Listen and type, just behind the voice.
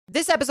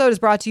This episode is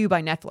brought to you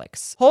by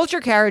Netflix. Hold your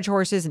carriage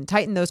horses and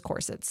tighten those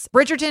corsets.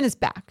 Bridgerton is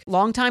back.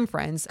 Longtime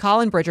friends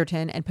Colin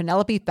Bridgerton and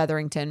Penelope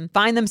Featherington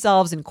find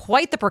themselves in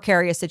quite the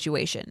precarious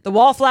situation. The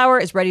wallflower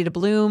is ready to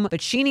bloom, but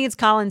she needs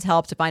Colin's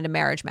help to find a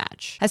marriage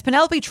match. Has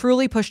Penelope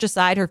truly pushed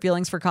aside her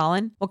feelings for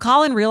Colin? Will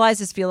Colin realize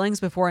his feelings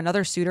before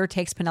another suitor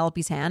takes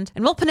Penelope's hand?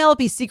 And will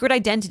Penelope's secret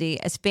identity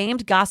as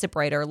famed gossip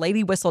writer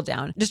Lady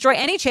Whistledown destroy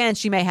any chance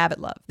she may have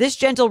at love? This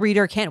gentle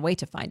reader can't wait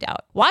to find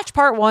out. Watch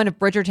part 1 of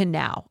Bridgerton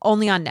now,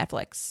 only on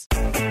Netflix.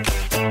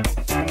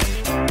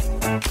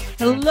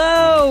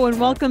 Hello and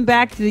welcome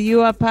back to the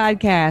U Up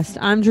Podcast.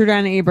 I'm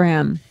Jordana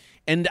Abraham.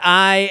 And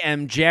I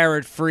am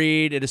Jared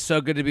Freed. It is so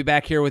good to be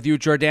back here with you,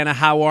 Jordana.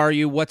 How are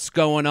you? What's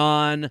going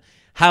on?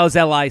 How's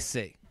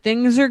LIC?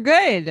 Things are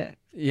good.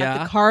 Yeah.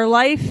 At the car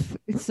life,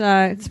 it's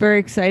very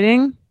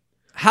exciting.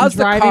 How's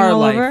the car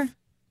life? Over.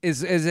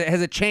 Has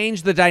it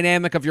changed the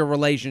dynamic of your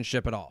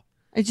relationship at all?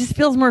 It just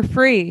feels more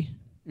free.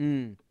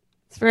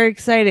 It's very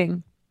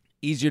exciting.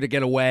 Easier to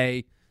get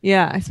away.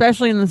 Yeah,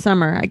 especially in the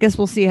summer. I guess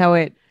we'll see how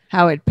it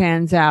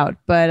pans out.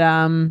 But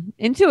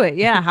into it.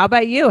 Yeah. How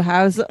about you?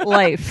 How's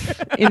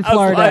life in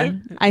Florida?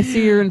 I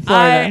see you're in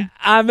Florida.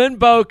 I'm in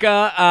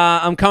Boca.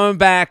 I'm coming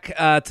back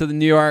to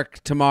New York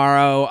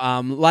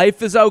tomorrow.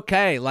 Life is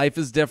okay. Life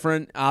is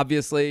different,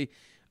 obviously.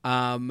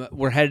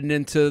 We're heading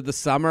into the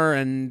summer,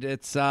 and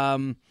it's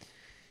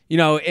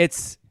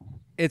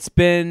it's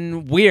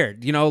been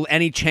weird.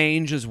 Any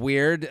change is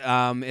weird.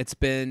 It's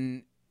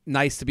been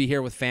nice to be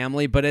here with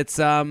family, but it's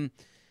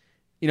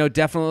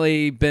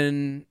definitely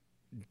been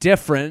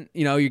different.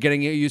 You're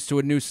getting used to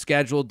a new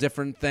schedule,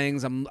 different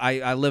things.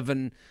 I live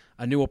in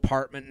a new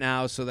apartment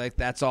now, so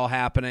that's all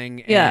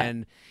happening. Yeah.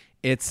 And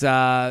it's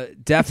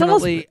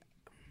definitely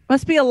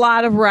must be a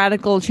lot of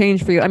radical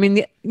change for you. I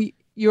mean,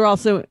 you're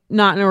also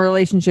not in a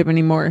relationship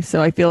anymore, so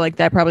I feel like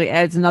that probably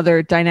adds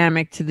another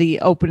dynamic to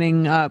the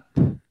opening up.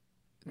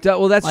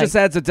 Well, that just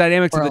adds a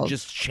dynamic world. to the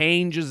just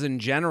changes in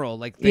general,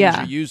 like things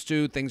you're used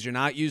to, things you're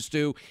not used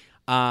to.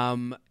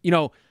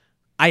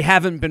 I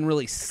haven't been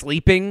really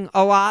sleeping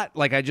a lot.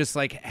 Like I just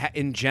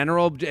in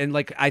general, and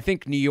I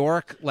think New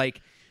York,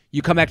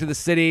 you come back to the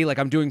city,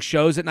 I'm doing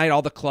shows at night,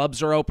 all the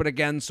clubs are open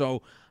again,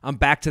 so I'm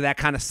back to that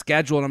kind of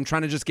schedule, and I'm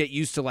trying to just get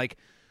used to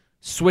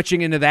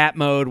switching into that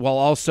mode while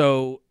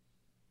also,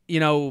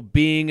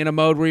 being in a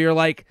mode where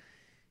you're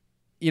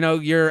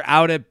you're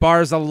out at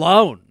bars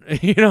alone.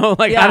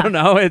 I don't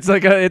know.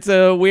 It's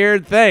a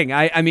weird thing.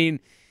 I don't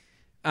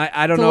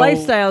know. It's a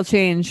lifestyle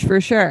change for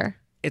sure.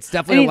 It's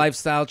definitely a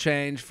lifestyle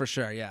change for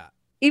sure, yeah.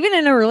 Even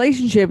in a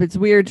relationship, it's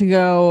weird to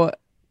go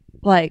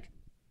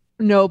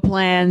no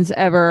plans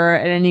ever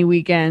at any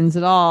weekends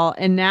at all.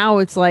 And now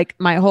it's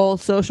my whole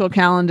social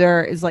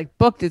calendar is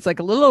booked. It's a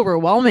little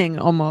overwhelming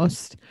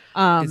almost.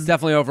 It's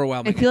definitely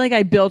overwhelming. I feel like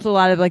I built a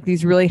lot of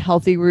these really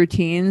healthy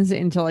routines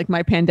into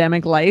my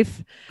pandemic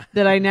life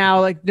that I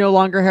now no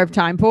longer have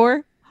time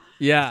for.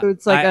 Yeah. So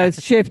it's a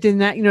shift in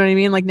that, you know what I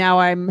mean? Now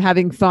I'm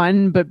having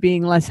fun, but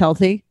being less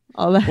healthy.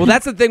 All that. Well,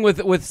 that's the thing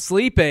with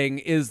sleeping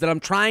is that I'm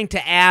trying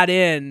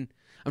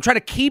to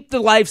keep the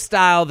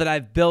lifestyle that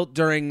I've built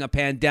during a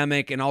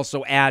pandemic and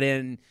also add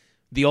in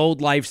the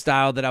old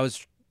lifestyle that I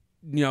was,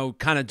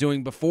 kind of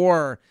doing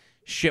before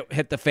shit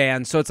hit the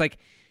fan. So it's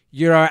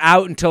you're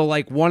out until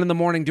 1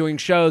 a.m. doing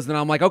shows. Then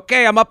I'm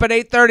okay, I'm up at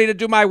 8:30 to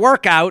do my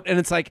workout. And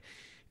it's by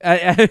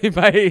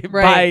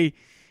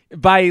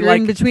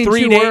in between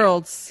 3 two days.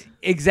 worlds.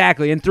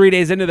 Exactly. And 3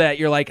 days into that,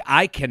 you're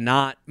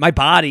my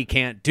body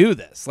can't do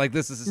this.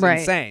 This is right.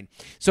 insane.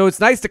 So it's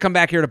nice to come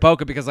back here to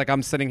Boca because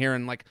I'm sitting here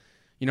in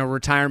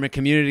retirement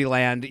community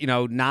land,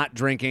 not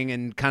drinking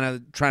and kind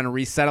of trying to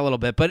reset a little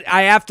bit. But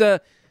I have to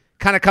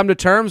kind of come to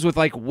terms with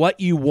what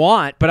you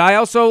want. But I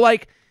also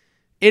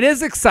it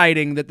is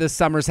exciting that this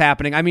summer's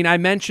happening. I mean, I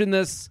mentioned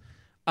this.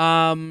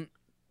 I've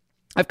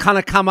kind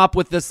of come up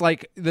with this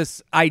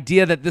this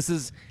idea that this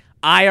is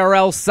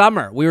IRL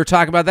summer. We were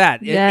talking about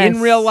that. Yes.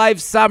 In real life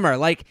summer.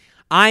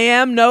 I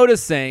am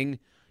noticing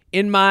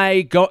in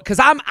my because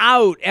I'm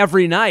out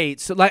every night.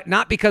 So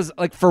not because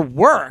for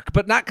work,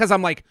 but not because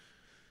I'm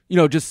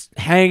just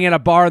hanging at a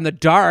bar in the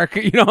dark.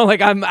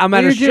 I'm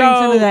at a show. You're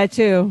doing some of that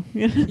too.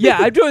 Yeah,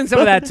 I'm doing some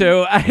of that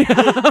too.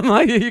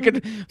 You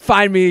could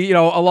find me,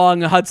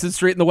 along Hudson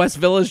Street in the West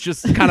Village,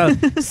 just kind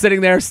of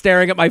sitting there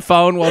staring at my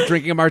phone while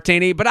drinking a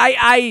martini. But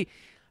I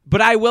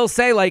will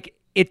say,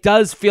 it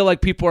does feel like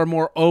people are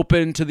more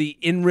open to the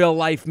in real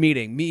life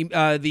meeting.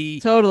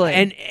 Totally.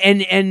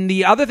 And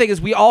the other thing is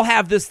we all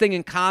have this thing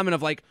in common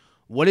of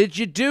what did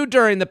you do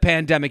during the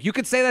pandemic? You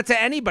could say that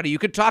to anybody. You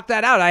could talk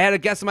that out. I had a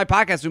guest on my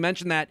podcast who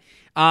mentioned that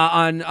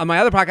on my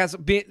other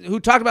podcast who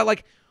talked about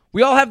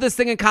we all have this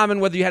thing in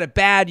common, whether you had it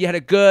bad, you had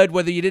it good,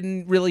 whether you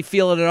didn't really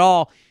feel it at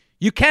all.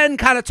 You can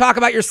kind of talk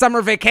about your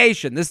summer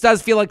vacation. This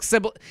does feel like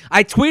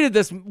I tweeted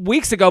this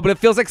weeks ago, but it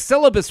feels like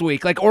syllabus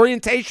week,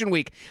 orientation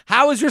week.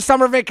 How was your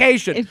summer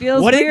vacation? It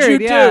feels What weird,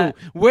 did you yeah. do?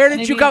 Where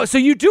did you go? So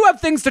you do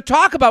have things to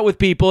talk about with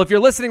people. If you're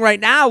listening right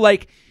now,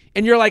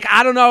 and you're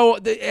I don't know,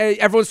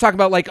 everyone's talking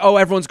about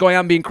everyone's going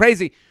out and being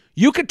crazy.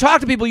 You could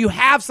talk to people. You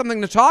have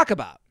something to talk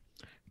about.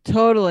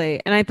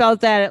 Totally. And I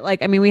felt that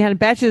like, I mean, we had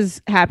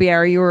Betch's happy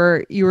hour. You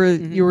were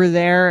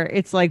there.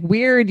 It's like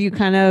weird. You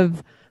kind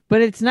of,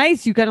 but it's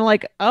nice. You kind of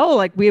like, oh,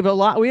 like we have a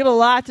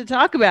lot to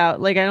talk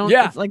about. Like,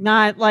 it's like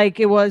not like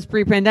it was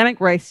pre-pandemic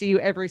where I see you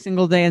every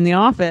single day in the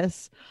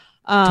office.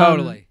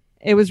 Totally.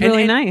 It was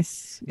really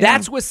nice.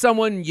 That's with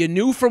someone you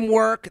knew from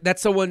work.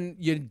 That's someone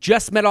you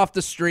just met off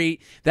the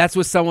street. That's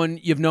with someone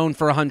you've known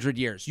for 100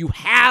 years. You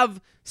have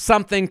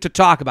something to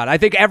talk about. I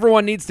think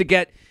everyone needs to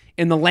get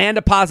in the land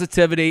of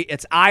positivity.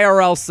 It's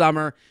IRL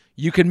summer.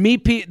 You can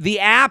meet people. The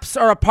apps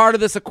are a part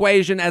of this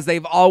equation as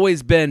they've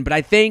always been, but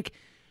I think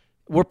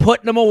we're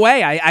putting them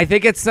away. I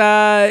think it's,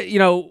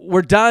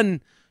 we're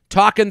done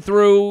talking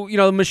through,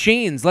 the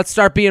machines. Let's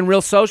start being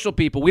real social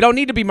people. We don't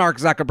need to be Mark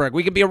Zuckerberg.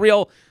 We can be a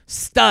real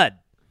stud.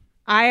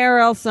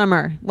 IRL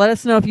summer. Let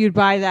us know if you'd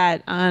buy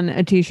that on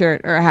a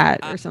t-shirt or a hat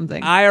or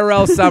something.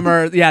 IRL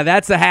summer. Yeah,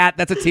 that's a hat.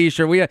 That's a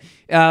t-shirt.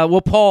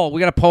 We'll poll. We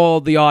got to poll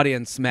the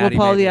audience, Maddie.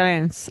 We'll poll the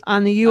audience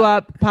on the U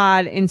Up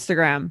Pod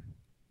Instagram.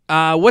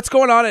 What's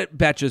going on at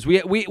Betches?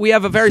 We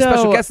have a very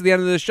special guest at the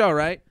end of the show,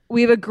 right?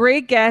 We have a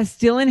great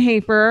guest, Dylan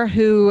Hafer,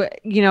 who,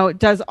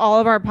 does all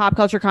of our pop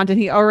culture content.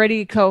 He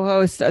already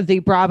co-hosts the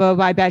Bravo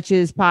by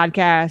Betches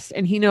podcast,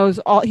 and he knows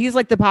he's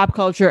like the pop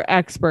culture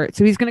expert.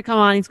 So he's going to come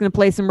on. He's going to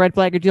play some red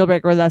flag or deal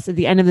breaker with us at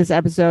the end of this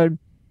episode.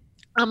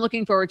 I'm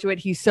looking forward to it.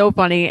 He's so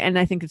funny, and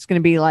I think it's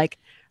going to be like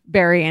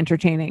very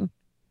entertaining.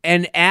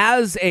 And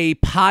as a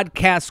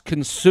podcast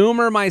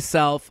consumer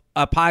myself,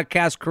 a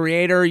podcast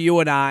creator,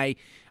 you and I,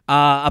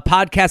 a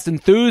podcast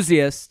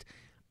enthusiast,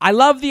 I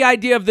love the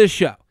idea of this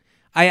show.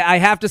 I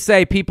have to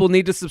say, people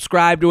need to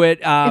subscribe to it.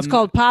 It's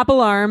called Pop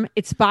Alarm.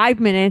 It's 5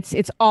 minutes.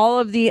 It's all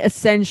of the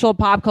essential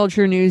pop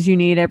culture news you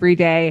need every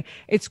day.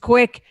 It's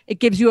quick. It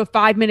gives you a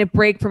 5-minute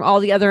break from all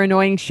the other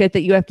annoying shit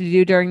that you have to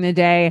do during the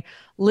day.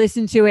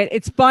 Listen to it.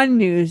 It's fun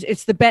news.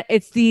 It's the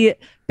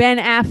Ben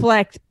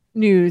Affleck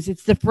news.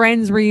 It's the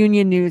Friends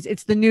reunion news.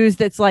 It's the news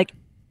that's like,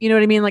 you know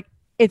what I mean? Like,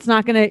 it's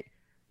not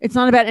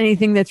about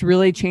anything that's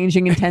really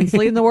changing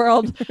intensely in the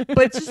world, but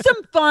it's just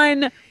some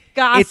fun,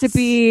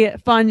 gossipy,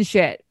 fun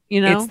shit.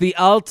 It's the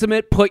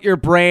ultimate put your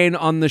brain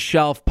on the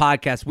shelf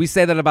podcast. We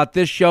say that about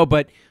this show,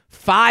 but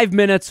 5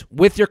 minutes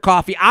with your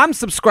coffee. I'm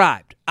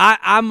subscribed.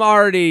 I'm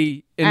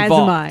already involved. As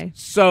am I.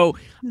 So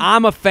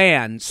I'm a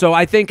fan. So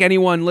I think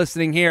anyone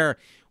listening here,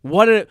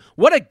 what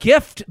a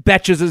gift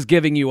Betches is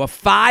giving you, a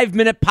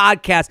 5-minute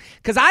podcast.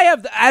 Because I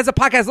have, as a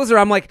podcast listener,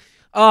 I'm like,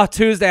 oh,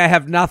 Tuesday I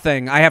have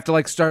nothing. I have to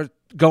like start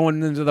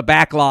going into the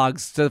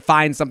backlogs to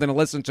find something to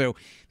listen to.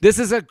 This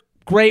is a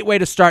great way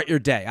to start your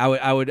day.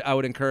 I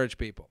would encourage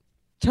people.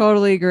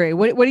 Totally agree.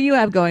 What do you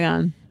have going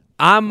on?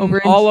 I'm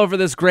all over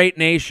this great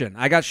nation.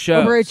 I got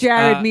shows. Over at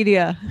Jared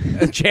Media.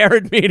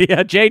 Jared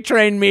Media.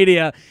 J-Train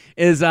Media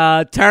is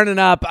turning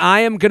up.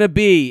 I am going to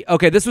be,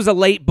 this was a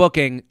late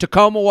booking,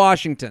 Tacoma,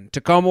 Washington.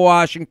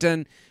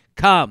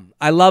 Come.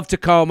 I love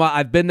Tacoma.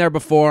 I've been there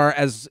before,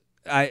 as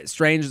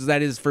strange as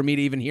that is for me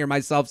to even hear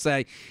myself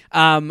say.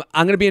 I'm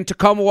going to be in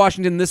Tacoma,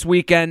 Washington this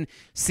weekend.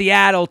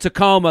 Seattle,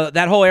 Tacoma,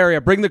 that whole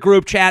area. Bring the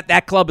group chat.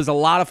 That club is a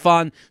lot of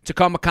fun.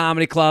 Tacoma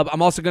Comedy Club.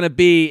 I'm also going to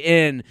be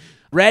in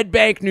Red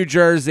Bank, New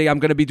Jersey. I'm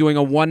going to be doing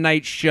a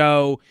one-night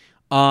show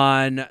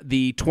on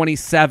the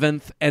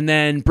 27th. And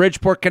then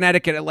Bridgeport,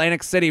 Connecticut,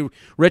 Atlantic City,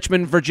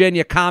 Richmond,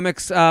 Virginia,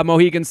 Comics,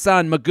 Mohegan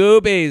Sun,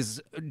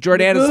 Magoobies,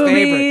 Jordana's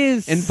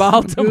favorite in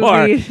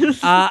Baltimore.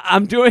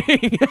 I'm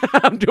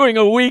doing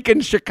a week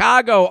in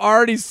Chicago,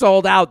 already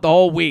sold out the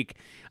whole week.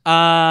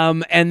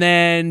 And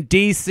then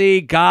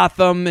DC,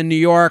 Gotham, and New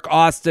York,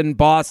 Austin,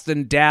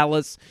 Boston,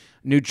 Dallas,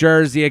 New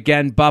Jersey,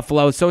 again,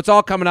 Buffalo. So it's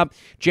all coming up.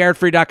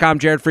 jaredfree.com.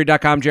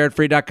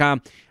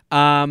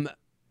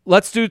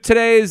 Let's do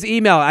today's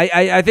email.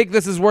 I think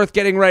this is worth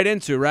getting right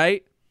into,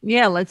 right?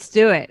 Yeah, let's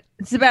do it.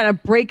 It's about a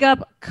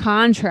breakup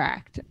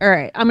contract. All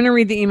right, I'm going to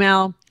read the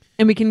email,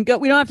 and we can go.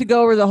 We don't have to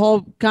go over the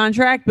whole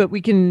contract, but we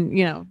can,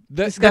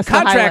 discuss the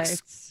contract's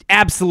highlights.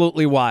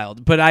 Absolutely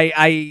wild. But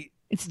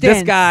it's dense.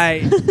 This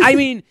guy. I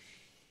mean,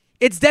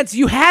 it's dense.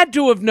 You had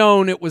to have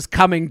known it was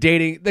coming.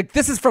 Dating. Like,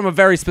 this is from a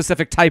very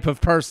specific type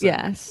of person.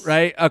 Yes.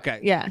 Right.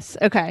 Okay. Yes.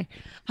 Okay.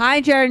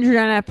 Hi, Jared and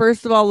Jordana.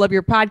 First of all, love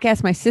your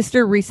podcast. My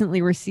sister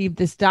recently received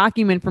this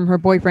document from her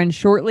boyfriend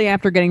shortly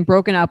after getting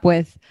broken up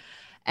with,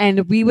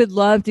 and we would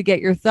love to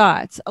get your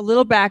thoughts. A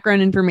little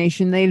background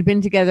information. They had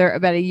been together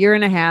about 1.5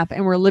 years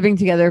and were living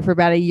together for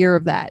about 1 year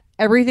of that.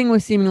 Everything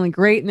was seemingly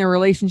great in their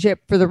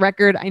relationship. For the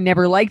record, I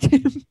never liked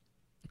him.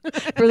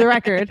 For the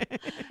record.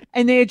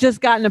 And they had just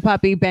gotten a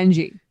puppy,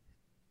 Benji.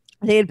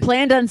 They had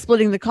planned on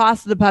splitting the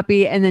cost of the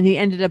puppy, and then he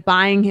ended up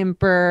buying him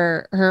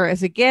for her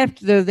as a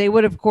gift, though they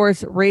would, of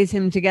course, raise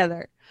him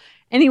together.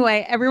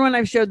 Anyway, everyone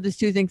I've showed this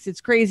to thinks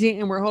it's crazy,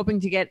 and we're hoping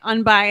to get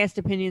unbiased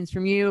opinions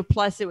from you.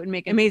 Plus, it would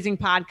make amazing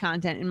pod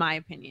content, in my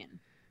opinion.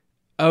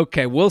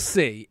 Okay, we'll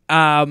see.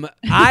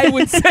 I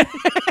would say...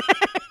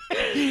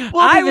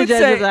 I would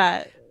say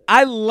that.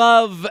 I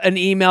love an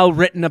email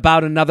written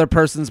about another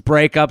person's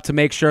breakup to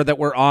make sure that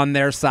we're on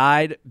their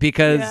side,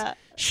 because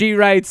she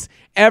writes,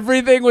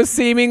 everything was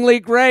seemingly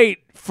great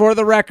for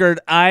the record,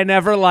 I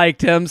never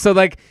liked him. So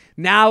like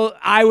now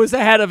I was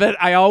ahead of it.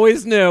 I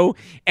always knew.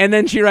 And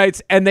then she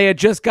writes, and they had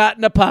just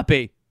gotten a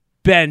puppy,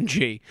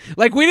 Benji.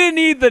 Like we didn't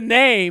need the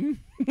name.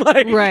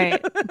 Like,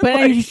 right.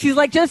 But she's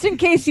like, just in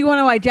case you want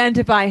to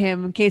identify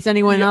him, in case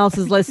anyone else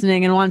is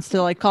listening and wants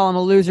to like call him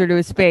a loser to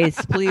his face,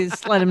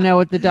 please let him know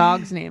what the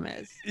dog's name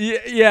is.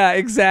 Yeah,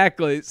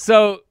 exactly.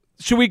 So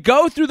should we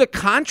go through the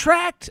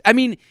contract? I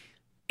mean,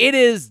 it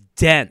is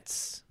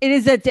dense. It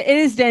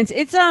is dense.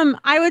 It's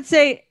I would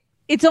say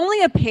it's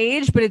only a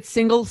page, but it's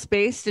single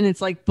spaced and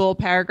it's like full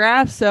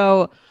paragraphs.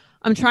 So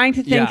I'm trying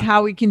to think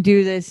how we can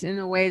do this in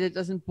a way that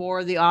doesn't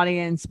bore the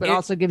audience, but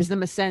also gives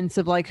them a sense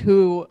of like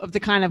of the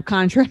kind of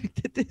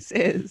contract that this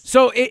is.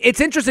 So it's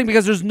interesting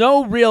because there's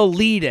no real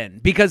lead in,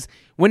 because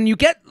when you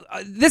get,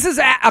 this is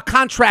a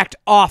contract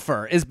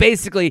offer is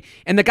basically,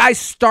 and the guy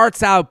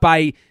starts out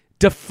by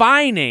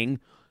defining,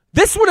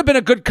 this would have been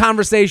a good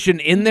conversation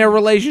in their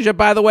relationship,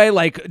 by the way,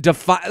 like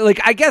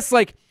I guess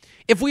like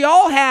if we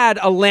all had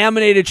a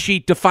laminated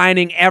sheet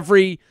defining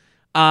every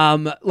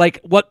like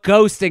what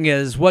ghosting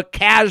is, what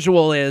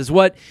casual is,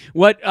 what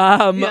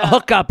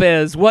hookup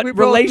is, what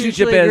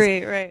relationship is,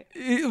 agree, right.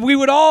 We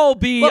would all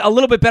be a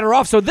little bit better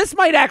off. So this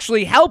might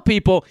actually help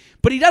people,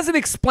 but he doesn't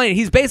explain.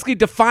 He's basically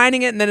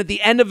defining it, and then at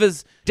the end of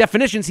his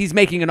definitions, he's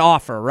making an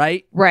offer,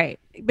 right? Right.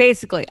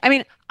 Basically. I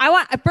mean,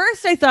 at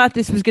first I thought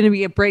this was going to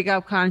be a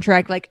breakup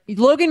contract. Like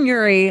Logan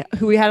Ury,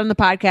 who we had on the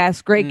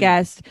podcast, great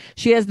guest.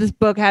 She has this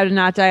book, How to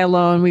Not Die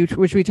Alone,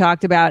 which we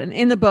talked about. And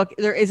in the book,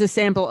 there is a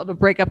sample of a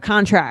breakup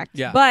contract.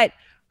 Yeah. But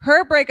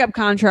her breakup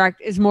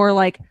contract is more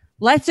like,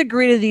 let's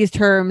agree to these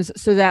terms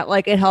so that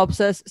like it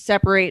helps us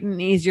separate in an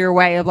easier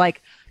way of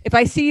like, if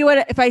I see you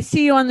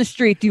on the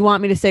street, do you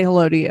want me to say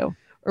hello to you?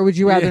 Or would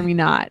you rather me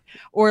not?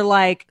 Or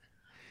like,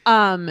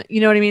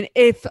 you know what I mean?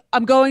 If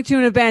I'm going to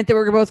an event that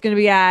we're both going to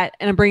be at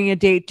and I'm bringing a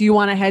date, do you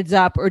want a heads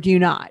up or do you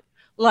not?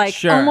 Like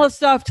almost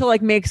stuff to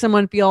like make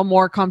someone feel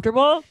more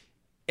comfortable.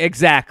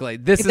 Exactly.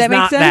 This if is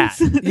not that.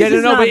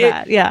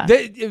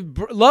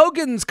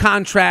 Logan's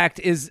contract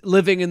is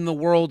living in the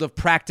world of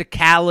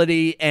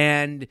practicality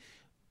and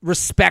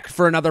respect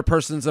for another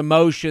person's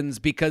emotions,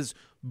 because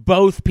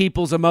both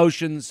people's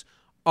emotions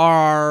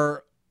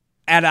are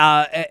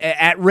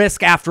at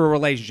risk after a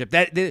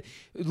relationship.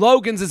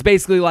 Logan's is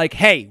basically like,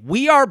 hey,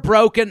 we are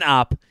broken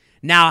up.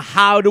 Now,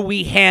 how do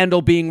we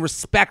handle being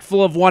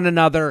respectful of one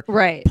another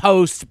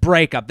post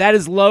breakup? That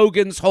is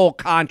Logan's whole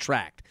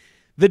contract.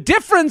 The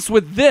difference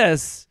with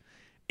this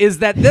is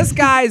that this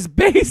guy's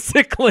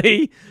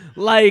basically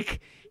like,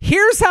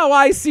 here's how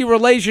I see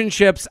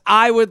relationships.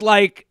 I would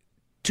like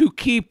to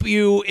keep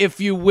you,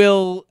 if you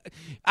will.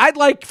 I'd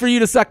like for you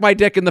to suck my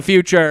dick in the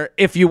future,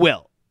 if you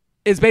will.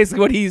 Is basically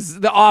what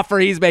the offer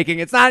he's making.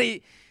 It's not,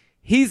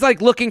 he's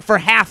like looking for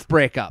half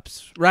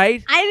breakups,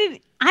 right? I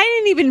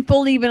didn't even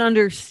fully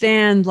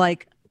understand,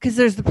 like, because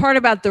there's the part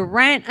about the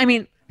rent. I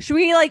mean, should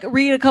we like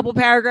read a couple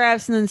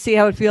paragraphs and then see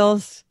how it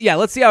feels? Yeah,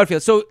 let's see how it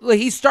feels. So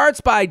he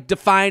starts by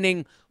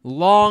defining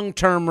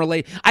long-term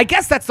I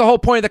guess that's the whole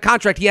point of the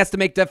contract. He has to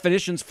make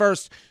definitions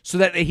first so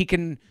that he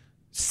can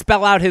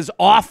spell out his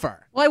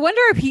offer. Well, I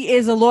wonder if he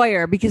is a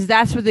lawyer, because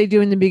that's what they do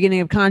in the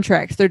beginning of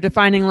contracts. They're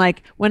defining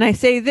like, when I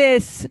say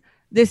this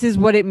is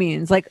what it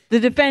means. Like the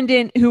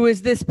defendant who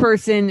is this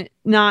person,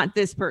 not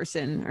this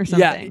person or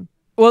something. Yeah.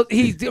 Well,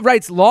 he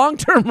writes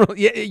long-term.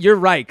 You're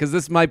right, because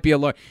this might be a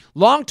lawyer.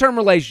 Long-term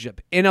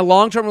relationship. In a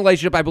long-term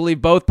relationship, I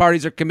believe both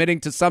parties are committing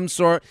to some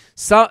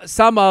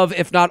of,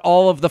 if not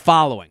all of the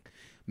following: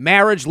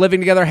 marriage,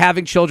 living together,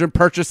 having children,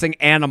 purchasing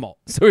animal.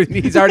 So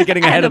he's already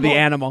getting ahead of the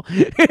animal.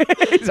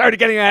 He's already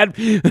getting ahead.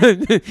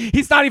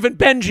 He's not even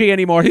Benji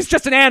anymore. He's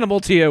just an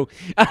animal to you.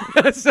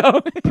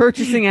 So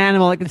purchasing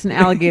animal like it's an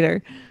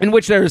alligator. In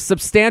which there is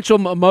substantial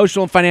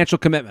emotional and financial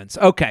commitments.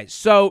 Okay,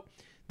 so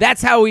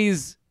that's how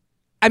he's.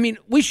 I mean,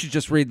 we should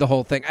just read the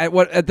whole thing.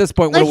 At this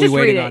point, what are we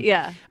waiting on?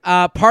 Yeah.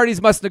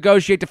 Parties must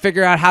negotiate to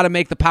figure out how to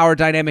make the power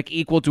dynamic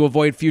equal to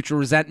avoid future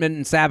resentment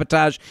and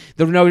sabotage.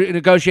 The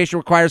negotiation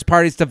requires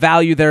parties to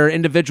value their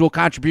individual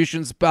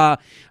contributions brought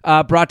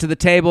to the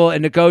table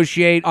and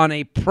negotiate on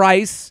a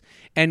price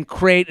and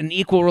create an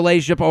equal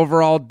relationship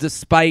overall,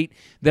 despite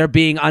there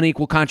being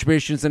unequal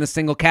contributions in a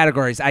single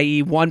categories,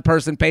 i.e. one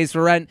person pays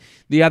for rent,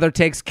 the other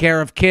takes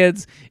care of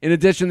kids. In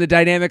addition, the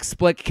dynamic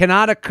split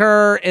cannot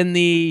occur in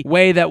the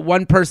way that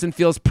one person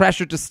feels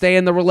pressure to stay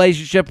in the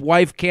relationship.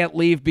 Wife can't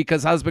leave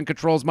because husband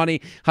controls money.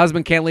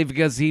 Husband can't leave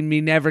because he may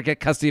never get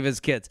custody of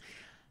his kids.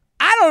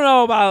 I don't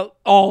know about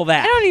all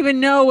that. I don't even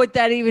know what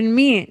that even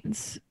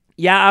means.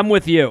 Yeah, I'm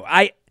with you.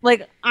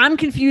 I'm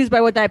confused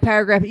by what that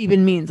paragraph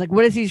even means. Like,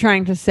 what is he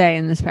trying to say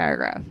in this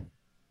paragraph?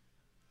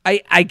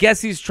 I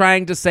guess he's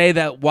trying to say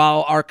that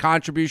while our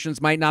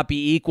contributions might not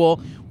be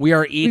equal, we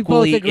are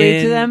equally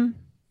in to them?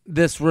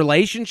 This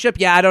relationship.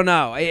 Yeah, I don't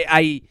know.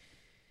 I'd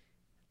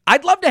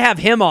love to have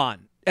him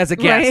on as a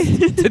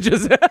guest to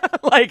just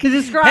like to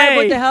describe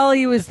what the hell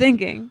he was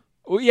thinking.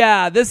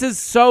 Yeah, this is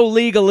so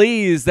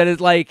legalese that it's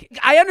like,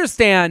 I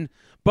understand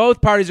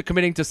both parties are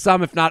committing to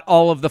some, if not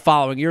all, of the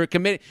following.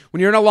 When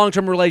you're in a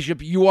long-term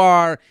relationship, you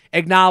are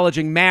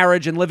acknowledging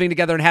marriage and living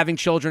together and having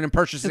children and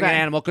purchasing an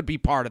animal could be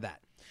part of that.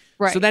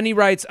 Right. So then he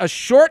writes a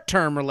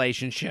short-term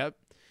relationship,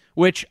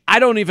 which I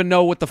don't even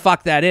know what the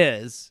fuck that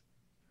is.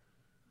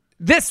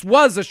 This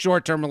was a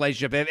short-term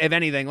relationship, if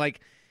anything. Like,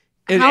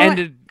 it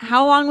ended.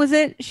 How long was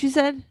it, she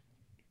said?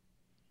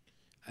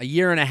 A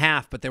year and a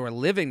half, but they were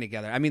living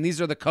together. I mean, these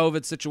are the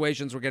COVID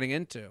situations we're getting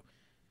into.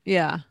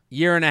 Yeah.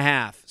 Year and a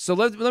half. So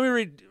let me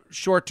read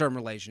short-term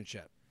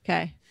relationship.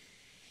 Okay.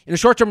 In a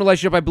short-term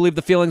relationship, I believe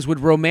the feelings would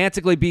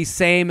romantically be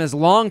same as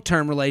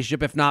long-term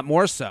relationship, if not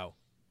more so.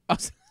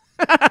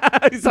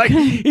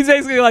 He's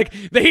basically like,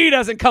 the heat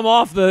hasn't come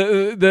off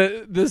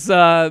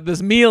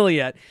this meal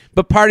yet,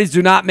 but parties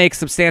do not make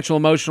substantial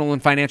emotional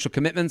and financial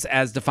commitments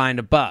as defined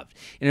above.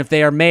 And if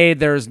they are made,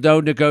 there is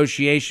no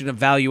negotiation of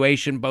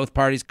valuation. Both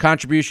parties'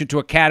 contribution to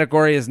a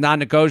category is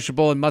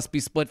non-negotiable and must be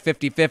split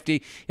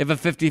 50-50. If a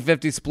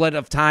 50-50 split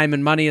of time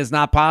and money is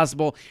not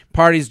possible,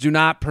 parties do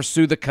not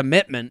pursue the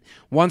commitment.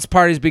 Once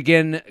parties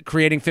begin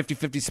creating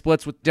 50-50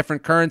 splits with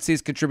different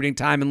currencies, contributing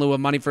time in lieu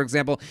of money, for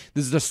example,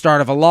 this is the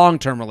start of a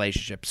long-term relationship.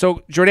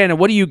 So, Jordana,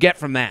 what do you get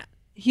from that?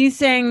 He's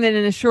saying that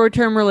in a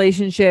short-term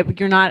relationship,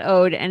 you're not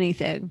owed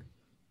anything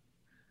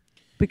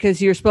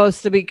because you're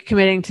supposed to be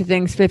committing to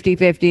things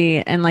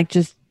 50-50 and like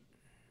just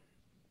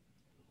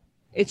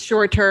it's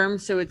short-term,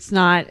 so it's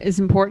not as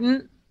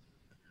important.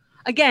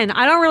 Again,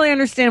 I don't really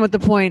understand what the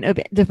point of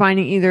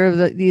defining either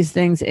of these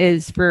things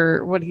is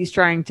for what he's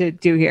trying to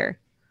do here.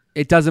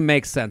 It doesn't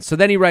make sense. So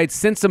then he writes,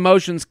 since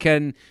emotions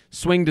can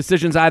swing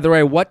decisions either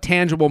way, what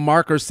tangible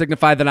markers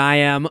signify that I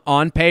am,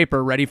 on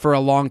paper, ready for a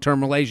long-term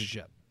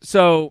relationship?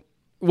 So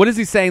what is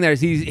he saying there?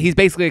 He's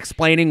basically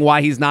explaining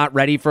why he's not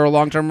ready for a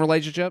long-term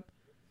relationship?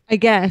 I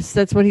guess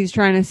that's what he's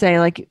trying to say.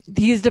 Like,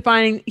 he's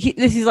defining,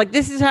 this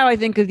is how I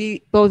think of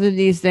both of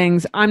these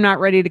things. I'm not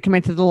ready to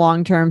commit to the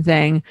long-term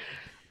thing.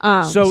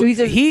 So he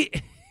says, he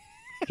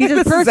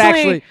says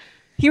personally...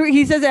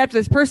 He says after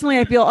this, personally,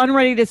 I feel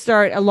unready to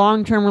start a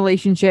long-term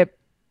relationship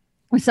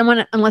with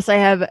someone unless I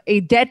have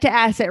a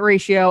debt-to-asset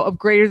ratio of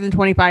greater than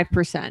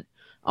 25%.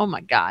 Oh,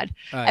 my God.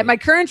 At my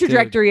current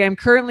trajectory, I'm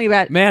currently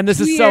about Man, this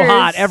is so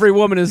hot. Every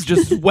woman is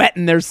just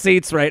wetting their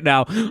seats right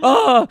now.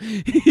 Oh,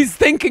 he's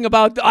thinking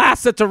about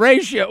asset to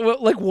ratio.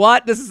 Like,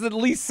 what? This is the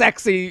least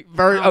sexy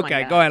version.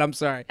 Okay, go ahead. I'm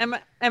sorry.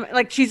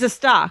 Like, she's a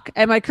stock.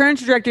 At my current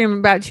trajectory, I'm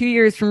about 2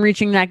 years from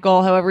reaching that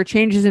goal. However,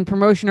 changes in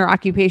promotion or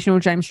occupation,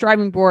 which I'm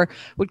striving for,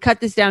 would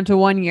cut this down to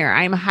 1 year.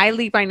 I am a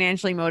highly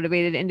financially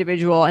motivated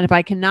individual, and if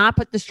I cannot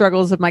put the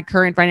struggles of my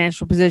current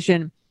financial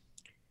position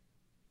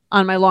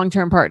on my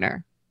long-term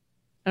partner,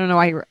 I don't know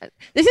why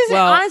this is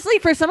honestly,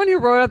 for someone who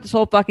wrote up this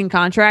whole fucking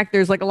contract,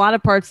 there's like a lot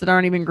of parts that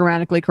aren't even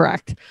grammatically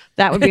correct.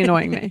 That would be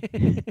annoying me.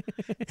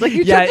 It's like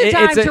you took the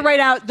time to write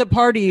out the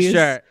parties.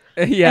 Sure.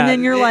 Yeah. And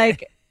then you're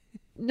like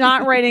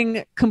not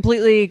writing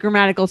completely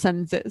grammatical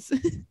sentences.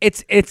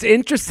 It's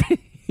interesting.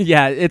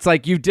 Yeah, it's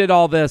like you did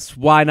all this.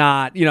 Why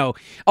not? You know,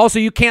 also,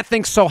 you can't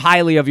think so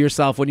highly of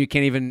yourself when you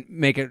can't even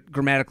make it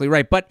grammatically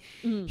right. But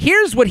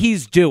here's what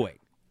he's doing.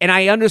 And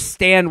I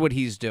understand what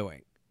he's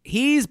doing.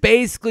 He's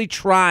basically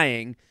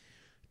trying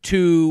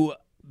to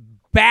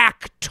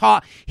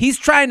backtalk. He's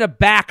trying to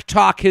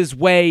backtalk his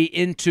way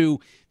into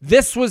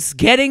this was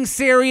getting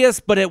serious,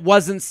 but it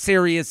wasn't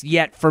serious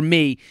yet for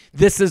me.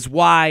 This is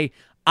why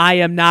I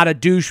am not a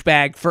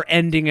douchebag for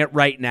ending it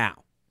right now.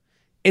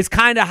 It's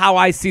kind of how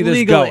I see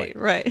this going.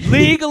 Right.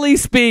 Legally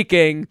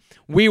speaking,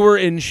 we were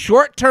in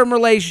short-term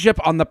relationship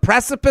on the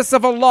precipice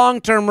of a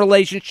long-term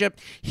relationship.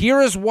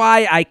 Here is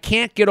why I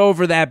can't get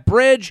over that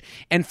bridge,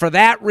 and for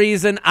that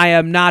reason, I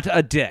am not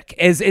a dick.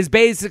 Is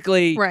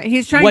basically right.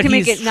 He's trying to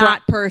make it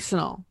not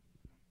personal.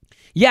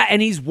 Yeah,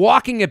 and he's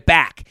walking it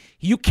back.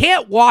 You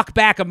can't walk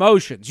back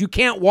emotions. You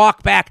can't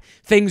walk back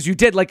things you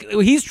did. Like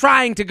he's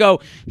trying to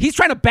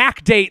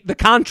backdate the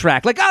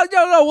contract. Like, oh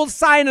no, we'll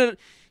sign it.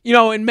 You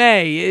know, in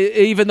May,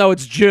 even though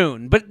it's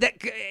June. But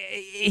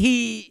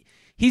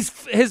his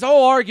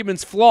whole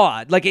argument's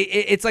flawed. Like,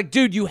 it's like,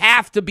 dude, you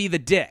have to be the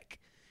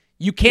dick.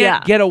 You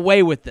can't get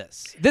away with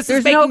this.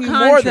 There's no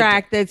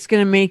contract that's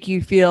going to make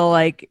you feel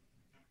like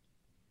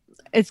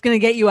it's going to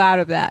get you out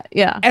of that.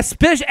 Yeah.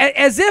 Especially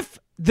as if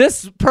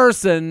this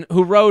person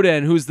who wrote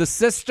in, who's the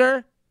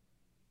sister.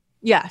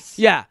 Yes.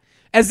 Yeah.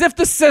 As if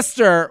the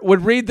sister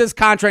would read this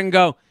contract and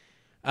go,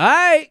 all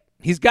right,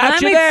 he's got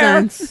you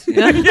there. Sense.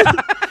 Yeah.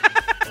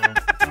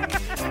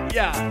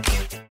 Yeah.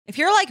 If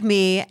you're like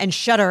me and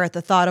shudder at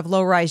the thought of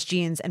low-rise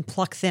jeans and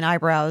pluck-thin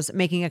eyebrows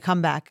making a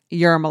comeback,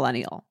 you're a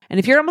millennial. And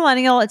if you're a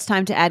millennial, it's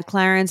time to add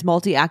Clarins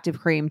Multi-Active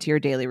Cream to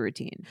your daily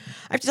routine.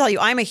 I have to tell you,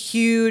 I'm a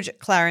huge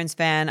Clarins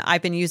fan.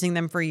 I've been using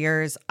them for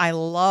years. I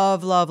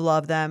love, love,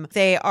 love them.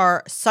 They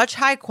are such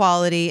high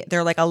quality.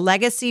 They're like a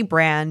legacy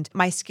brand.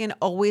 My skin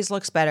always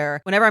looks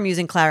better whenever I'm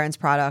using Clarins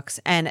products,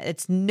 and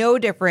it's no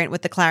different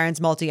with the Clarins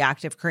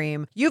Multi-Active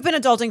Cream. You've been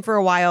adulting for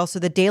a while, so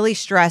the daily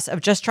stress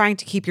of just trying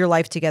to keep your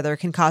life together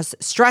can cause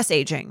stress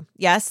aging.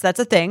 Yes, that's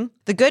a thing.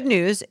 The good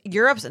news,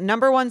 Europe's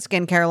 #1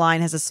 skincare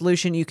line has a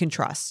solution you can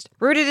trust.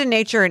 Rooted in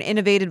nature and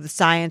innovated with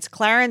science,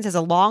 Clarins has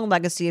a long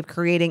legacy of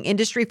creating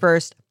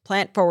industry-first,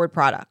 plant-forward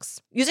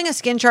products. Using a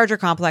skin charger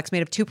complex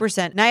made of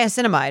 2%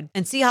 niacinamide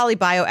and sea holly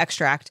bio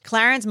extract,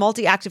 Clarins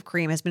multi-active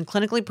cream has been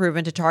clinically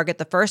proven to target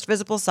the first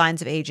visible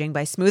signs of aging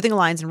by smoothing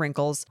lines and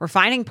wrinkles,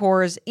 refining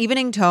pores,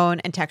 evening tone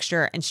and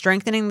texture, and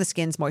strengthening the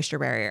skin's moisture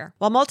barrier.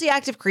 While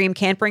multi-active cream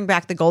can't bring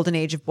back the golden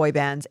age of boy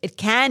bands, it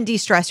can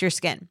de-stress your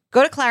skin.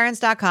 Go to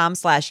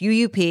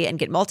clarins.com/UUP and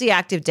get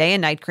multi-active day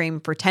and night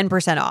cream for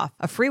 10% off,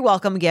 a free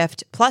welcome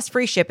gift, plus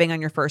free shipping on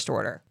your first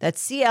order.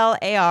 That's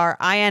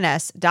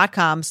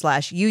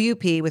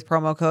CLARINS.com/UUP with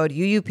promo code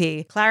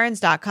UUP,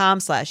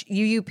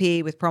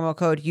 clarins.com/UUP with promo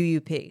code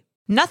UUP.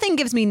 Nothing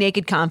gives me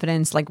naked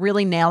confidence like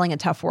really nailing a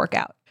tough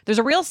workout. There's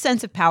a real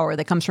sense of power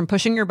that comes from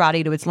pushing your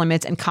body to its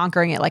limits and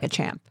conquering it like a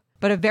champ.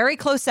 But a very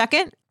close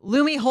second,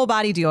 Lume Whole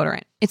Body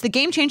Deodorant. It's the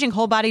game-changing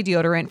whole body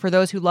deodorant for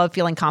those who love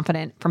feeling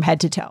confident from head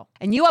to toe.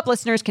 And You Up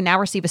listeners can now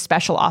receive a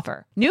special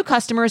offer. New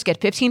customers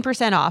get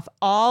 15% off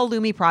all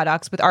Lume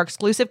products with our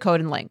exclusive code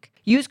and link.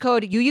 Use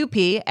code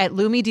UUP at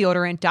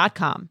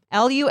LumeDeodorant.com.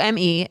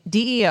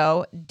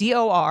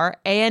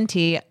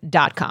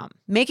 LumeDeodorant.com.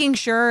 Making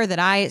sure that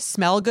I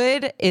smell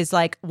good is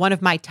like one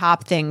of my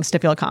top things to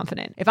feel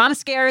confident. If I'm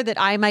scared that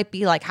I might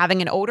be like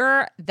having an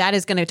odor, that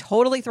is going to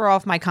totally throw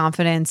off my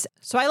confidence.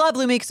 So I love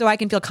Lume so I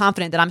can feel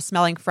confident that I'm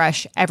smelling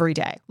fresh every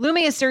day. Lume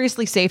is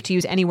seriously safe to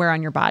use anywhere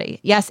on your body.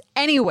 Yes,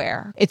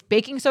 anywhere. It's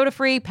baking soda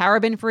free,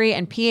 paraben free,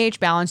 and pH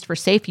balanced for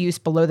safe use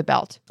below the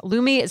belt.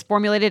 Lume is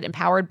formulated and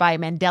powered by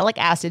mandelic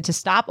acid to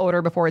stop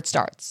odor before it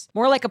starts.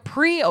 More like a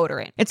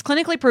pre-odorant. It's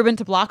clinically proven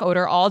to block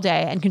odor all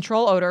day and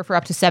control odor for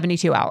up to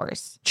 72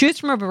 hours. Choose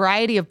from a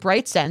variety of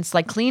bright scents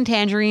like clean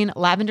tangerine,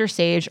 lavender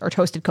sage, or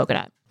toasted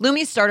coconut.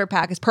 Lume's starter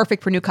pack is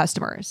perfect for new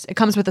customers. It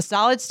comes with a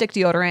solid stick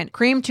deodorant,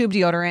 cream tube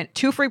deodorant,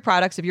 2 free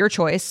products of your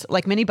choice,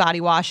 like mini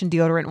body wash and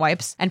deodorant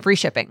wipes, and free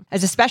shipping.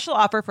 As a special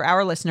offer for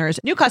our listeners,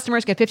 new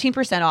customers get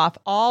 15% off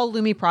all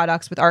Lume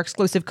products with our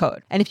exclusive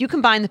code. And if you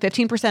combine the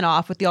 15%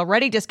 off with the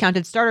already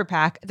discounted starter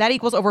pack, that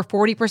equals over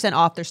 40%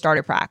 off their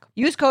starter pack.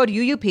 Use code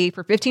UUP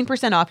for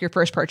 15% off your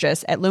first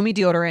purchase at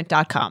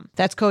LumeDeodorant.com.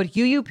 That's code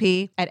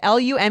UUP at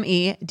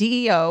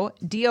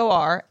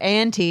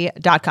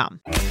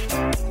LumeDeodorant.com.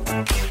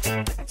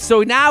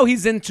 So now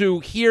he's into,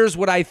 here's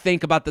what I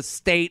think about the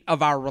state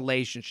of our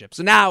relationship.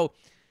 So now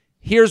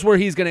here's where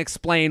he's going to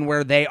explain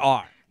where they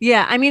are.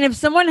 Yeah, I mean, if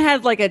someone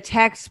had like a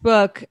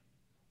textbook,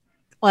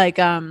 like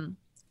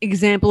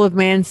example of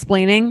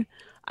mansplaining,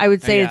 I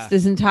would say it's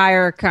this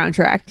entire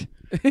contract.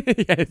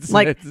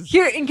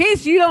 Here, in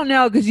case you don't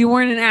know, because you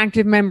weren't an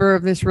active member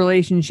of this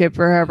relationship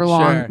for however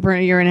long, for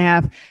a year and a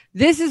half.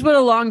 This is what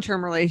a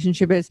long-term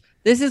relationship is.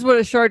 This is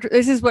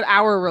what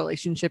our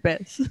relationship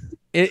is.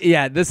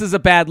 This is a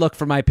bad look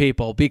for my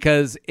people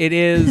because it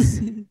is.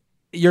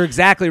 You're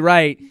exactly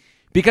right,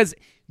 because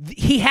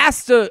he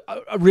has to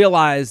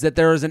realize that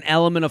there is an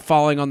element of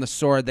falling on the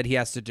sword that he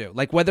has to do.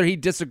 Like whether he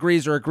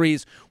disagrees or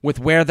agrees with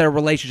where their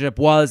relationship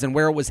was and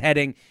where it was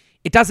heading,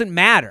 it doesn't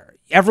matter.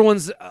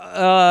 Everyone's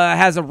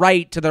has a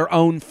right to their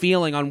own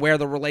feeling on where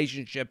the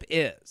relationship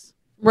is.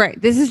 Right.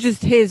 This is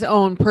just his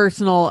own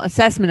personal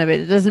assessment of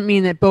it. It doesn't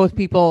mean that both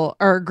people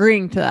are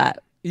agreeing to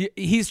that.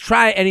 He's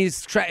trying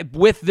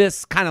with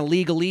this kind of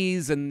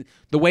legalese and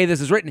the way this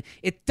is written.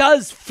 It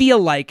does feel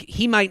like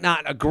he might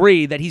not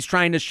agree that he's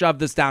trying to shove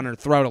this down her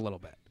throat a little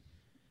bit.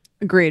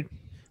 Agreed.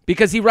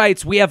 Because he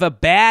writes, we have a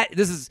bad.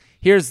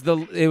 Here's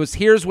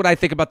what I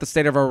think about the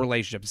state of our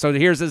relationship. So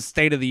here's his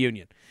State of the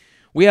Union.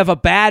 We have a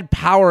bad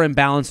power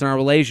imbalance in our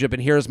relationship,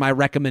 and here's my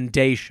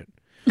recommendation.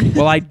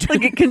 Well, I do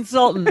like a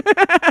consultant.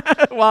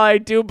 While I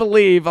do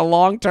believe a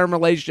long-term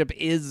relationship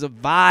is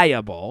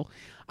viable,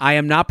 I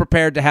am not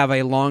prepared to have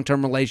a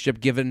long-term relationship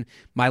given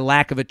my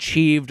lack of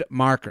achieved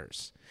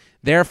markers.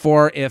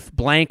 Therefore, if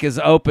blank is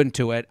open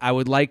to it, I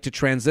would like to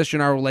transition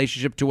our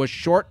relationship to a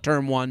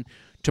short-term one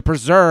to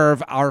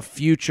preserve our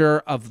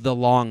future of the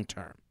long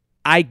term.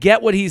 I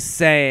get what he's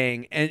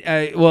saying,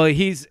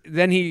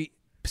 and he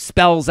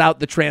spells out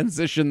the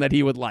transition that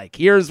he would like.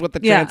 Here's what the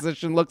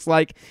transition looks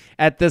like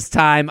at this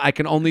time. I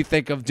can only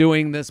think of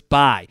doing this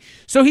by.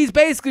 So he's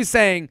basically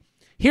saying,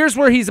 here's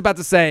where he's about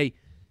to say,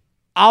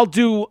 I'll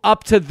do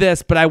up to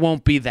this, but I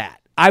won't be that.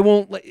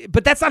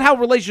 But that's not how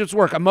relationships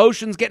work.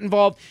 Emotions get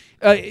involved.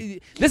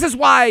 This is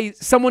why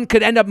someone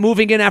could end up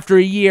moving in after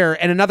a year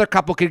and another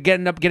couple could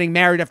end up getting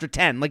married after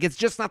 10. Like, it's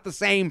just not the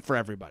same for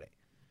everybody.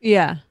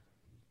 Yeah.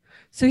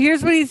 So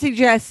here's what he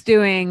suggests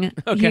doing.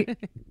 Okay.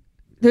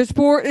 There's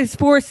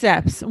four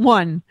steps.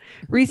 1,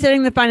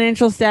 resetting the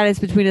financial status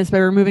between us by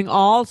removing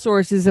all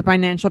sources of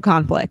financial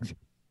conflict.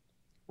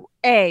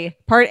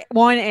 Part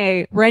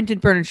 1A, rent and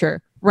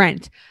furniture.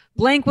 Rent.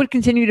 Blank would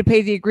continue to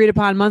pay the agreed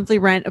upon monthly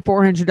rent of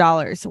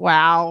 $400.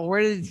 Wow.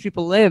 Where do these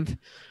people live?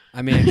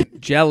 I mean,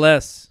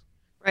 jealous.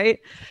 Right?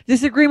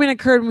 This agreement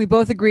occurred when we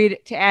both agreed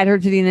to add her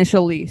to the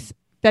initial lease.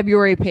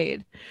 February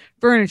paid.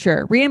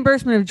 Furniture.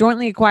 Reimbursement of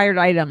jointly acquired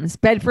items.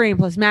 Bed frame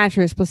plus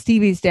mattress plus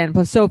TV stand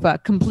plus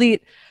sofa.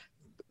 Complete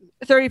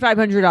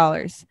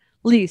 $3,500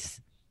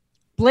 lease.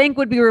 Blank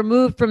would be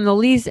removed from the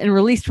lease and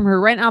released from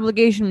her rent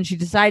obligation when she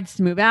decides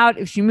to move out.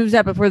 If she moves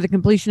out before the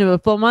completion of a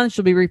full month,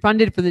 she'll be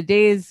refunded for the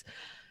days.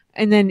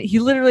 And then he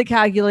literally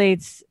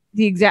calculates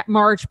the exact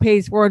March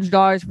pays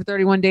 $400 for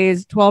 31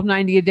 days,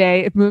 $1,290 a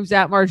day. If moves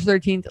out March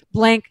 13th,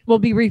 blank will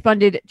be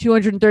refunded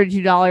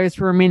 $232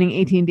 for remaining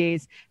 18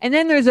 days. And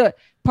then there's a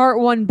part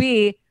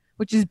 1B,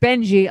 which is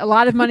Benji. A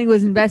lot of money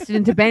was invested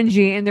into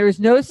Benji, and there is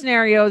no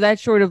scenario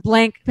that's short of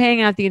blank paying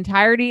out the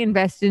entirety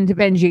invested into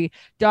Benji.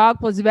 Dog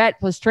plus vet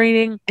plus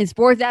training is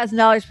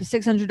 $4,000 plus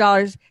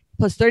 $600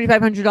 plus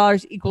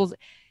 $3,500 equals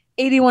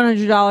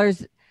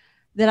 $8,100.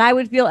 That I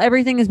would feel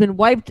everything has been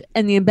wiped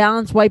and the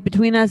imbalance wiped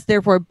between us.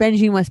 Therefore,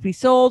 Benji must be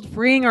sold,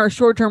 freeing our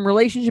short-term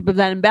relationship of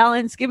that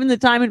imbalance. Given the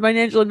time and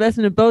financial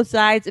investment of both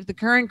sides, if the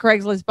current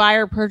Craigslist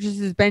buyer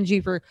purchases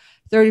Benji for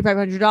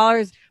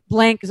 $3,500,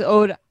 blank is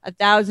owed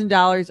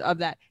 $1,000 of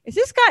that. Is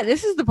this guy?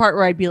 This is the part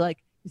where I'd be like,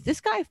 is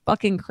this guy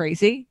fucking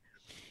crazy?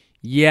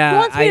 Yeah, He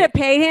wants me to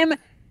pay him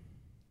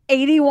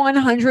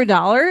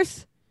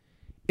 $8,100.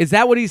 Is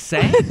that what he's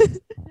saying?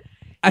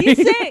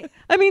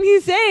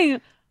 He's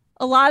saying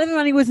a lot of the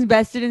money was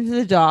invested into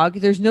the dog.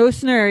 There's no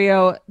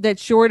scenario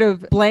that's short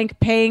of blank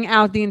paying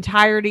out the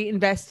entirety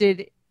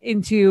invested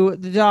into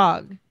the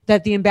dog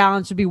that the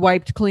imbalance would be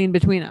wiped clean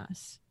between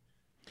us.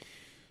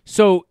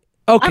 So,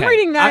 okay. I'm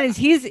reading that as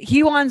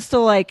he wants to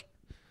like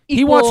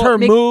he wants her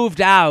moved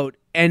out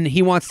and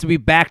he wants to be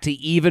back to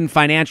even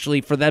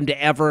financially for them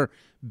to ever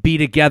be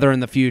together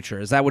in the future.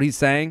 Is that what he's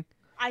saying?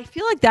 I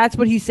feel like that's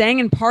what he's saying,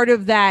 and part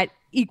of that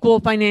equal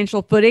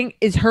financial footing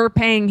is her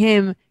paying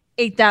him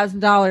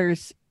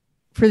 $8,000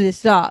 for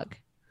this dog,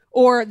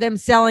 or them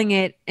selling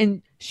it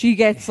and she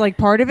gets like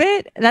part of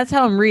it. That's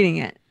how I'm reading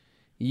it.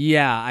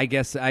 Yeah, I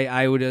guess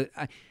I would.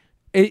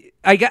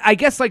 I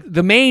guess like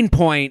the main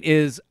point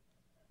is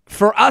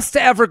for us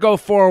to ever go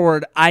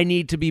forward, I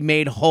need to be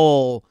made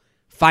whole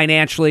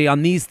financially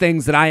on these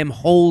things that I am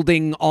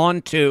holding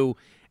on to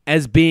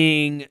as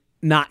being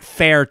not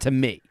fair to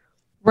me.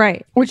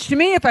 Right. Which to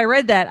me, if I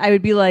read that, I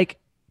would be like,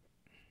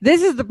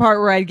 this is the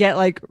part where I'd get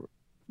like,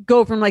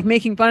 go from like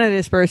making fun of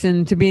this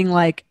person to being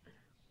like,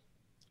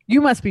 you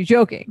must be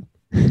joking.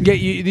 Yeah,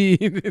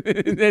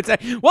 it's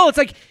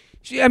like,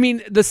 I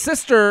mean, the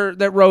sister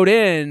that wrote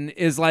in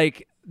is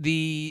like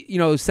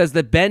says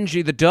that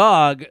Benji the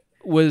dog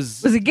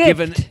was a gift.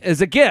 Given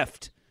as a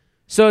gift.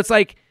 So it's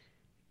like,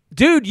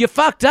 dude, you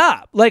fucked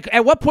up. Like,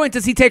 at what point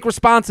does he take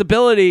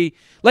responsibility?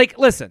 Like,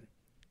 listen,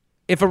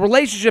 if a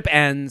relationship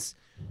ends,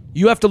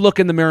 you have to look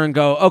in the mirror and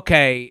go,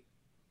 okay,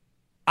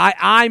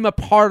 I'm a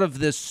part of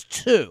this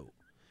too.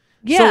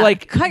 Yeah, so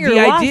like cut your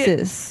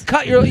losses.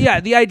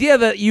 The idea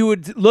that you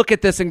would look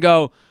at this and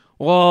go,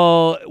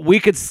 well, we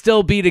could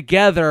still be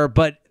together,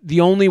 but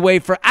the only way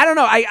for I don't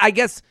know. I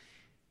guess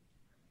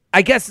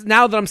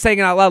now that I'm saying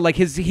it out loud, like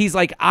he's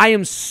like, I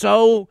am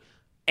so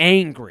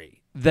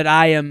angry that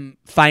I am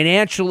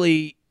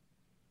financially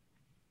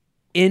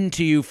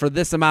into you for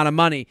this amount of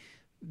money,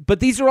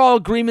 but these are all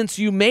agreements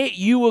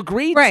you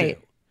agreed to.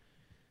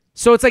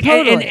 So it's like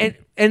totally.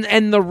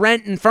 and the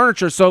rent and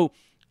furniture. So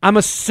I'm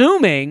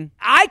assuming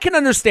I can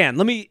understand.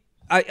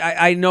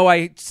 I know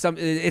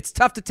it's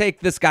tough to take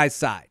this guy's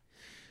side.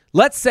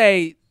 Let's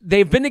say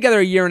they've been together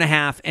a year and a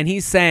half and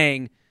he's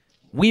saying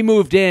we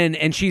moved in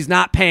and she's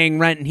not paying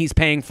rent and he's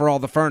paying for all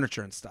the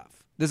furniture and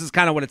stuff. This is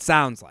kind of what it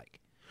sounds like.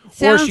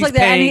 Sounds like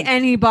that,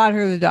 and he bought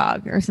her the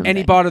dog or something. And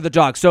he bought her the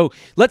dog. So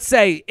let's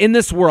say in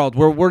this world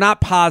where we're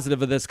not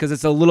positive of this because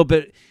it's a little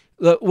bit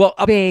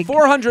big.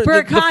 400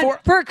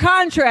 for a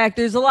contract.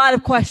 There's a lot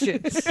of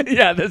questions.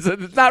 Yeah,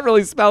 it's not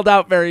really spelled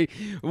out very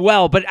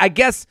well, but I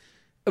guess.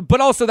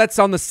 But also that's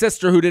on the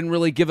sister who didn't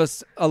really give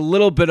us a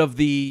little bit of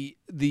the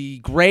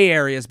gray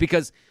areas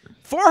because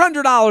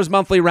 $400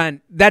 monthly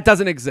rent, that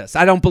doesn't exist.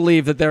 I don't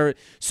believe that there.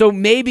 So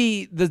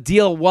maybe the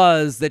deal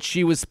was that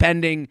she was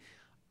spending.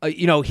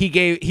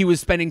 He was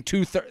spending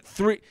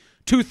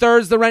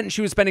two-thirds the rent and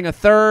she was spending a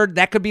third.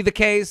 That could be the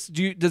case.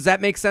 Does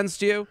that make sense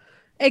to you?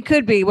 It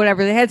could be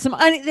whatever. They had some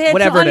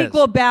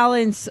unequal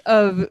balance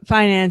of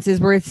finances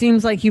where it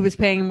seems like he was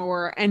paying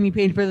more and he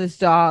paid for this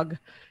dog.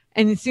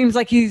 And it seems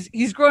like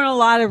he's grown a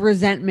lot of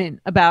resentment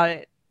about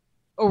it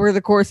over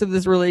the course of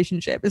this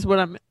relationship is what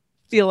I'm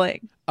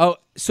feeling. Oh,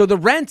 so the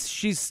rent,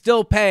 she's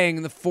still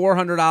paying the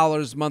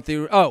 $400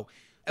 monthly. Oh,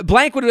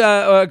 blank would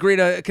agree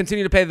to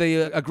continue to pay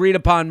the agreed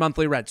upon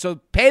monthly rent. So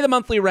pay the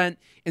monthly rent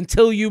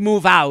until you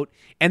move out,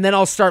 and then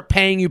I'll start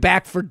paying you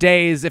back for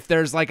days if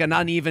there's like an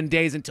uneven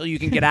days until you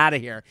can get out of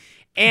here.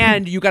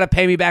 And you got to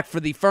pay me back for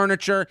the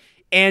furniture,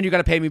 and you got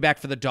to pay me back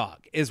for the dog,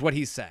 is what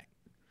he's saying.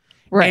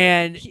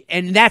 Right.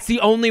 And that's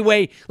the only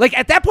way. Like,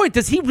 at that point,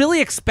 does he really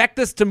expect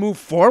this to move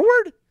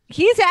forward?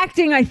 He's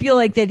acting, I feel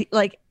like that,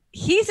 like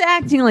he's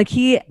acting like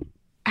he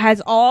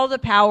has all the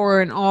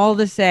power and all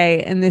the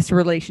say in this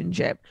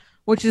relationship,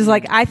 which is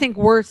like, I think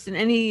worse than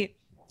any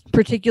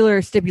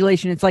particular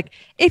stipulation. It's like,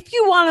 if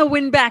you want to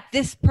win back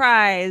this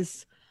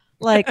prize,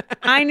 like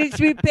I need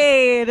to be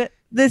paid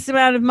this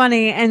amount of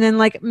money. And then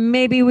like,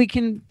 maybe we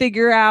can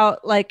figure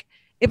out like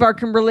if our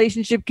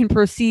relationship can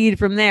proceed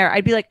from there,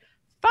 I'd be like,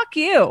 fuck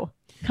you,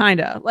 kind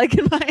of like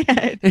in my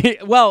head.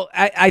 Well,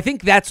 I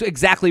think that's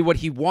exactly what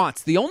he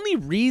wants. The only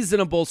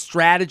reasonable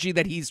strategy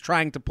that he's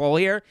trying to pull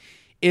here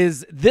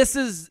is this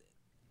is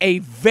a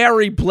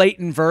very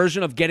blatant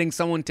version of getting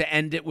someone to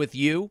end it with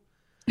you.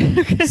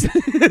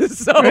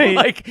 So Right.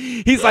 like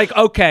he's like,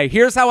 okay,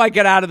 here's how I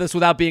get out of this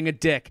without being a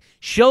dick.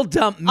 She'll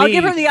dump me. I'll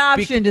give her the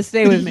option to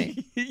stay with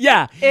me.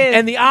 Yeah. If-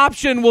 And the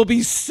option will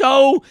be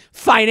so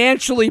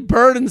financially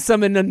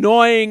burdensome and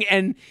annoying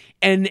and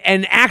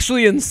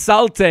actually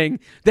insulting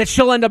that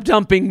she'll end up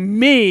dumping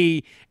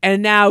me.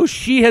 And now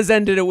she has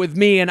ended it with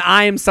me, and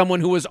I am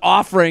someone who was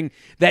offering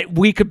that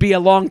we could be a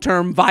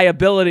long-term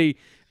viability,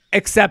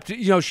 except,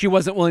 she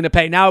wasn't willing to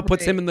pay. Now it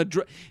puts him in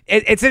the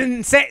it's an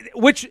insane,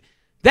 which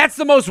that's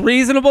the most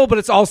reasonable, but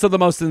it's also the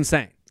most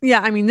insane. Yeah,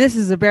 I mean, this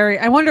is a very.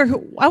 I wonder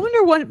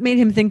what made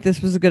him think this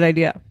was a good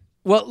idea.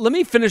 Well, let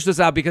me finish this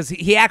out because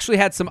he actually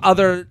had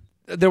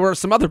there were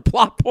some other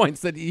plot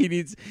points that he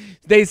needs.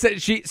 They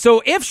said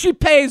so if she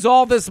pays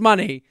all this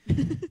money,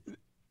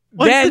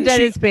 Once the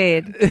debt is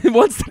paid.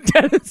 Once the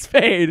debt is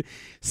paid,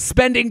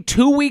 spending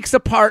 2 weeks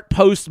apart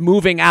post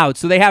moving out.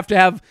 So they have to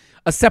have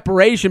a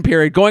separation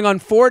period, going on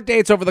 4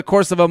 dates over the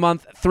course of a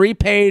month, 3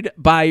 paid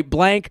by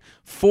blank,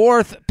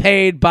 4th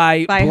paid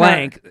by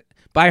blank,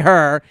 by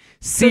her.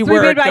 See So 3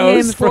 where paid it by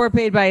goes. him, 4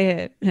 paid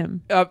by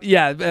him.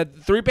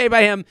 3 paid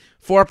by him,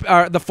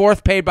 the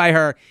 4th paid by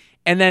her.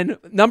 And then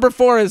number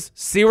 4 is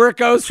see where it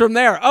goes from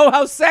there. Oh,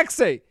 how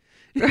sexy.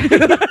 This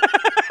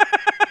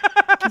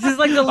is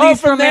like the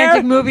least from there?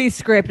 romantic movie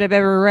script I've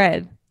ever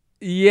read.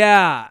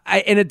 Yeah.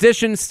 In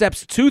addition,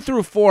 steps 2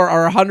 through 4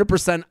 are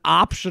 100%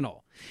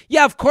 optional.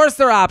 Yeah, of course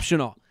they're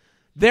optional.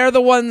 They're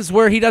the ones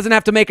where he doesn't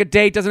have to make a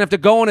date, doesn't have to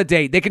go on a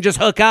date. They can just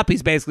hook up,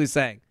 he's basically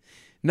saying.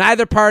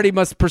 Neither party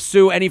must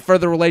pursue any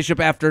further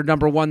relationship after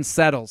number 1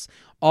 settles.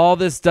 All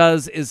this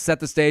does is set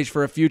the stage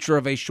for a future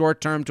of a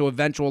short-term to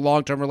eventual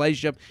long-term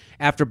relationship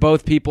after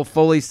both people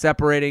fully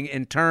separating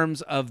in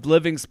terms of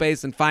living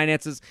space and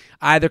finances.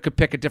 Either could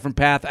pick a different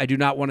path. I do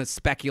not want to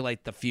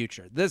speculate the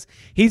future.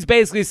 He's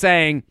basically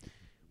saying,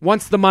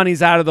 once the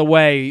money's out of the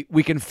way,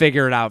 we can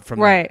figure it out from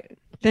there. Right.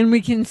 Then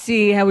we can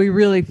see how we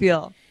really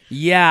feel.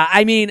 Yeah,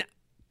 I mean,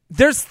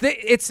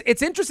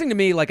 it's interesting to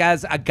me, like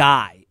as a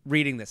guy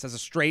reading this, as a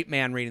straight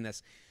man reading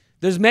this,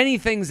 there's many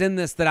things in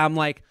this that I'm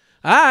like,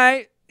 all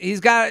right,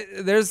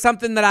 there's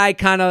something that I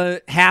kind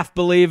of half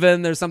believe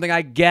in. There's something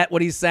I get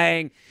what he's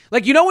saying.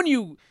 Like, when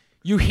you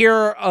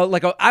hear,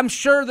 I'm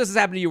sure this has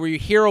happened to you where you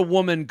hear a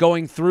woman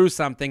going through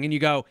something and you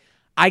go,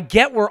 I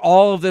get where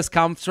all of this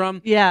comes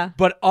from. Yeah.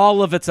 But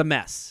all of it's a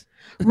mess.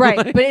 Right.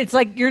 But it's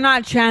like you're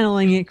not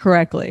channeling it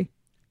correctly.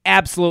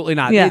 Absolutely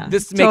not. Yeah,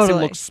 This makes him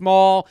totally. look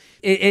small.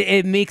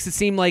 It makes it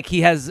seem like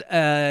he has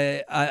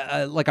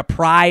like a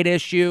pride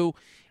issue.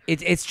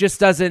 It just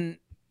doesn't,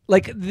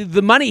 like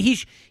the money.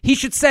 He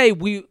should say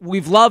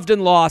we've loved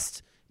and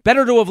lost.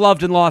 Better to have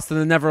loved and lost than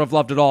to never have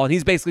loved at all. And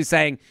he's basically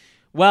saying,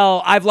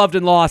 well, I've loved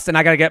and lost, and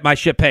I got to get my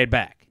shit paid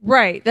back.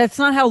 Right. That's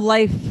not how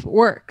life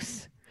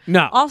works.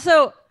 No.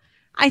 Also,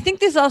 I think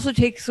this also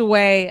takes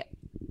away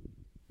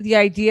the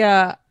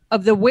idea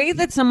of the way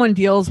that someone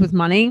deals with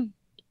money.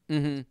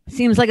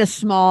 Seems like a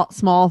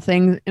small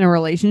thing in a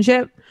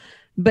relationship,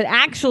 but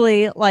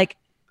actually, like,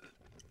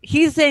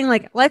 he's saying,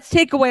 like, let's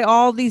take away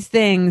all these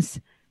things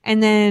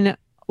and then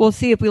we'll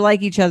see if we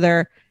like each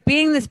other.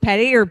 Being this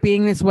petty or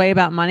being this way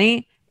about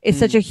money is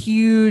such a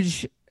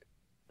huge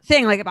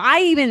thing. Like, if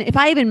I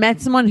even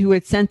met someone who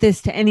had sent this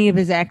to any of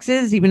his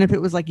exes, even if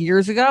it was like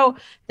years ago,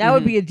 that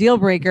would be a deal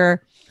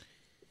breaker.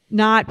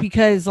 Not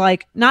because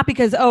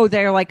oh,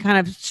 they're like kind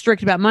of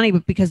strict about money,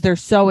 but because they're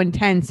so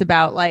intense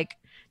about, like,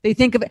 they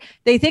think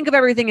of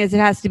everything as it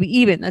has to be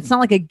even. That's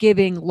not like a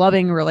giving,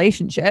 loving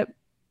relationship.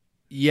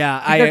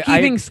 Yeah, They're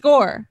keeping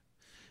score.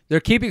 They're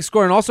keeping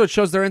score, and also it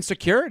shows their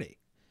insecurity.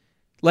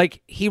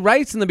 Like, he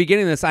writes in the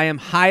beginning of this, I am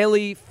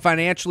highly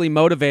financially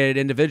motivated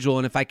individual,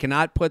 and if I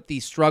cannot put the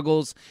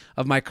struggles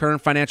of my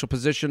current financial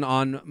position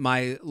on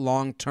my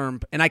long-term,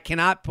 and I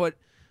cannot put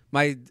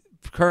my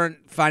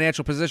current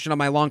financial position on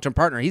my long-term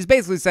partner, he's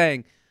basically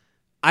saying,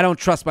 I don't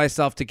trust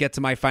myself to get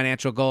to my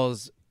financial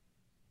goals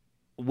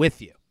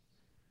with you.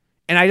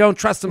 And I don't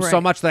trust him so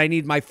much that I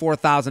need my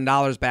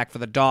 $4,000 back for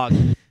the dog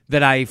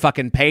that I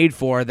fucking paid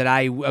for, that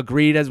I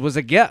agreed as was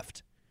a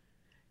gift.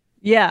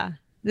 Yeah.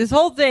 This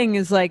whole thing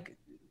is like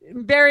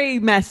very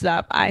messed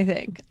up, I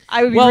think.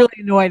 I would be really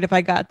annoyed if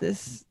I got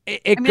this. I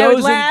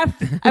would laugh.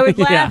 I would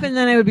laugh and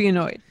then I would be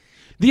annoyed.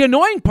 The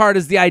annoying part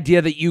is the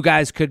idea that you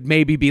guys could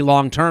maybe be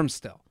long-term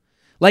still.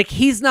 Like,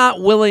 he's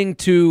not willing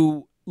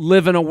to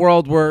live in a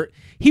world where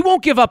he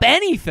won't give up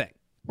anything.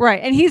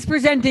 Right. And he's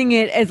presenting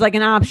it as like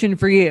an option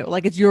for you.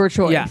 Like, it's your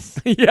choice.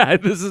 Yeah. Yeah,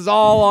 this is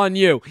all on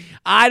you.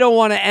 I don't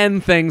want to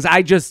end things.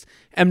 I just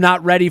am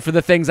not ready for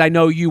the things I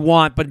know you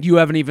want, but we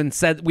haven't even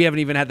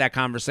had that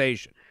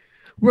conversation.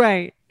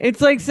 Right. It's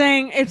like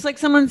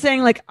someone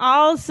saying, like,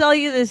 I'll sell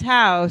you this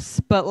house,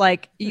 but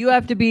like, you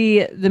have to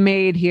be the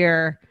maid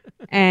here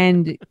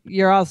and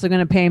you're also going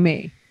to pay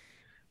me.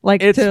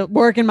 like to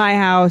work in my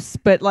house,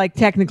 but like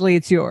technically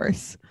it's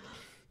yours.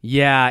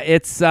 Yeah,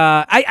 it's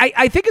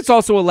I think it's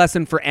also a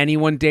lesson for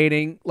anyone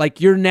dating. Like,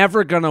 you're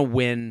never gonna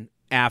win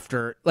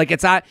after. Like,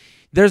 it's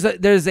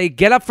there's a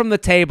get up from the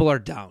table or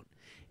don't.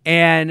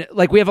 And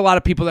like, we have a lot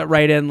of people that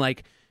write in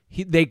like,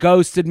 they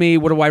ghosted me.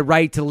 What do I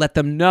write to let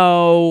them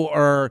know?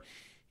 Or,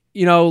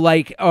 you know,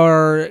 like,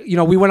 or, you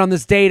know, we went on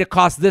this date. It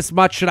cost this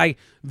much. Should I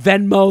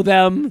Venmo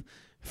them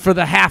for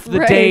the half of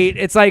the date?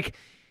 It's like,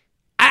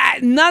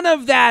 none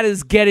of that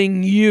is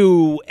getting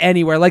you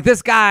anywhere. Like,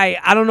 this guy,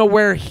 I don't know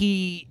where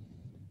he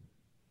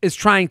is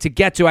trying to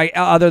get to,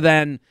 other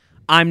than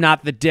I'm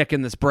not the dick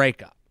in this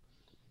breakup.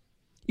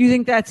 You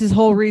think that's his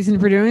whole reason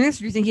for doing this? Or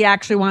do you think he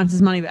actually wants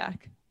his money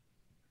back?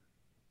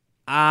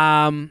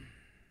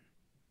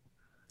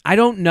 I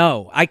don't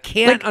know. I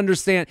can't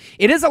understand.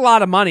 It is a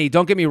lot of money.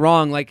 Don't get me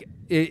wrong. Like,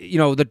 you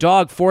know, the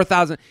dog,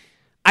 $4,000.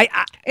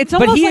 It's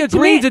but almost he like,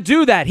 agreed to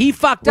do that. He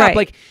fucked up.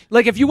 Right.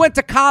 Like if you went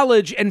to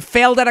college and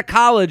failed out of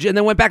college and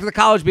then went back to the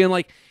college being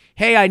like,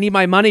 "Hey, I need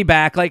my money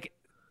back." Like,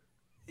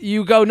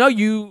 you go, "No,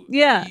 you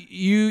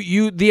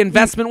the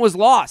investment was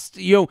lost."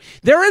 You know,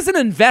 there is an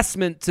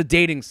investment to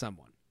dating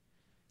someone.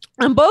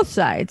 On both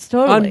sides,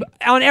 totally.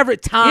 On every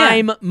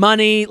time,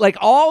 money, like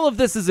all of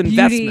this is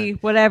investment. Beauty,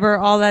 whatever,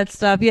 all that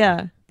stuff.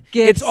 Yeah.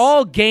 Gifts. It's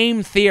all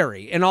game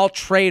theory and all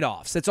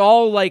trade-offs. It's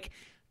all like,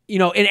 you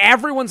know, and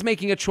everyone's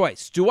making a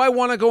choice. Do I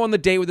want to go on the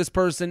date with this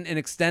person and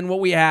extend what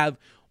we have,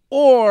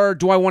 or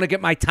do I want to get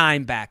my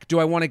time back? Do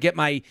I want to get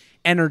my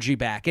energy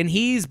back? And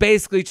he's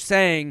basically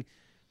saying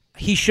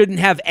he shouldn't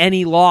have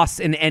any loss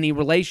in any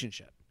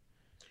relationship.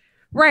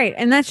 Right.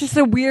 And that's just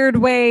a weird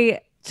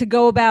way to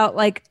go about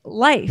like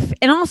life.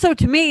 And also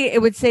to me,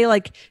 it would say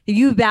like,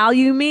 you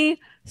value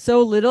me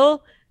so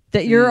little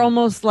that you're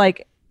almost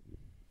like,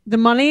 the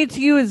money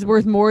to you is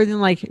worth more than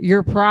like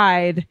your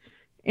pride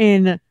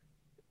in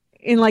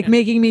like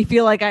making me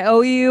feel like I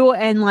owe you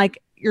and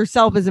like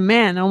yourself as a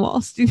man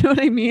almost. You know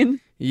what I mean?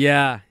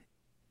 Yeah.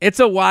 It's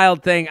a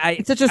wild thing.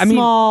 It's such a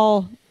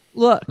small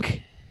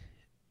look.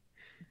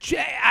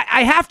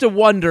 I have to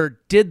wonder,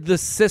 did the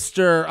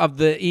sister of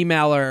the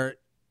emailer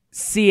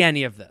see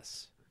any of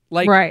this?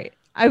 Like, right.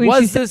 I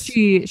mean,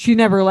 she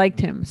never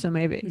liked him, so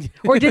maybe.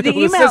 Or did the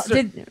email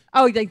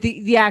like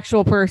the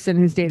actual person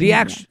who's dating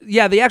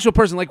the actual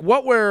person. Like,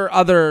 what were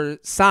other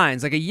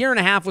signs? Like, a year and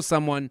a half with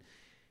someone.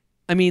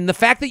 I mean, the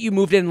fact that you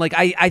moved in, like,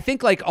 I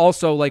think like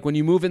also like when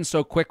you move in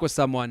so quick with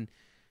someone,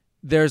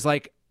 there's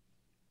like,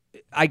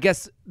 I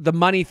guess the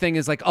money thing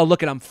is like, oh,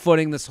 look I'm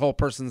footing this whole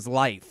person's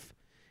life,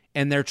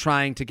 and they're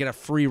trying to get a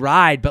free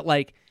ride, but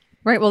like.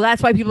 Right. Well,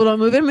 that's why people don't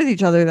move in with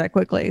each other that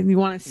quickly. You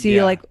want to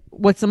see like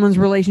what someone's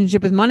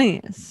relationship with money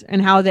is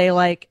and how they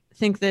like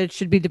think that it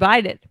should be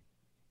divided.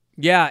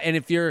 Yeah. And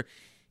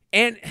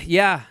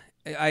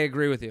I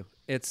agree with you.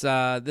 It's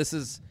this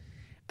is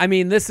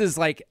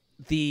like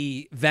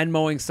the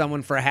Venmoing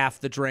someone for half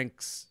the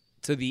drinks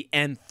to the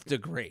nth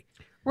degree.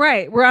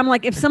 Right. Where I'm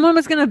like, if someone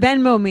was going to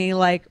Venmo me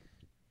like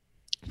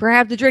for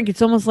half the drink,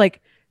 it's almost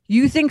like,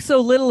 you think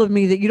so little of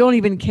me that you don't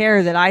even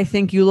care that I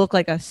think you look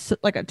like a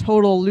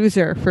total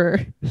loser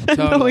for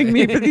Venmoing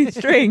me for these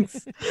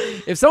drinks.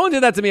 If someone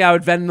did that to me, I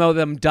would Venmo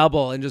them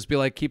double and just be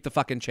like, keep the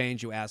fucking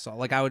change, you asshole.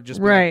 Like, I would just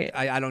be like,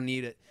 I don't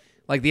need it.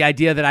 Like, the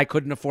idea that I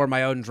couldn't afford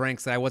my own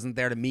drinks, that I wasn't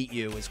there to meet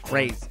you is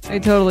crazy. I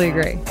totally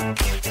agree.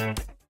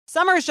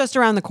 Summer is just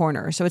around the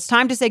corner, so it's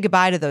time to say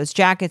goodbye to those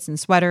jackets and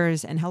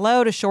sweaters and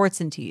hello to shorts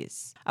and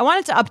tees. I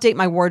wanted to update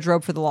my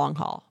wardrobe for the long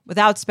haul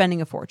without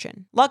spending a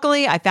fortune.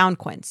 Luckily, I found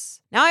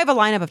Quince. Now I have a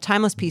lineup of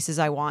timeless pieces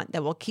I want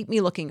that will keep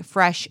me looking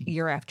fresh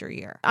year after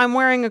year. I'm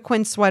wearing a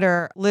Quince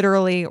sweater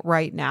literally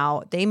right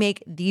now. They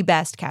make the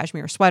best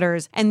cashmere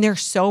sweaters and they're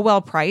so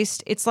well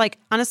priced. It's like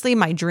honestly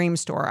my dream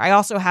store. I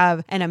also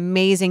have an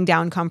amazing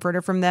down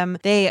comforter from them.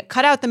 They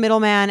cut out the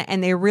middleman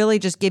and they really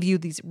just give you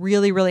these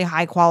really, really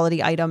high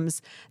quality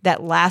items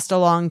that last a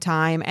long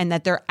time and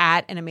that they're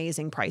at an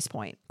amazing price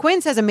point.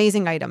 Quince has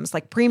amazing items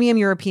like premium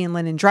European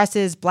linen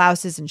dresses,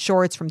 blouses, and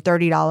shorts from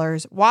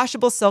 $30,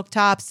 washable silk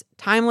tops,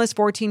 timeless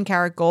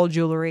 14-karat gold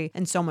jewelry,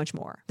 and so much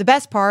more. The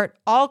best part,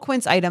 all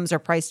Quince items are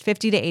priced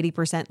 50 to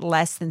 80%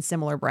 less than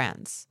similar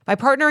brands. By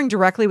partnering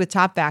directly with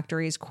top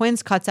factories,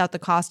 Quince cuts out the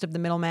cost of the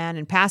middleman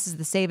and passes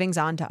the savings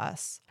on to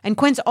us. And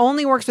Quince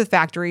only works with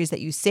factories that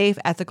use safe,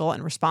 ethical,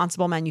 and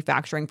responsible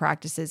manufacturing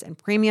practices and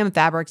premium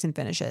fabrics and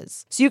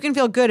finishes, so you can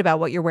feel good about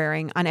what you're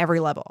wearing on every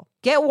level.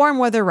 Get warm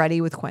weather ready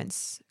with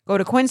Quince. Go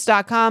to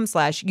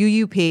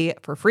quince.com/UUP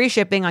for free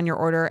shipping on your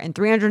order and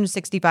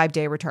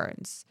 365-day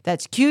returns.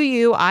 That's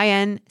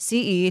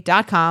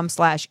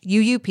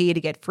QUINCE.com/UUP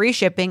to get free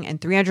shipping and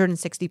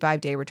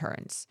 365-day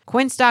returns.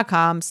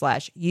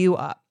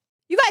 Quince.com/UUP.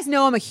 You guys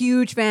know I'm a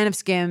huge fan of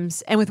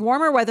Skims, and with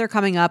warmer weather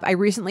coming up, I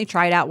recently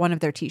tried out one of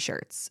their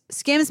t-shirts.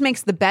 Skims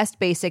makes the best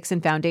basics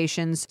and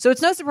foundations, so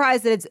it's no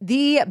surprise that it's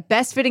the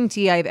best fitting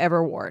tee I've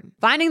ever worn.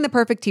 Finding the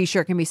perfect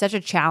t-shirt can be such a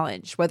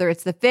challenge, whether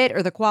it's the fit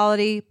or the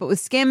quality, but with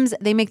Skims,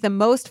 they make the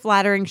most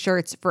flattering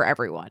shirts for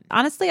everyone.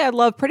 Honestly, I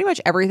love pretty much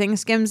everything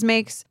Skims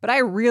makes, but I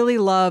really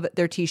love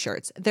their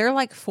t-shirts. They're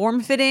like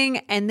form-fitting,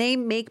 and they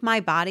make my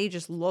body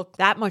just look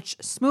that much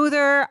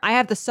smoother. I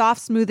have the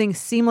soft, smoothing,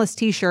 seamless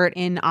t-shirt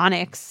in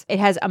Onyx.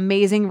 It has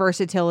amazing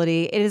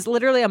versatility. It is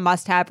literally a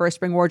must-have for a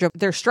spring wardrobe.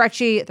 They're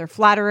stretchy, they're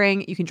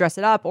flattering, you can dress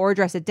it up or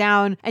dress it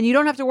down, and you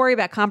don't have to worry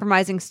about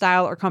compromising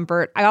style or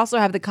comfort. I also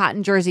have the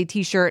cotton jersey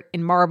t-shirt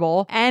in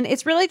marble, and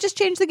it's really just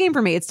changed the game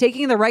for me. It's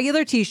taking the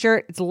regular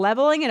t-shirt, it's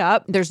leveling it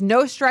up. There's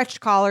no stretched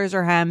collars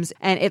or hems,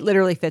 and it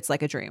literally fits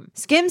like a dream.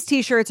 Skims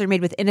t-shirts are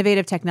made with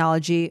innovative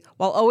technology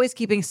while always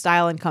keeping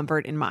style and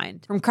comfort in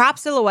mind. From crop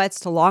silhouettes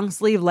to long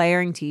sleeve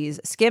layering tees,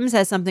 Skims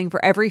has something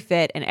for every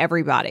fit and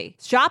every body.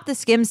 Shop the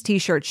Skims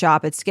t-shirt shop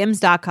at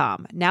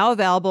skims.com, now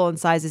available in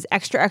sizes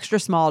extra, extra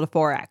small to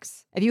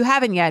 4X. If you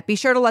haven't yet, be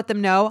sure to let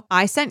them know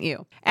I sent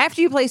you.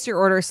 After you place your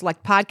order,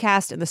 select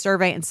podcast in the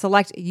survey and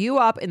select you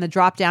up in the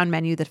drop-down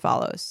menu that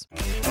follows.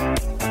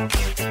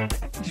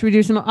 Should we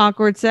do some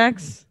awkward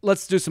sex?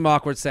 Let's do some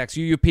awkward sex.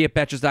 UUP at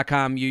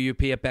Betches.com,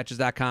 UUP at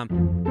Betches.com.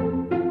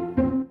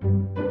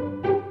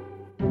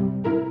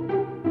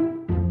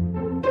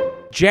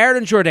 Jared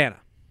and Jordana.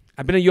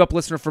 I've been a You Up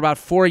listener for about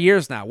 4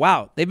 years now.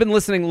 Wow, they've been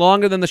listening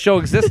longer than the show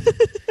existed.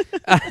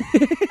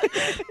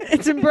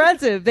 It's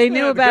impressive. They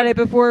knew about it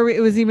before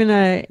it was even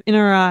in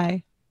our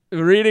eye.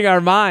 Reading our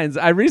minds.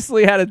 I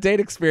recently had a date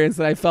experience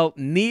that I felt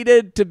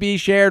needed to be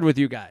shared with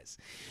you guys.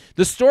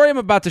 The story I'm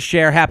about to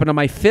share happened on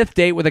my 5th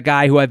date with a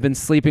guy who I've been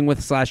sleeping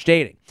with /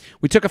 dating.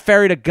 We took a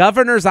ferry to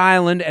Governor's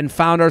Island and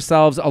found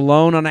ourselves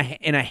alone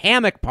in a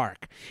hammock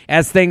park.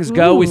 As things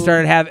go, we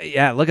started having...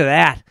 Yeah, look at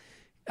that.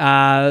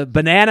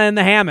 Banana in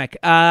the hammock.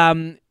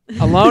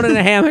 Alone in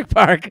a hammock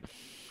park.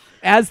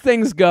 As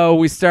things go,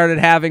 we started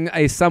having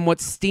a somewhat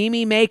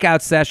steamy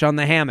makeout sesh on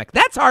the hammock.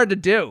 That's hard to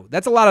do.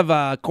 That's a lot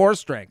of core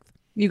strength.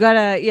 You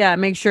gotta,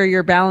 make sure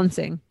you're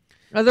balancing.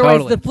 Otherwise,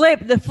 Totally.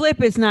 the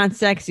flip is not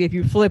sexy if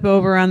you flip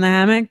over on the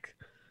hammock.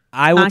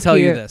 I will tell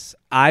you cute. this.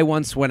 I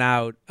once went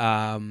out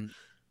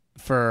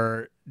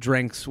for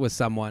drinks with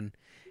someone,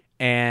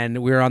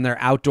 and we were on their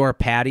outdoor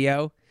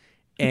patio.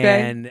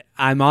 And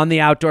I'm on the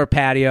outdoor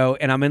patio,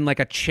 and I'm in like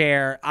a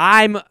chair.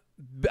 I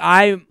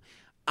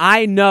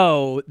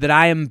know that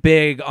I am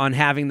big on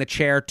having the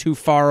chair too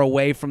far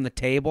away from the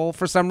table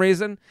for some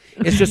reason.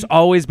 It's just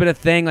always been a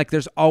thing. Like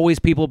there's always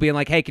people being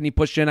like, hey, can you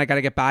push in? I got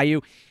to get by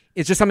you.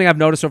 It's just something I've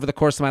noticed over the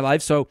course of my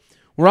life. So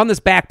we're on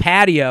this back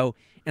patio,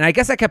 and I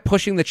guess I kept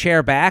pushing the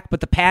chair back, but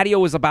the patio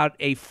was about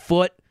a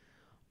foot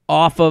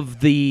off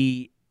of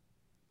the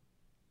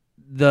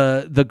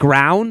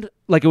ground.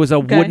 Like it was a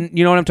wooden,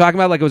 you know what I'm talking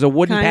about? Like it was a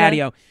wooden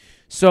patio.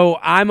 So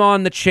I'm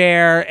on the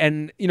chair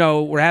and,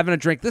 we're having a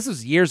drink. This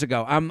was years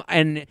ago. I'm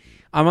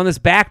on this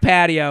back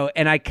patio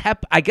and I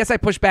guess I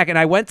pushed back and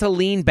I went to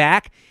lean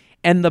back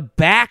and the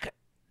back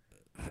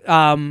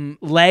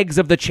legs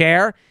of the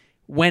chair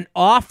went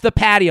off the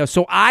patio.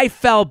 So I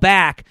fell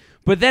back,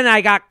 but then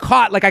I got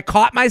caught. Like I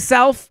caught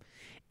myself.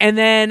 And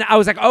then I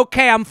was like,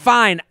 okay, I'm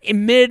fine.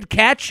 In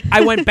mid-catch,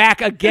 I went back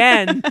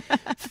again,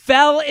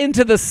 fell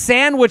into the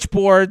sandwich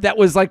board that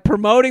was like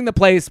promoting the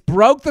place,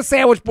 broke the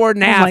sandwich board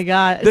in half. Oh, my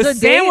God. The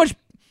sandwich...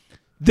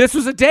 This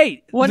was a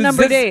date. What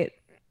number date?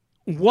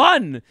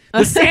 1.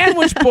 The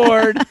sandwich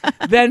board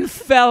then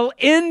fell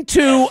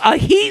into a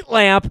heat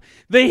lamp.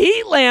 The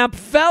heat lamp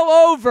fell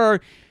over.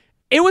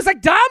 It was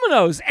like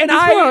dominoes, and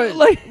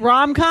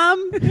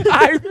rom-com.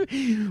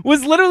 I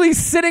was literally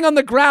sitting on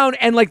the ground,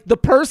 and like the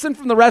person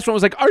from the restaurant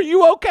was like, "Are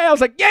you okay?" I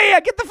was like, "Yeah,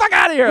 get the fuck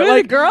out of here!" What Like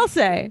did the girl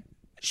say?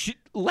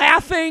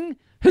 Laughing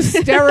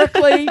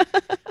hysterically.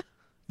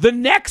 The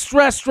next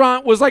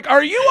restaurant was like,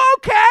 "Are you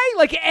okay?"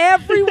 Like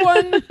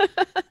everyone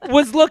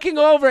was looking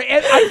over.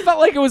 I felt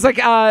like it was like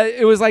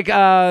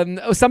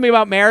something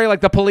about Mary.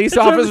 Like the police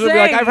officer would be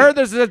like, "I've heard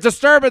there's a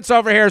disturbance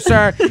over here,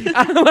 sir."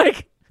 I'm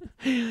like,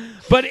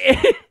 but.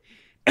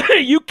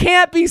 You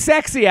can't be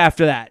sexy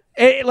after that.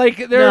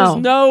 There's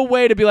no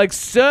way to be like,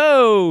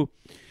 so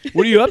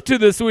what are you up to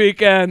this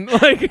weekend?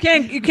 Like you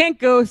can't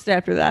ghost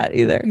after that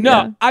either. No,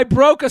 yeah. I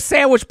broke a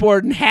sandwich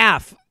board in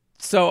half.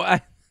 So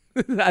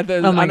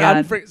oh my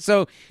God.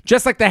 So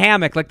just like the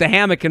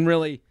hammock can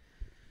really,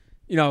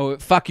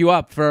 fuck you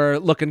up for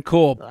looking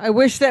cool. I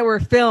wish that were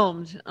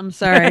filmed. I'm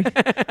sorry.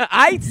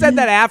 I said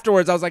that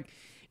afterwards. I was like,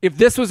 if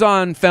this was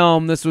on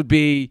film, this would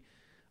be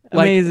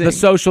like amazing. The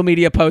social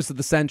media post of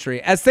the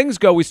century. As things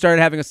go, we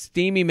started having a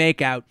steamy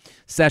makeout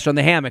sesh on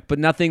the hammock, but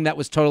nothing that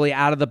was totally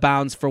out of the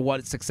bounds for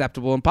what's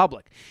acceptable in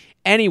public.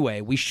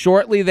 Anyway, we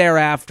shortly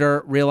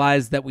thereafter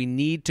realized that we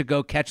need to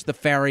go catch the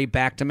ferry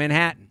back to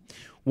Manhattan.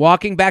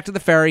 Walking back to the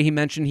ferry, he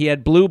mentioned he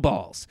had blue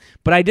balls,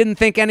 but I didn't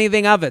think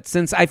anything of it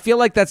since I feel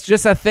like that's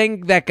just a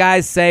thing that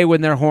guys say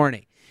when they're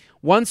horny.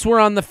 Once we're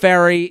on the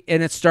ferry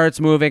and it starts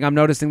moving, I'm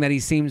noticing that he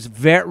seems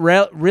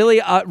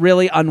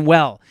really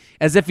unwell,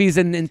 as if he's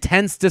in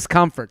intense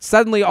discomfort.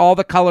 Suddenly, all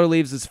the color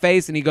leaves his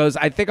face, and he goes,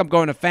 I think I'm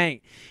going to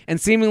faint,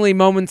 and seemingly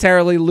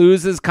momentarily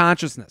loses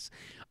consciousness.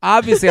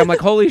 Obviously, I'm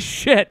like, holy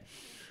shit.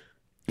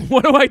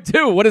 What do I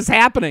do? What is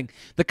happening?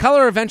 The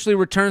color eventually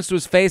returns to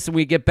his face and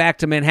we get back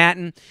to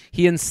Manhattan.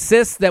 He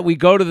insists that we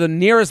go to the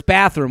nearest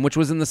bathroom, which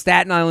was in the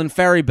Staten Island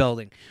Ferry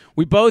building.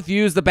 We both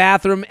use the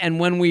bathroom, and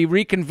when we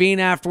reconvene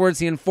afterwards,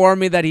 he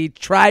informed me that he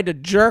tried to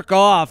jerk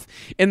off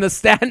in the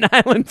Staten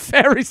Island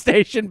Ferry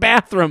Station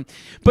bathroom,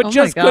 but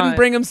just couldn't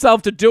bring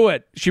himself to do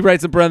it. She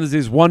writes in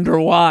parentheses, wonder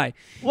why.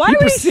 Why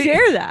would he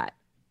share that?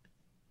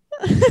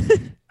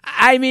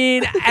 I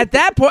mean, at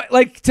that point,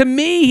 like, to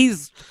me,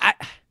 he's...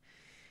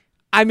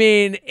 I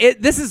mean,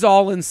 this is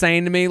all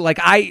insane to me. Like,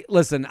 I get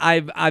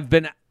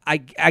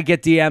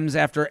DMs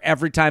after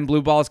every time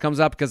Blue Balls comes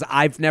up because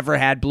I've never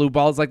had Blue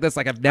Balls like this.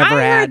 Like, I've never had.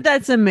 I heard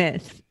that's a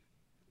myth.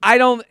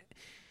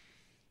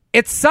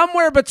 It's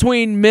somewhere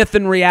between myth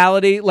and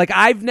reality. Like,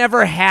 I've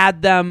never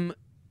had them.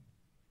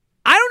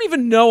 I don't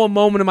even know a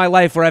moment in my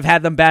life where I've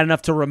had them bad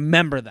enough to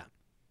remember them.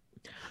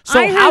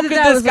 So how could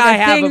this guy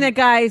have a thing that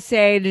guys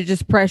say to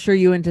just pressure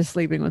you into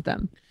sleeping with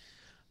them?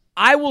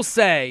 I will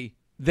say,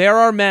 there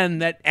are men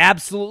that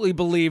absolutely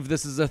believe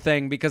this is a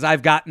thing because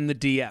I've gotten the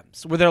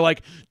DMs where they're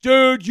like,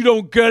 dude, you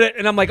don't get it.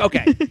 And I'm like,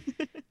 okay,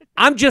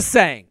 I'm just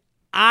saying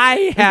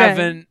I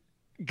haven't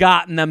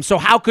gotten them. So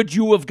how could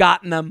you have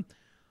gotten them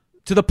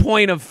to the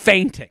point of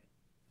fainting?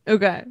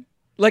 Okay.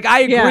 Like,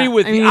 I agree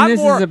with you. This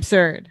is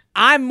absurd.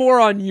 I'm more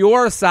on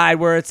your side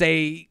where it's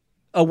a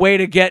way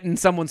to get in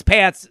someone's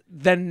pants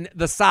than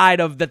the side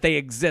of that they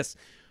exist.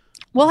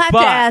 We'll have to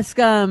ask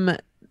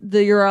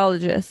the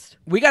urologist.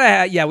 We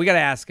gotta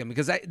ask him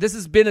because this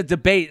has been a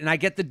debate, and I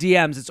get the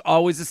DMs. It's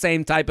always the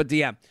same type of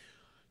DM.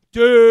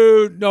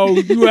 Dude, no,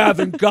 you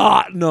haven't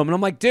gotten them, and I'm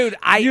like, dude,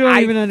 I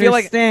don't even feel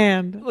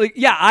understand. Like,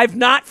 yeah, I've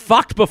not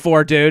fucked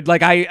before, dude.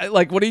 Like,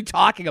 what are you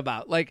talking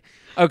about? Like,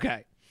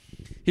 okay,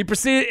 he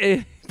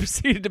proceeded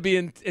to be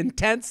in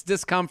intense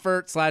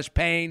discomfort /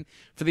 pain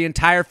for the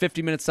entire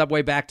 50-minute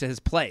subway back to his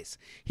place.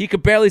 He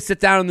could barely sit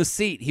down in the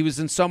seat. He was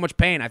in so much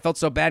pain. I felt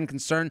so bad and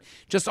concerned,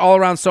 just all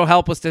around so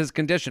helpless to his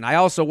condition. I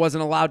also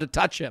wasn't allowed to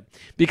touch him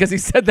because he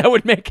said that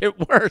would make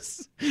it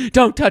worse.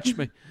 Don't touch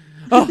me.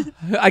 Oh,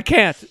 I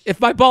can't. If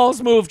my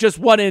balls move just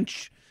 1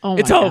 inch,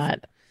 it's over.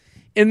 God.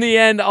 In the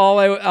end,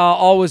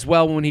 all was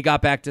well when he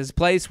got back to his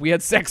place. We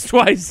had sex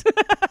twice.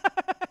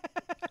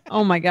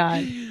 Oh, my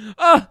God.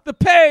 Oh, the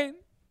pain.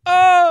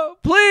 Oh,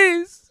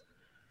 please.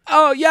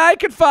 Oh, yeah, I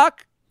can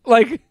fuck.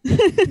 Like,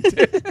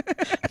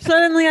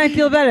 suddenly I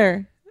feel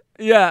better.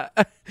 Yeah.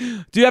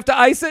 Do you have to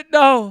ice it?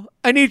 No.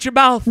 I need your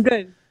mouth.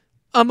 Good.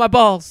 On my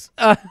balls.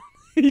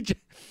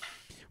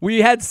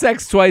 We had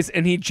sex twice,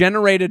 and he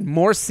generated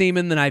more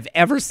semen than I've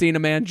ever seen a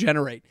man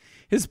generate.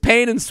 His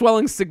pain and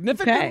swelling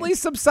significantly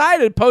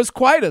subsided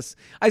post-coitus.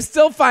 I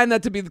still find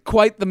that to be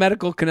quite the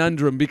medical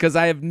conundrum because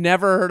I have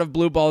never heard of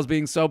blue balls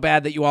being so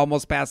bad that you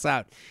almost pass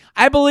out.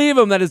 I believe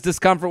him that his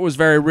discomfort was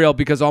very real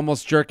because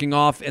almost jerking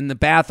off in the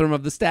bathroom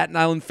of the Staten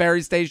Island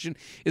Ferry Station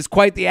is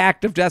quite the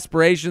act of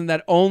desperation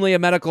that only a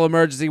medical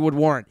emergency would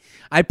warrant.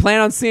 I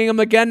plan on seeing him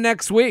again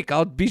next week.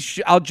 I'll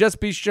just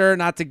be sure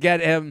not to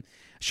get him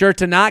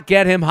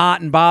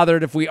hot and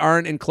bothered if we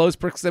aren't in close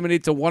proximity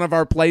to one of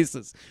our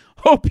places.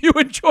 Hope you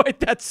enjoyed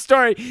that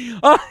story.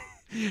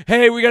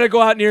 Hey, we got to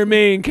go out near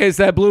me in case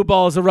that blue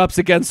balls erupts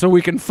again so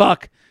we can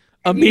fuck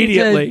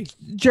immediately.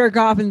 Jerk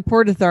off in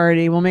Port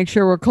Authority. We'll make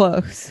sure we're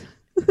close.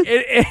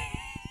 It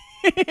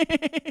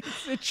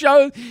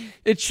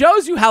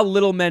shows you how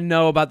little men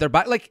know about their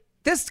body. Like,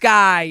 this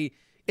guy,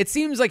 it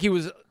seems like he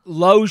was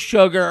low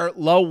sugar,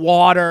 low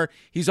water.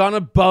 He's on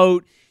a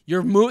boat.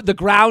 The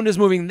ground is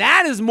moving.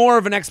 That is more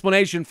of an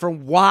explanation for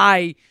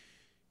why.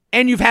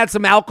 And you've had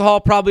some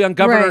alcohol probably on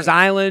Governor's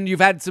Island. You've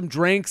had some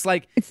drinks.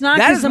 Like, it's not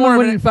because someone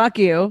wouldn't fuck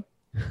you.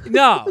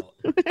 No.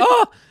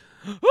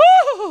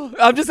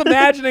 I'm just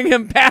imagining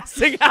him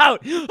passing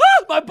out.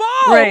 Oh, my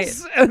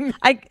balls. Right.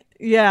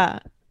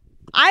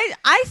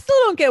 I still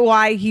don't get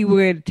why he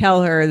would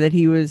tell her that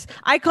he was.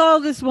 I call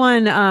this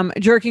one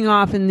jerking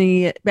off in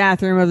the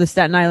bathroom of the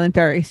Staten Island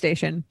Ferry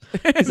Station.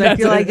 Because I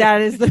feel like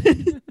that is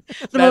the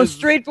most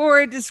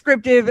straightforward,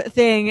 descriptive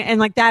thing. And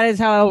like, that is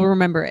how I'll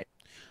remember it.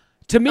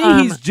 To me,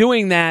 he's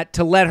doing that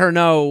to let her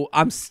know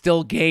I'm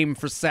still game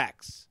for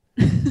sex.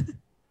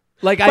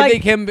 I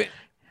think him.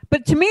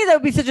 But to me, that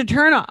would be such a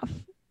turnoff.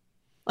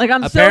 Like,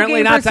 I'm apparently so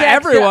game not for to sex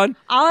everyone.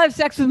 I'll have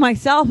sex with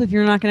myself if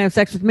you're not going to have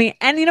sex with me.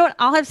 And you know what?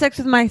 I'll have sex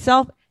with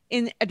myself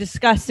in a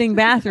disgusting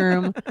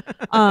bathroom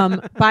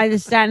by the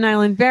Staten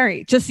Island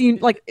Ferry. Just so you,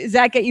 like, does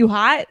that get you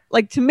hot?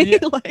 Like, to me,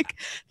 like,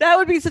 that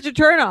would be such a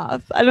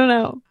turnoff. I don't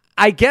know.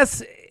 I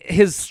guess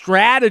his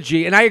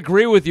strategy, and I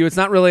agree with you, it's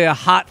not really a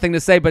hot thing to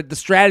say, but the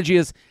strategy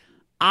is,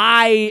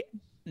 I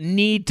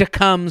need to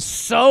come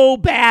so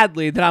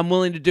badly that I'm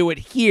willing to do it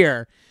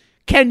here.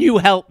 Can you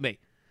help me?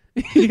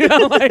 You know,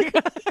 like,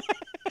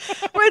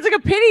 where it's like a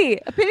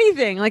pity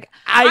thing. Like,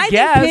 I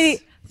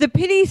guess the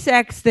pity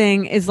sex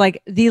thing is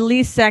like the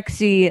least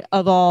sexy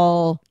of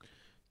all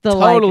the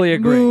Totally like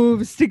agree.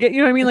 moves to get, you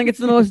know what I mean? Like it's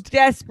the most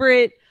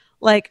desperate,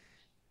 like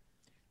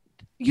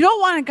you don't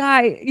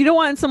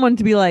want someone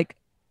to be like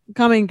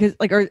coming because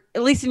like, or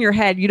at least in your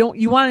head,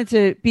 you want it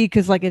to be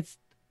because like it's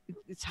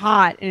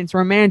hot and it's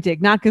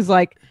romantic, not because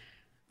like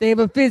they have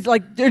a phys,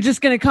 like they're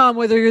just gonna come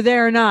whether you're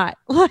there or not.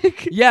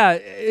 Like Yeah,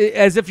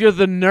 as if you're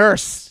the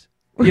nurse,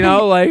 you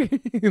know,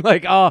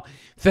 like oh,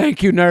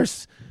 thank you,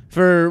 nurse,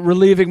 for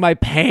relieving my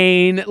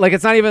pain. Like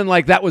it's not even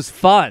like that was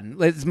fun.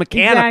 It's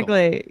mechanical.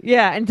 exactly,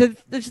 yeah. And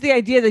just the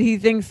idea that he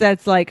thinks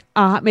that's like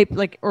maybe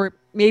like, or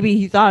maybe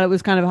he thought it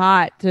was kind of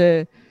hot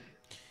to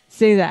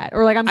say that,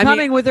 or like I'm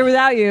coming with or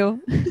without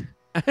you.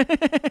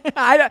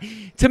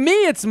 To me,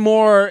 it's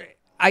more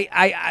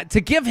I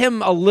to give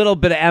him a little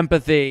bit of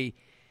empathy.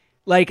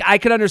 Like I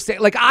could understand.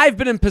 Like I've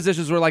been in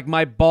positions where like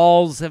my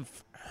balls have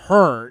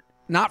hurt,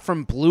 not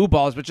from blue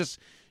balls, but just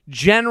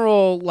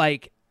general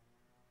like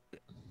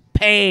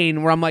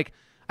pain. Where I'm like,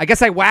 I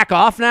guess I whack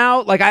off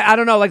now. Like I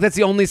don't know. Like that's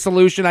the only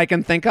solution I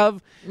can think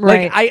of.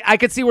 Right. Like I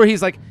could see where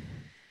he's like,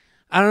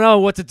 I don't know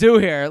what to do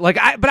here. Like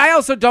but I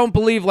also don't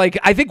believe like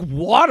I think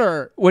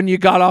water when you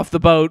got off the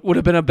boat would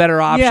have been a better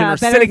option, Yeah, or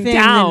better sitting thing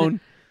down.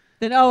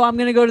 Then I'm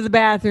gonna go to the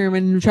bathroom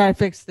and try to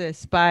fix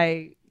this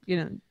by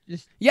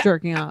just Yeah.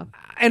 jerking off.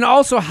 And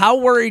also, how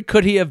worried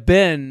could he have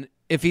been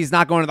if he's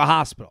not going to the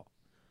hospital?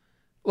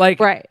 Like,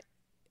 Right.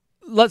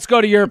 let's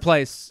go to your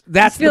place.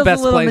 That's Feels the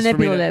best a little place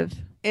manipulative.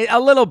 for me. A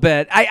little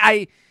bit.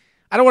 I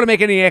don't want to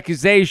make any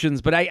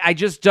accusations, but I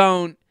just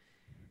don't.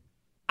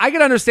 I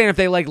could understand if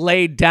they like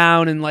laid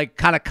down and like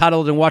kind of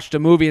cuddled and watched a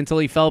movie until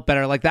he felt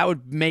better. Like that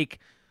would make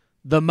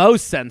the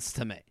most sense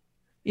to me.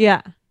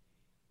 Yeah.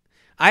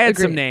 I had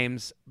Agreed. some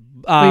names.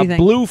 do you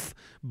think?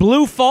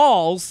 Blue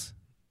Falls,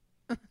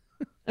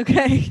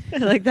 Okay. I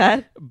like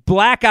that.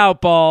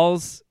 Blackout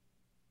Balls,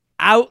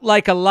 Out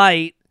Like a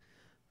Light,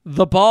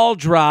 The Ball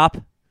Drop,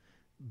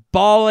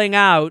 Balling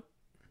Out,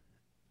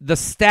 The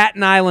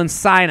Staten Island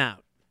Sign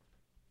Out.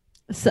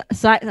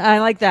 I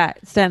like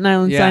that. Staten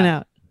Island Yeah. sign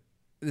out.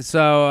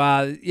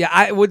 So,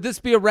 would this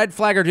be a red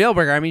flag or deal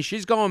breaker? I mean,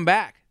 she's going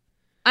back.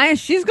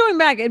 She's going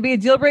back. It'd be a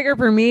deal breaker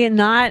for me and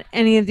not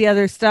any of the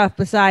other stuff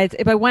besides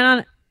if I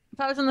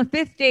was on the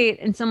 5th date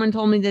and someone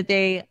told me that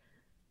they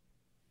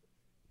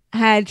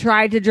had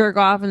tried to jerk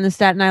off in the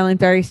Staten Island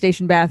ferry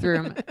station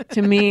bathroom,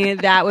 to me,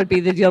 that would be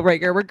the deal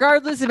breaker.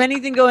 Regardless of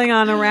anything going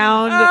on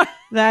around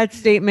that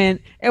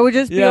statement, it would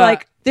just be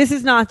like, this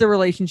is not the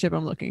relationship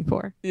I'm looking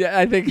for. Yeah,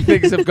 I think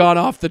things have gone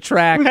off the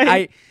track.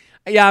 Right.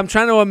 I'm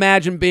trying to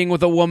imagine being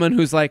with a woman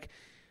who's like,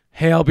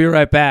 hey, I'll be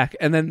right back.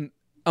 And then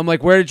I'm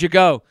like, where did you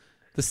go?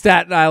 The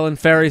Staten Island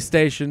ferry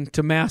station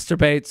to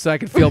masturbate so I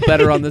could feel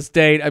better on this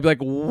date. I'd be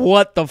like,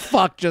 what the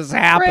fuck just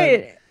happened?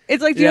 Right.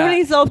 It's like, do you have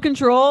any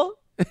self-control?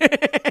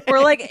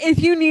 Or like,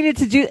 if you needed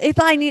to do,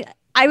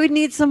 I would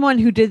need someone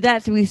who did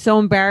that to be so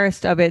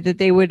embarrassed of it that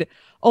they would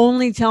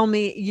only tell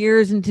me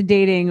years into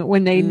dating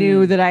when they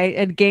knew that I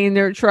had gained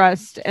their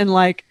trust and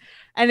like,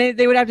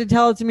 they would have to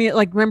tell it to me.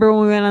 Like, remember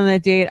when we went on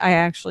that date, I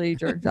actually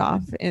jerked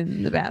off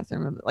in the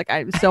bathroom. Like,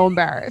 I was so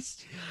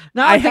embarrassed.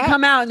 Not like they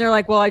come out and they're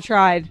like, well, I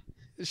tried.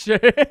 Sure.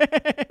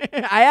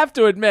 I have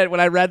to admit, when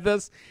I read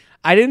this,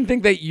 I didn't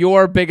think that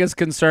your biggest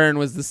concern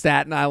was the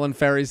Staten Island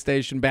ferry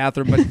station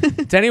bathroom.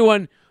 But to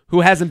anyone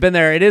who hasn't been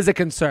there, it is a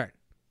concern.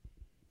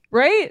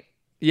 Right?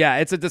 Yeah,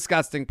 it's a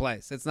disgusting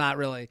place. It's not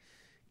really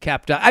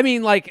kept up. I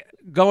mean, like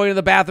going to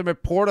the bathroom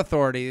at Port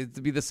Authority,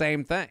 it'd be the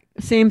same thing.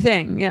 Same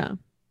thing. Yeah.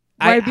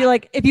 I'd be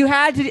like, if you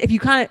have to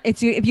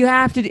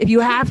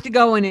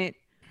go in it,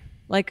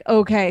 like,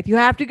 okay, if you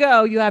have to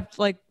go, you have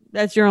to, like,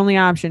 that's your only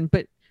option.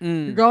 But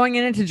you're going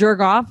in it to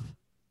jerk off.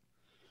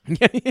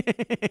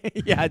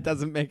 Yeah, it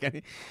doesn't make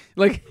any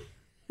like.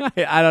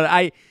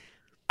 I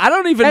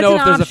don't even know if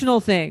That's there's an optional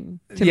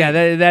thing. To me.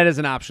 that is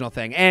an optional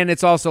thing, and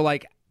it's also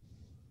like,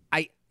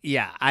 I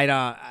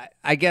don't.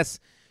 I guess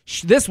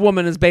this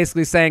woman is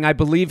basically saying I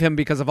believe him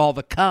because of all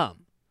the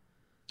cum.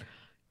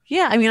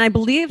 Yeah, I mean, I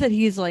believe that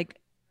he's like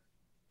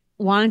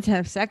wanted to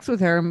have sex with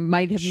her,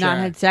 might have not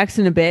had sex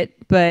in a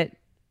bit, but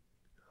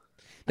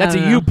that's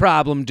a you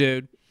problem,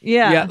 dude.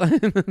 Yeah.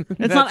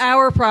 It's not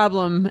our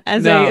problem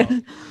as No.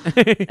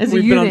 as a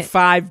We've unit. been on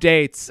 5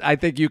 dates. I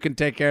think you can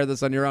take care of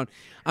this on your own.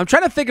 I'm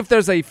trying to think if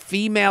there's a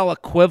female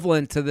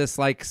equivalent to this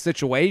like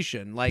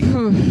situation. Like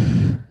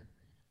I'm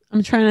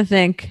trying to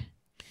think.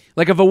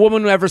 Like if a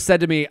woman ever said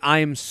to me, I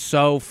am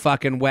so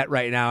fucking wet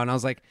right now. And I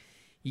was like,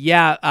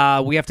 yeah,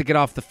 we have to get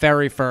off the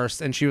ferry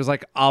first. And she was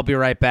like, I'll be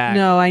right back.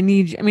 No, I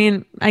need you. I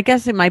mean, I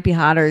guess it might be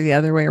hotter the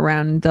other way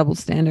around, double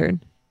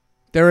standard.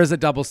 There is a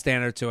double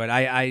standard to it.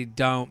 I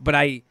don't, but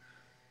I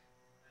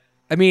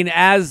mean,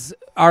 as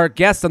our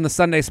guest on the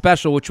Sunday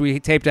special, which we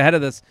taped ahead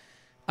of this,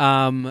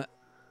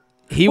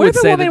 he would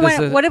say that this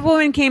is... What if a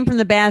woman came from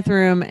the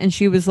bathroom and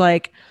she was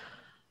like,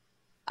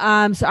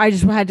 so I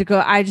just had to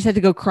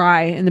go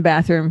cry in the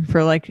bathroom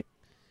for like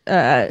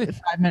 5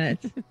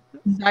 minutes.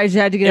 I just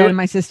had to get out of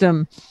my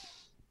system.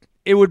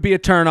 It would be a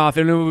turnoff,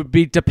 and it would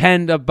be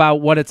depend about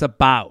what it's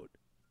about.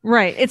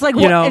 Right. It's like,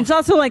 You know? it's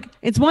also like,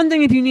 it's one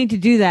thing if you need to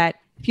do that.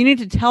 If you need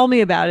to tell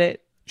me about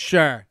it,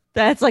 Sure.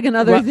 that's like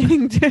another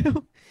thing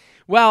too.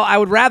 Well, I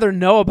would rather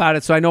know about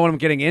it so I know what I'm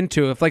getting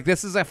into. If like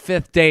this is a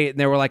 5th date and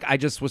they were like, I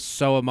just was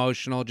so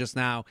emotional just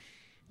now,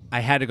 I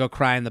had to go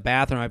cry in the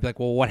bathroom. I'd be like,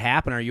 well, what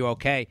happened? Are you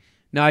okay?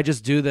 No, I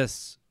just do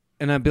this.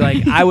 And I'd be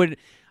like,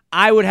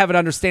 I would have an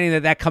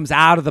understanding that comes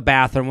out of the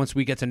bathroom once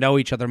we get to know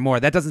each other more.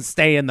 That doesn't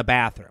stay in the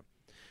bathroom.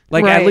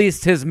 Like Right. at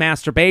least his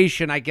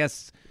masturbation, I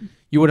guess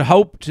you would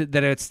hope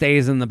that it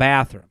stays in the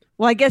bathroom.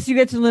 Well, I guess you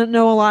get to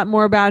know a lot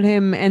more about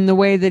him and the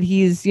way that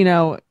he's,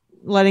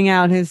 letting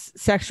out his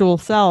sexual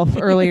self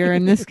earlier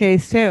in this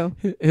case too.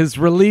 His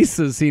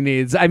releases he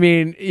needs. I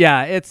mean,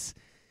 yeah,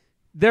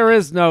 there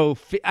is no,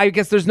 I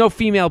guess there's no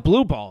female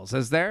blue balls,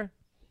 is there?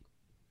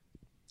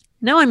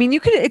 No, I mean, you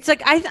could, it's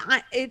like,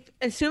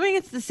 assuming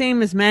it's the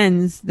same as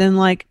men's, then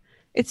like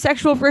it's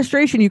sexual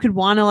frustration. You could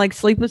want to like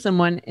sleep with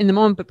someone in the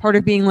moment, but part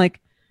of being like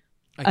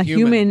a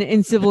human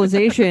in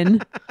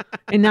civilization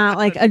and not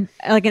like an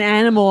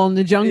animal in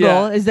the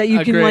jungle is that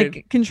you can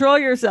like control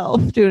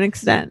yourself to an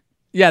extent.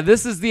 Yeah,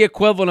 this is the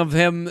equivalent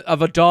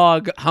of a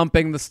dog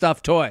humping the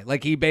stuffed toy.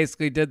 Like he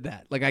basically did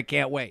that. Like I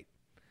can't wait.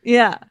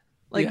 Yeah.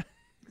 Like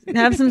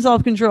have some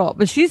self-control,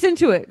 but she's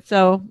into it.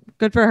 So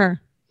good for her.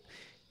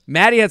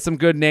 Maddie had some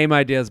good name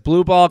ideas.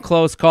 Blue ball,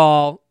 close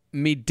call,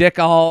 me dick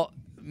all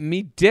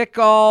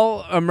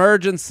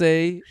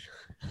emergency.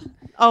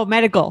 Oh,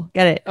 medical.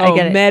 Get it. Oh, I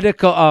get it.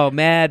 medical. Oh,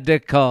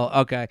 medical.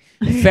 Okay.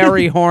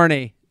 Very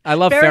horny. I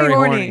love very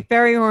horny.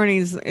 Very horny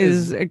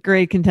is a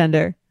great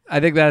contender. I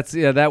think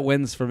that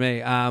wins for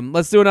me.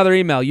 Let's do another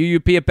email.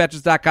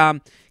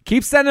 uup@betches.com.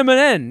 Keep sending them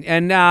in,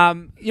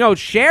 and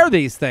share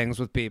these things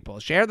with people.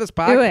 Share this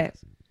podcast. Do it.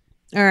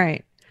 All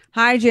right.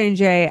 Hi,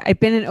 J&J.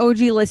 I've been an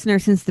OG listener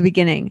since the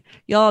beginning.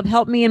 Y'all have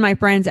helped me and my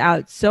friends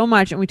out so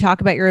much, and we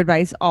talk about your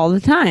advice all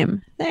the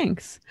time.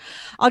 Thanks.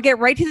 I'll get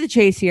right to the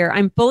chase here.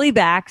 I'm fully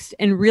vaxxed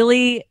and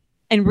ready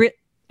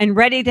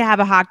to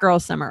have a hot girl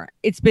summer.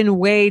 It's been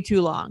way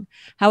too long.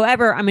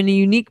 However, I'm in a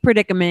unique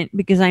predicament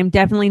because I'm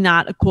definitely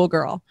not a cool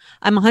girl.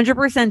 I'm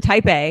 100%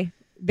 type A,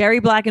 very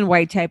black and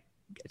white type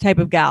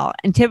of gal.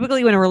 And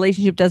typically when a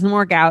relationship doesn't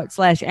work out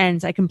 /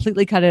 ends, I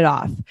completely cut it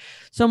off.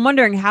 So I'm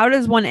wondering, how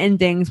does one end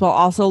things while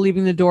also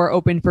leaving the door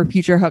open for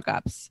future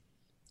hookups?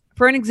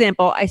 For an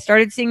example, I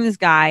started seeing this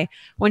guy,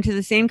 went to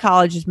the same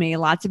college as me,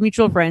 lots of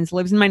mutual friends,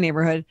 lives in my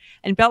neighborhood,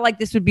 and felt like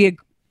this would be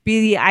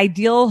the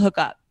ideal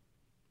hookup.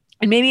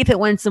 And maybe if it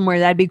went somewhere,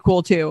 that'd be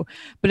cool too.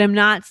 But I'm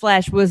not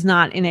 / was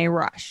not in a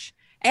rush.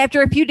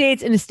 After a few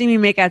dates and a steamy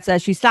makeout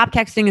session, she stopped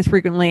texting as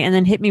frequently and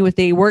then hit me with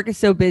a work is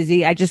so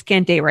busy, I just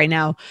can't date right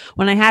now.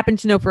 When I happened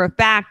to know for a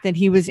fact that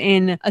he was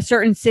in a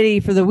certain city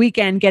for the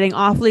weekend, getting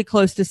awfully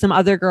close to some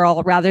other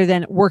girl rather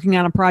than working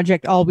on a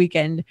project all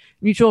weekend.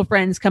 Mutual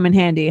friends come in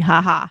handy.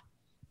 Haha.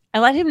 I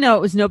let him know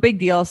it was no big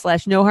deal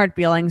 / no hard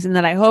feelings and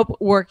that I hope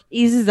work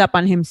eases up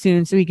on him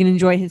soon so he can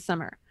enjoy his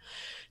summer.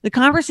 The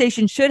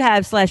conversation should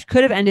have /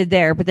 could have ended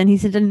there, but then he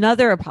sent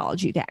another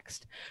apology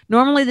text.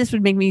 Normally, this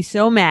would make me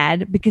so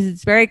mad because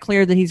it's very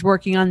clear that he's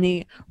working on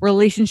the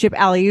relationship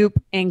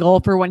alley-oop angle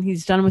for when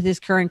he's done with his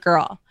current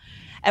girl.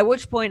 At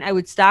which point, I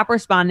would stop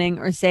responding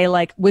or say,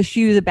 like, wish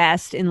you the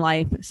best in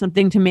life,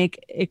 something to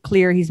make it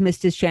clear he's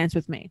missed his chance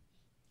with me.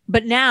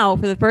 But now,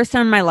 for the first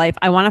time in my life,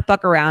 I want to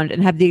fuck around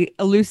and have the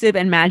elusive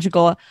and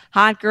magical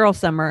hot girl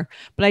summer,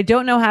 but I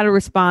don't know how to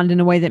respond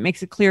in a way that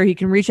makes it clear he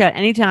can reach out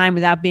anytime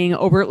without being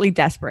overtly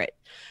desperate.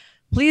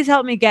 Please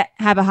help me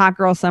have a hot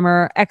girl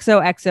summer.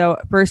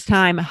 XOXO, first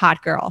time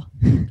hot girl.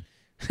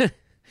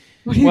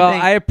 Well,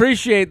 I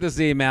appreciate this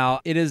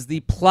email. It is the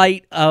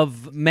plight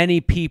of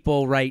many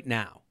people right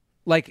now.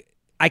 Like,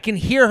 I can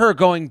hear her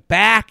going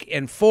back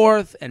and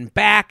forth and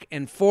back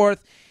and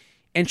forth.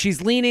 And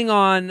she's leaning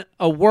on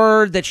a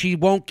word that she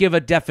won't give a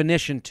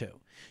definition to.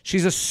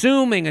 She's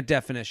assuming a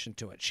definition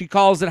to it. She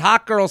calls it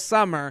hot girl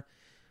summer,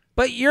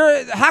 but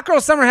your hot girl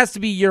summer has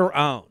to be your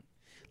own.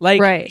 Like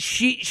right.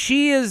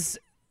 she is.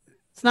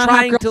 It's not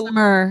hot girl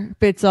summer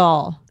fits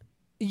all.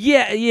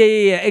 Yeah,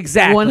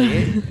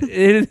 exactly.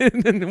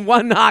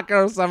 One hot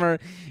girl summer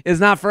is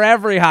not for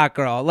every hot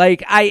girl.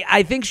 Like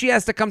I think she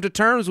has to come to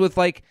terms with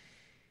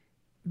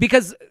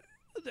because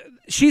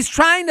she's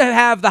trying to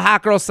have the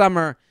hot girl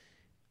summer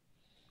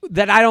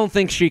that I don't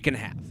think she can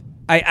have.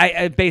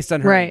 I based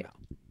on her right.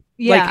 email.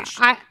 Yeah,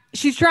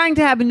 she's trying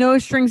to have no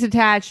strings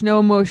attached,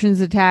 no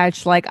emotions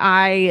attached. Like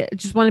I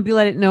just want to be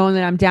let it known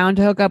that I'm down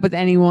to hook up with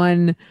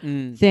anyone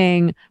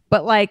thing.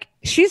 But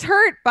she's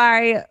hurt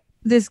by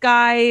this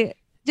guy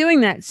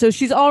doing that, so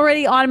she's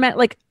already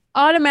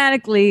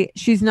automatically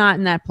she's not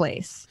in that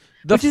place.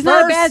 Which is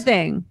not a bad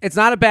thing. It's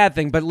not a bad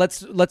thing, but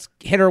let's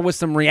hit her with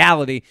some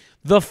reality.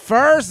 The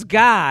first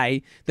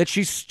guy that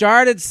she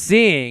started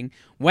seeing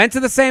went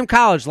to the same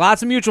college,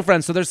 lots of mutual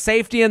friends, so there's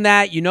safety in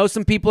that. You know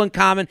some people in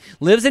common,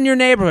 lives in your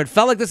neighborhood,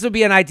 felt like this would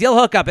be an ideal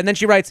hookup. And then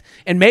she writes,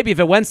 and maybe if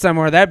it went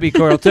somewhere, that'd be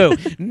cool too.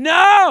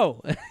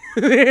 No!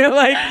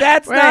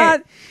 That's right.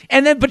 not.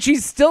 And then, but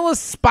she's still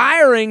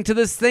aspiring to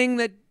this thing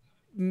that,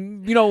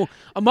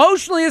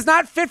 emotionally is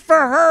not fit for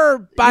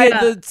her by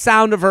the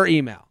sound of her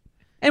email.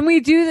 And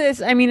we do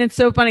this. I mean, it's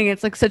so funny.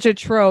 It's like such a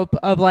trope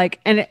of like,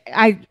 and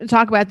I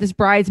talk about this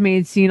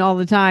bridesmaid scene all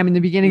the time in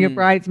the beginning of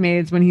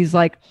Bridesmaids when he's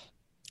like,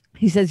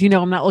 he says,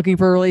 I'm not looking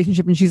for a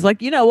relationship. And she's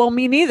like, well,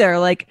 me neither.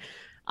 Like,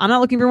 I'm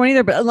not looking for one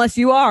either, but unless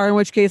you are, in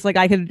which case, like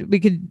I could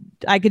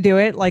do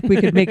it. Like we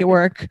could make it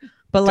work.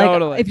 But like,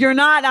 Totally. if you're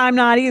not, I'm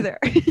not either.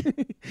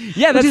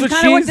 Yeah, that's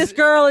kind of what this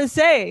girl is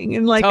saying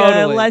in like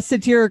a less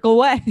satirical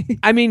way.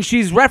 I mean,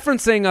 she's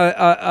referencing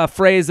a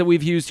phrase that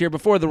we've used here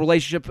before, the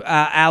relationship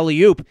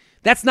alley-oop.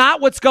 That's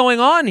not what's going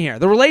on here.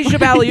 The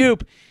relationship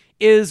alley-oop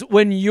is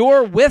when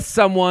you're with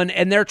someone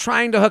and they're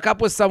trying to hook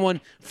up with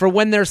someone for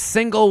when they're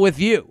single with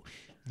you.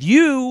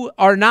 You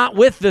are not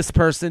with this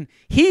person.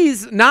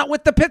 He's not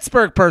with the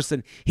Pittsburgh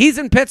person. He's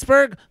in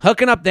Pittsburgh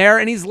hooking up there,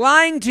 and he's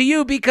lying to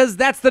you because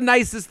that's the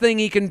nicest thing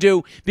he can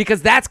do,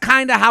 because that's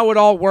kind of how it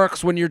all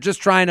works when you're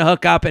just trying to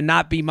hook up and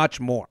not be much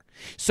more.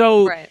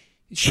 So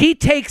she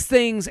takes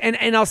things, and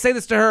I'll say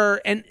this to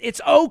her, and it's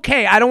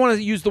okay. I don't want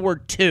to use the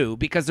word to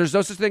because there's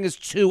no such thing as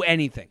to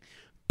anything.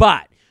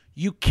 But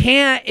you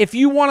can't, if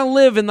you want to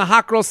live in the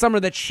hot girl summer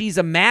that she's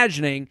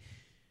imagining,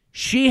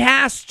 she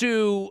has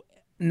to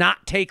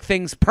not take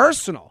things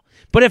personal.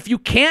 But if you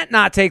can't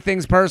not take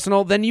things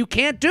personal, then you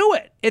can't do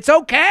it. It's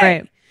okay.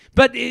 Right.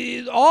 But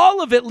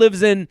all of it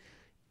lives in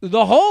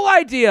the whole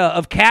idea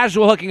of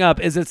casual hooking up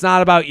is it's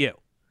not about you.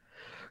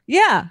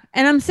 Yeah.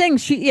 And I'm saying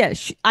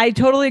I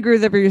totally agree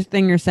with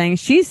everything you're saying.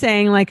 She's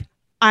saying like,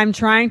 I'm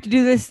trying to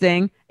do this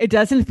thing. It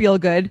doesn't feel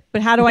good,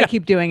 but how do I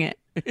keep doing it?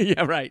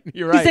 Yeah, right.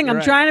 You're right. She's saying,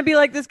 I'm trying to be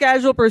like this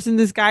casual person.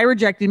 This guy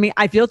rejected me.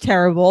 I feel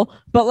terrible,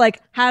 but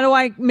like, how do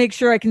I make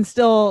sure I can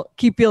still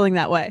keep feeling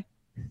that way?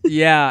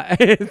 Yeah,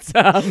 it's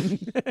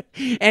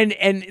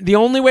and the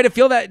only way to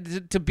feel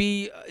that to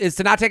be is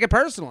to not take it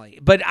personally.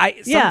 But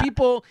some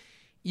people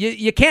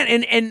you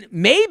can't, and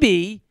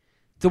maybe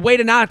the way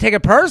to not take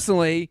it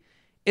personally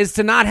is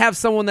to not have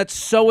someone that's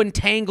so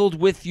entangled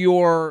with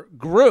your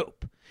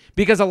group,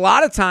 because a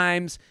lot of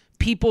times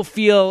people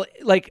feel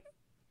like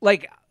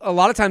a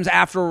lot of times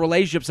after a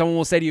relationship, someone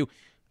will say to you,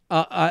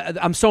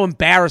 "I'm so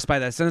embarrassed by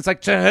this," and it's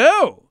like, to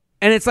who?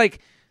 And it's like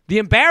the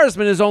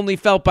embarrassment is only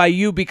felt by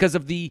you because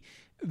of the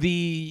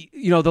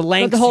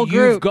lengths the whole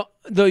group.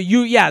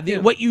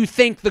 What you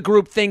think the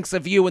group thinks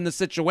of you in the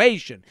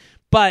situation.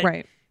 But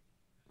right.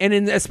 And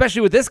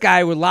especially with this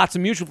guy with lots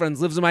of mutual friends,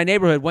 lives in my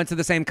neighborhood, went to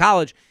the same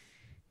college,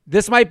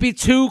 this might be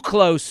too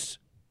close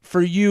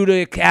for you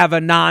to have a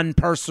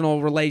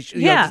non-personal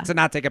relation, to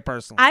not take it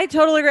personally. I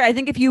totally agree. I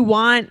think if you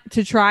want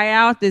to try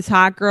out this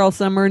hot girl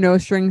summer, no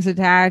strings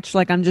attached,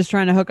 like I'm just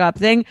trying to hook up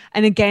thing,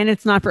 and again,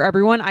 it's not for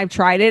everyone. I've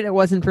tried it. It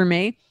wasn't for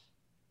me.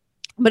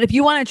 But if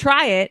you want to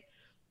try it,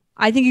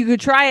 I think you could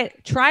try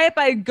it. Try it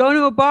by going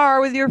to a bar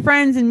with your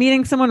friends and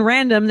meeting someone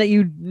random that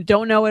you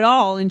don't know at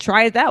all, and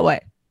try it that way.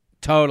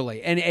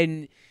 Totally.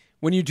 And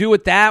when you do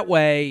it that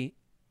way,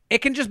 it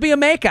can just be a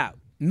makeout.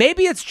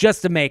 Maybe it's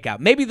just a makeout.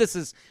 Maybe this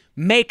is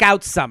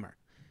makeout summer.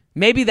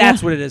 Maybe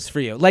that's what it is for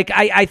you. Like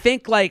I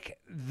think like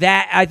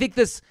that. I think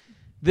this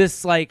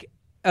like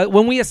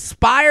when we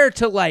aspire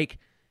to like,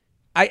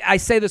 I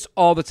say this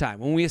all the time.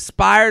 When we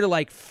aspire to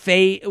like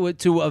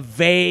to a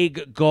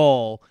vague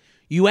goal,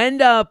 you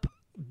end up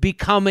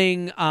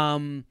becoming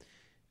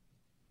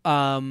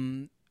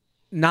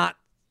not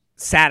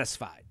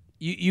satisfied.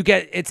 You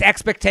get, it's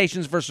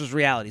expectations versus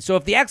reality. So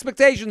if the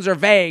expectations are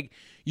vague,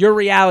 your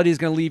reality is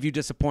going to leave you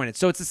disappointed.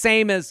 So it's the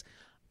same as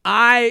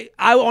I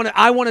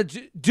want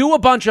to do a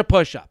bunch of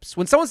push-ups.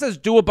 When someone says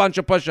do a bunch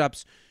of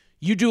push-ups,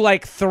 you do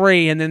like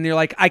 3 and then you're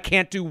like, I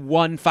can't do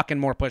one fucking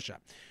more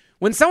push-up.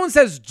 When someone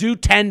says do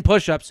 10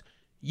 push-ups,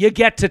 you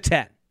get to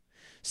 10.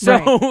 So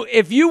right.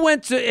 if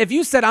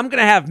you said I'm going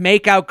to have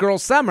makeout girl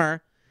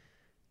summer,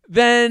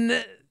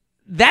 then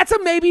that's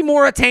a maybe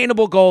more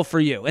attainable goal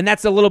for you, and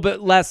that's a little bit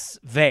less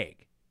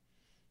vague.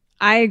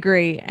 I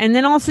agree. And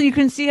then also you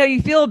can see how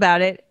you feel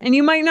about it, and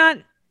you might not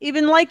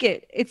even like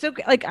it. It's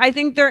okay. Like I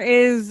think there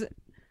is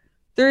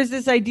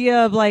this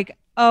idea of like,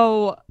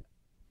 oh,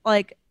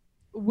 like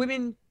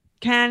women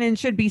can and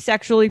should be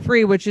sexually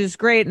free, which is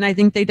great, and I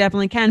think they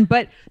definitely can,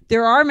 but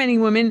there are many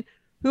women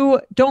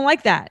who don't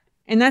like that.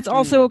 And that's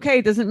also okay.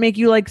 It doesn't make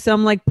you like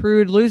some like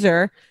prude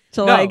loser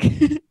to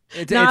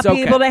not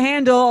be able to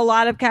handle a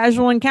lot of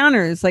casual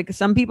encounters. Like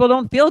some people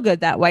don't feel good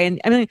that way. And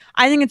I mean,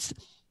 I think it's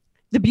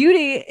the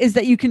beauty is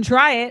that you can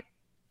try it.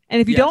 And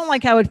if you don't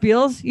like how it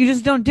feels, you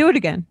just don't do it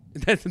again.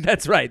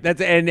 That's right.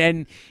 That's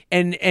and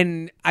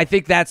I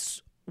think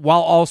that's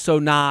while also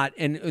not,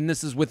 and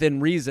this is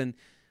within reason,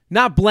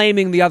 not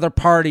blaming the other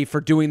party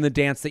for doing the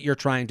dance that you're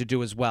trying to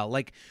do as well.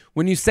 Like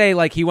when you say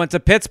like he went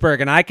to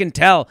Pittsburgh, and I can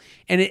tell,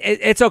 and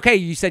it's okay.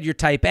 You said you're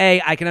type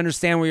A. I can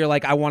understand where you're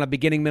like, I want a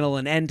beginning, middle,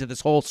 and end to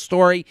this whole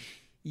story.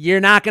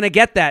 You're not going to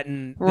get that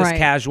in this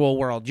casual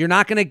world. You're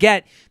not going to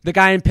get the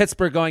guy in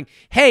Pittsburgh going,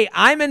 hey,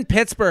 I'm in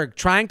Pittsburgh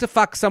trying to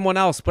fuck someone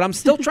else, but I'm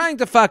still trying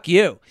to fuck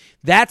you.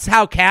 That's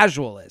how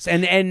casual is.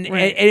 And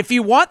if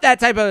you want that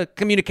type of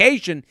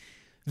communication,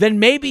 then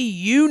maybe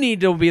you need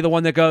to be the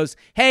one that goes,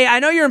 hey, I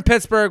know you're in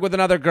Pittsburgh with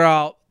another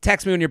girl.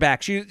 Text me when you're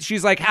back.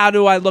 She's like, how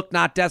do I look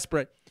not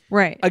desperate?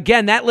 Right.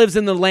 Again, that lives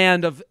in the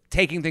land of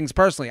taking things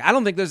personally. I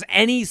don't think there's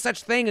any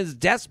such thing as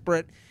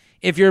desperate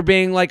if you're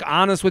being like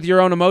honest with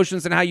your own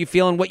emotions and how you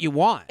feel and what you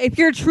want. If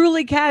you're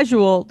truly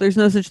casual, there's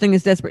no such thing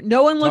as desperate.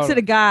 No one looks at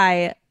a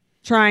guy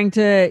trying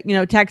to,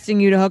 texting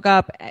you to hook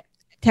up,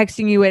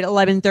 texting you at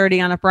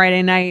 11:30 on a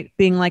Friday night,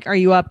 being like, "Are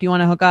you up? Do you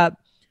want to hook up?"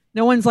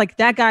 No one's like,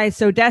 "That guy is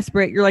so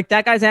desperate." You're like,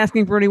 "That guy's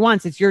asking for what he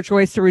wants. It's your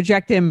choice to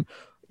reject him."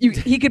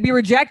 He could be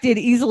rejected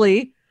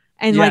easily,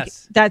 and like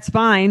that's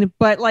fine.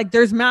 But like,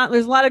 there's a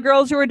lot of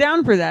girls who are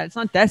down for that. It's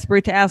not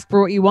desperate to ask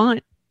for what you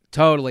want.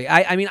 Totally.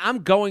 I mean, I'm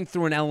going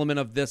through an element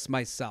of this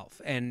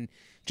myself, and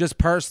just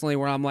personally,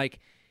 where I'm like,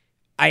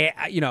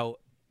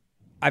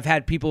 I've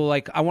had people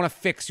like, I want to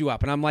fix you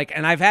up, and I'm like,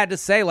 and I've had to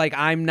say like,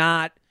 I'm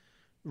not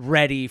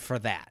ready for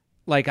that.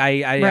 Like, I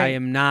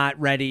am not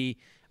ready.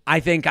 I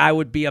think I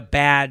would be a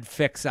bad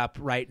fix up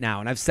right now,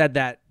 and I've said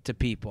that to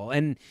people,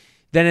 and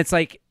then it's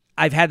like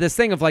I've had this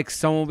thing of like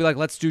someone will be like,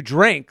 let's do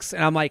drinks,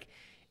 and I'm like,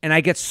 and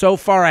I get so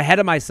far ahead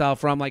of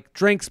myself where I'm like,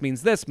 drinks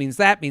means this, means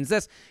that, means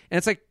this, and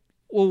it's like,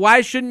 well,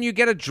 why shouldn't you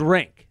get a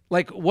drink?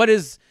 Like, what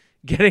is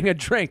getting a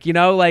drink?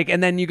 Like,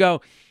 and then you go,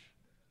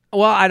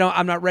 well,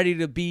 I'm not ready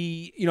to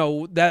be,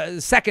 the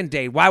second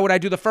date. Why would I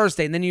do the first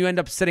date? And then you end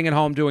up sitting at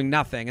home doing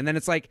nothing. And then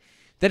it's like,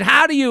 then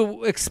how do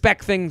you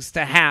expect things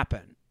to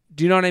happen?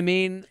 Do you know what I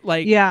mean?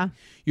 Like, yeah,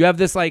 you have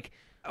this like,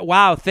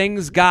 wow,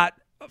 things got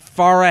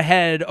far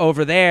ahead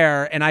over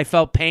there, and I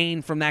felt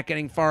pain from that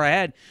getting far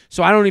ahead.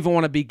 So I don't even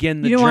want to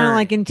begin the journey. You don't want to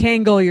like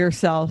entangle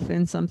yourself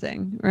in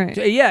something, right?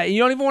 Yeah, you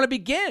don't even want to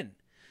begin.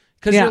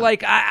 Because you're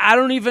like,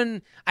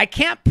 I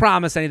can't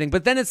promise anything.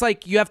 But then it's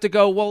like, you have to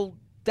go, well,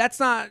 that's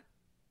not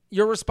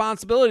your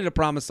responsibility to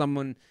promise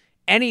someone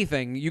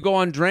anything. You go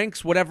on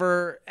drinks,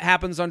 whatever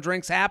happens on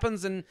drinks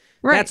happens, and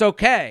that's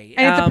okay.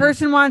 And if the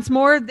person wants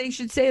more, they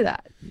should say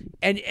that.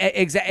 And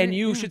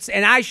you should,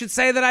 and I should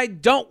say that I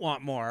don't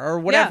want more, or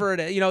whatever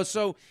it is.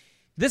 So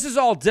this is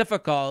all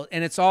difficult,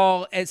 and it's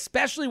all,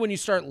 especially when you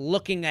start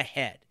looking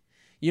ahead.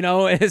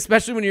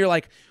 Especially when you're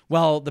like,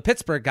 well, the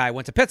Pittsburgh guy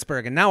went to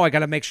Pittsburgh, and now I got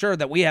to make sure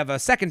that we have a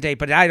second date,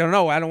 but I don't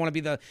know. I don't want to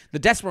be the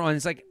desperate one.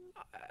 It's like,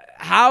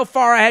 how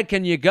far ahead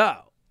can you go,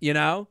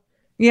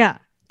 Yeah.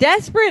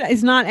 Desperate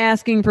is not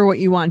asking for what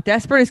you want.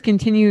 Desperate is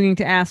continuing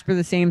to ask for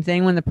the same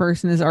thing when the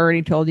person has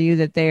already told you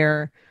that they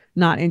are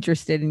not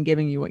interested in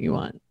giving you what you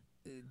want.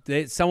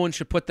 Someone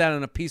should put that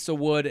on a piece of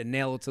wood and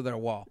nail it to their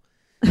wall.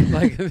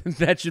 Like,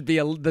 that should be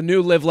the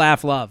new Live,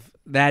 Laugh, Love.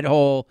 That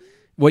whole...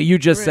 What you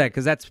just said,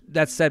 because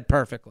that's said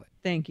perfectly.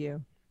 Thank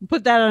you.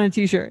 Put that on a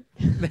t-shirt.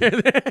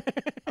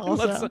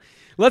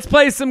 Let's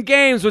play some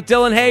games with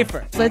Dylan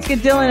Hafer. Let's get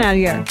Dylan out of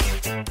here.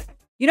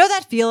 You know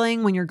that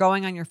feeling when you're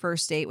going on your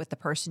first date with the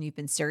person you've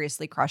been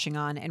seriously crushing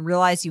on and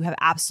realize you have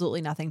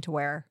absolutely nothing to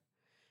wear?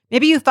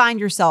 Maybe you find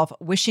yourself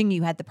wishing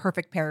you had the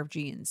perfect pair of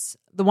jeans,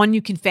 the one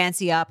you can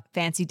fancy up,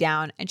 fancy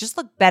down, and just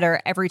look better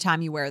every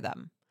time you wear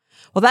them.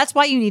 Well, that's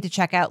why you need to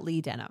check out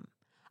Lee Denim.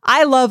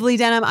 I love Lee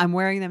Denim. I'm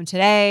wearing them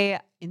today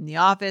in the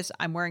office.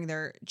 I'm wearing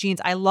their jeans.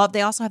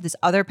 They also have this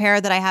other pair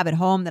that I have at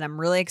home that I'm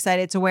really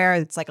excited to wear.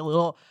 It's like a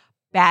little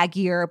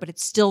baggier, but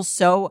it's still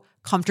so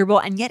comfortable,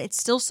 and yet it's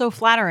still so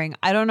flattering.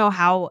 I don't know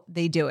how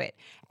they do it.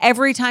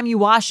 Every time you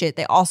wash it,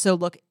 they also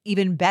look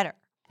even better.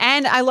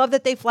 And I love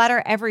that they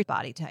flatter every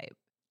body type.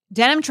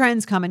 Denim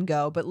trends come and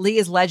go, but Lee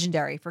is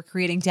legendary for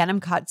creating denim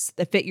cuts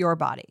that fit your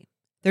body.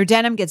 Their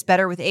denim gets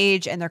better with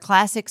age, and their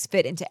classics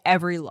fit into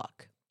every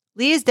look.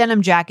 Lee's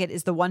denim jacket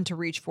is the one to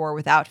reach for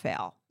without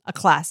fail. A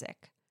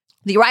classic.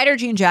 The Rider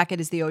jean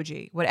jacket is the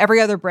OG, what every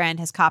other brand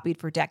has copied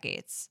for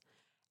decades.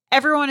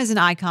 Everyone is an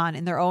icon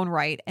in their own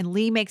right, and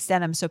Lee makes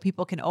denim so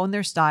people can own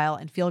their style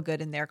and feel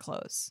good in their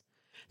clothes.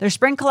 Their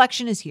spring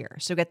collection is here,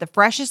 so get the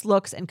freshest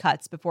looks and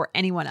cuts before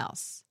anyone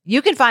else.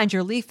 You can find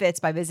your Lee fits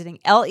by visiting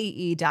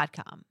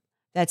lee.com.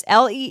 That's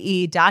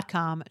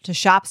lee.com to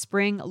shop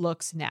spring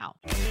looks now.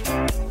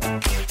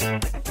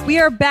 We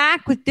are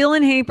back with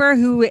Dylan Hafer,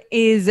 who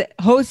is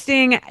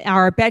hosting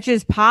our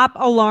Betches Pop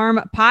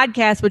Alarm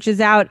podcast, which is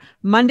out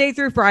Monday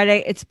through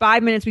Friday. It's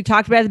 5 minutes. We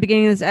talked about it at the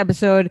beginning of this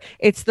episode.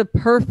 It's the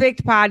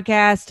perfect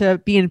podcast to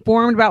be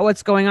informed about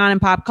what's going on in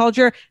pop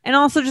culture, and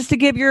also just to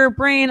give your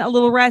brain a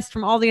little rest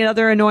from all the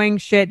other annoying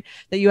shit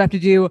that you have to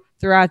do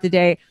throughout the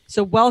day.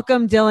 So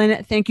welcome,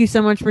 Dylan. Thank you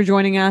so much for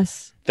joining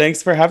us.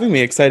 Thanks for having me.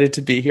 Excited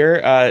to be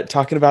here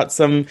talking about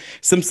some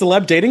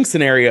celeb dating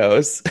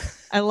scenarios.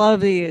 I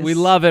love these. We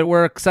love it.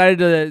 We're excited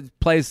to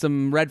play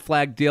some red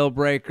flag deal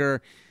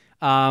breaker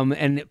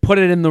and put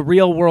it in the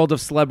real world of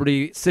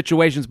celebrity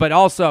situations, but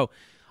also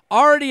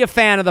already a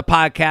fan of the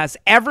podcast.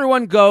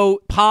 Everyone go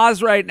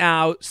pause right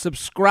now,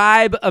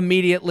 subscribe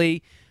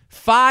immediately.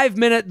 5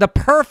 minute, the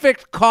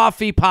perfect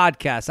coffee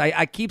podcast.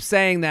 I keep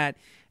saying that,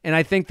 and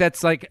I think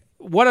that's like,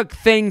 what a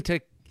thing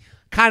to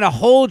kind of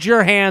hold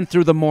your hand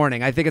through the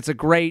morning. I think it's a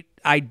great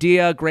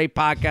idea, great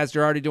podcast.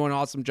 You're already doing an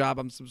awesome job.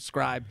 I'm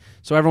subscribed.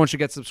 So everyone should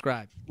get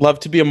subscribed. Love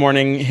to be a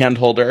morning hand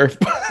holder.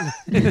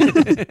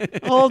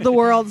 Hold the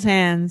world's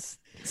hands.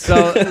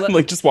 So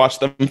like, just watch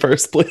them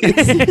first, please.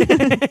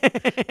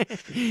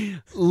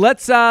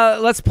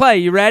 Let's play.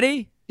 You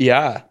ready?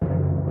 Yeah.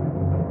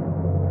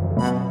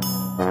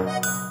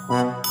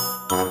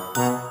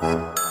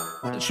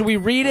 Should we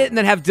read it and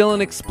then have Dylan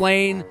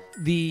explain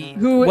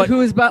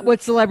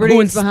what celebrity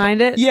is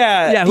behind it?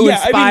 Yeah, who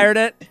inspired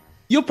it?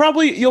 You'll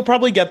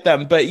probably get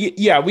them, but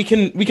yeah, we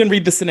can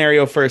read the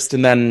scenario first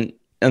and then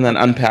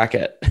unpack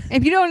it.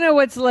 If you don't know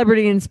what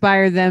celebrity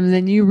inspired them,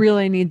 then you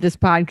really need this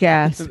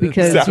podcast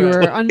because you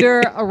are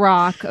under a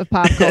rock of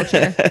pop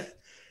culture.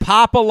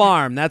 Pop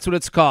Alarm, that's what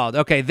it's called.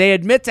 Okay, they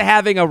admit to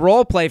having a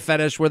role play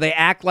fetish where they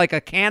act like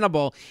a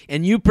cannibal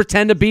and you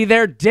pretend to be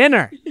their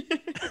dinner.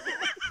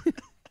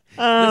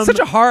 It's such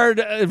a hard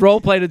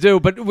role play to do,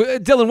 but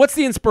Dylan, what's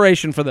the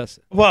inspiration for this?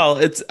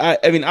 Well,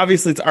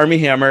 obviously it's Armie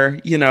Hammer,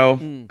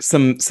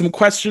 some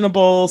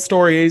questionable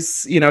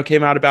stories,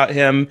 came out about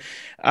him.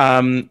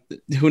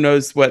 Who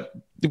knows what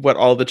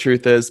all the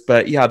truth is,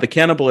 but yeah, the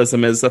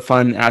cannibalism is a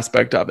fun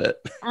aspect of it.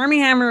 Armie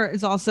Hammer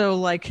is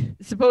also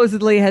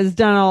supposedly has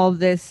done all of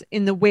this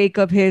in the wake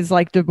of his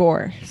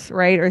divorce,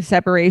 right? Or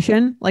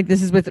separation.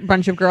 This is with a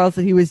bunch of girls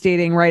that he was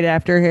dating right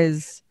after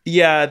his.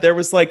 Yeah, there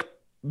was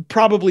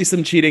probably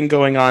some cheating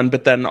going on,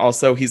 but then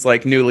also he's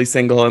newly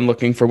single and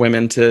looking for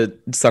women to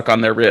suck on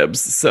their ribs.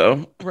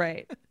 So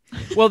right.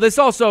 Well, this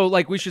also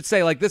we should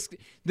say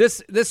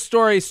this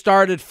story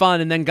started fun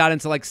and then got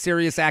into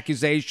serious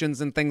accusations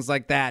and things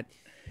like that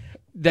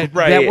that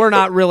we're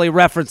not really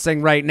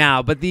referencing right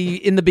now. But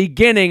in the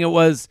beginning, it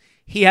was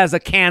he has a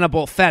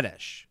cannibal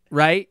fetish,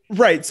 right?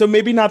 Right. So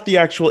maybe not the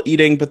actual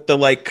eating, but the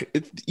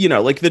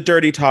the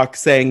dirty talk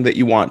saying that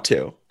you want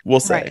to. We'll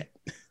say,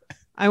 right.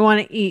 I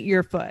want to eat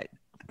your foot.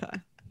 Okay.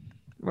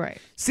 Right.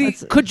 See,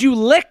 could you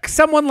lick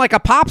someone like a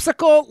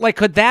popsicle?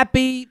 Could that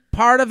be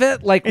part of it?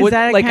 Is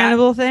that a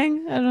cannibal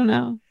thing? I don't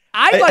know.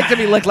 I'd like to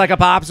be licked like a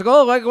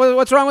popsicle.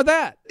 What's wrong with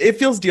that? It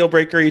feels deal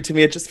breakery to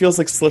me. It just feels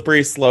like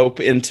slippery slope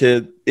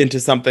into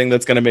something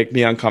that's going to make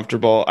me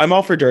uncomfortable. I'm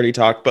all for dirty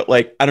talk, but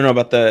I don't know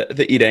about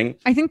the eating.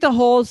 I think the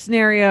whole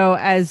scenario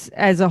as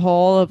a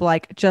whole of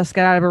just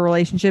got out of a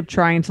relationship,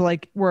 trying to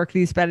work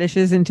these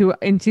fetishes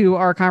into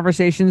our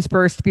conversations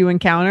first few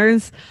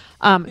encounters.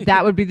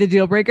 That would be the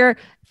deal breaker.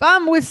 If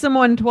I'm with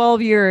someone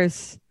 12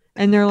 years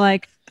and they're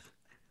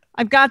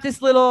I've got this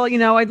little,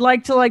 I'd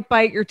like to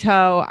bite your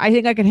toe. I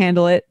think I can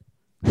handle it.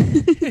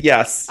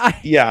 Yes.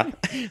 Yeah.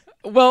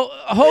 Well,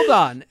 hold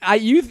on.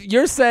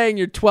 You're saying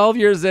you're 12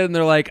 years in and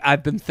they're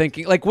I've been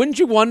thinking, wouldn't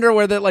you wonder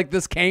where that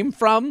this came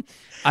from?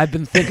 I've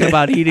been thinking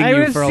about eating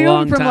you for a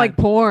long time. From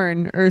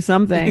porn or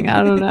something.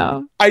 I don't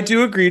know. I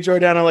do agree,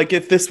 Jordana.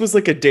 If this was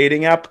a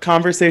dating app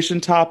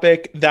conversation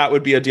topic, that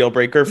would be a deal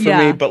breaker for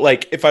me.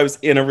 But if I was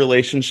in a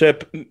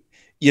relationship,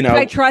 if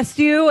I trust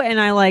you and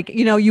I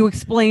you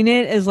explain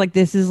it as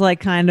this is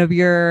kind of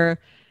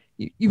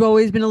you've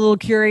always been a little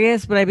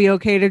curious, but I'd be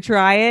okay to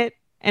try it.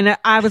 And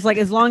I was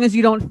as long as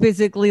you don't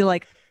physically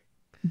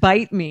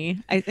bite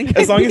me, I think.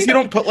 As long as you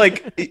don't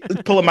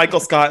pull a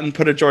Michael Scott and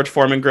put a George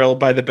Foreman grill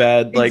by the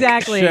bed.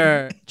 Exactly.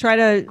 Sure. Try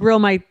to grill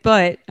my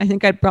butt. I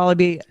think I'd probably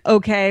be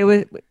okay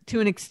with to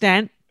an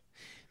extent.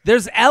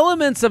 There's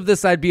elements of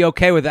this I'd be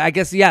okay with. I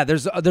guess, yeah,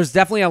 there's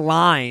definitely a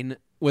line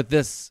with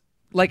this.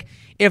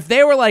 If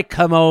they were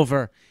come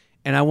over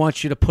and I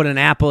want you to put an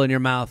apple in your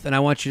mouth and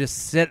I want you to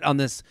sit on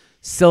this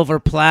silver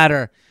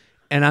platter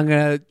and I'm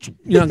gonna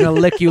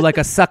lick you like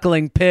a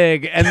suckling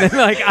pig, and then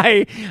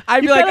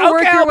I'd be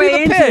okay, I'll be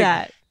the pig.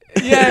 That.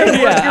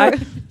 Yeah.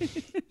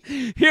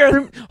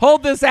 Here,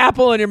 hold this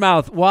apple in your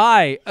mouth.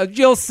 Why?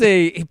 You'll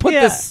see. Put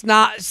this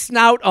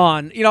snout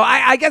on.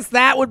 I guess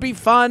that would be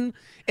fun.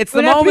 It's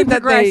the moment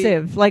that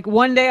progressive.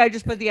 One day I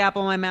just put the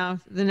apple in my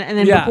mouth, and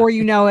then before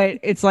you know it,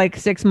 it's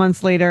 6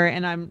 months later,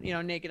 and I'm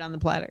naked on the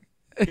platter.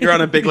 You're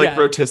on a big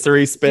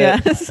rotisserie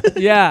spit. Yes.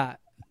 Yeah.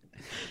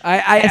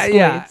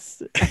 Yeah.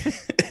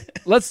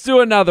 Let's do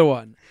another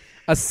one.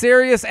 A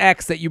serious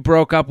ex that you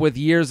broke up with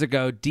years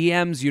ago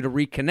DMs you to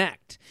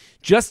reconnect.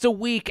 Just a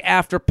week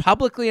after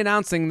publicly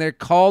announcing they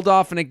called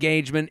off an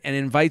engagement and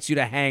invites you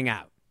to hang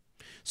out.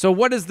 So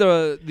what is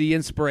the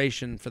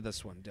inspiration for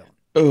this one, Dylan?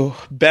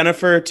 Oh,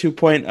 Bennifer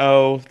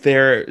 2.0.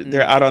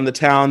 They're out on the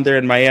town. They're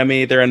in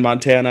Miami. They're in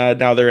Montana.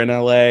 Now they're in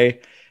LA.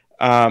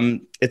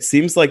 It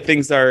seems like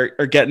things are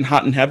getting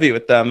hot and heavy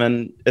with them,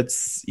 and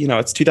it's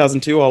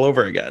 2002 all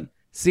over again.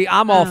 See,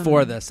 I'm all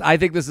for this. I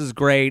think this is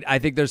great. I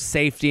think there's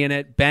safety in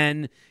it.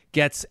 Ben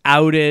gets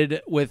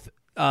outed with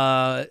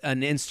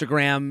an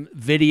Instagram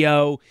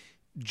video.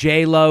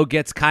 J-Lo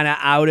gets kind of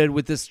outed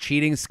with this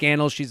cheating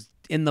scandal. She's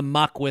in the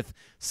muck with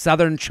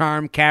Southern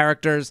Charm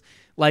characters.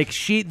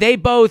 They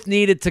both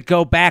needed to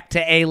go back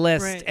to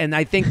A-list, right. And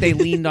I think they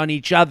leaned on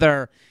each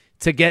other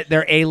to get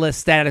their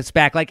A-list status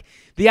back.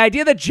 The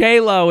idea that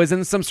J-Lo is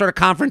in some sort of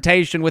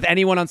confrontation with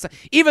anyone on,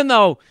 even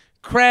though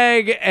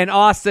Craig and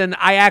Austin,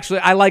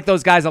 I like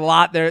those guys a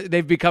lot.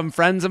 They've become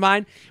friends of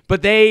mine.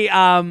 But the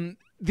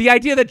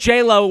idea that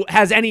J-Lo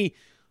has any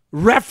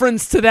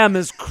reference to them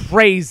is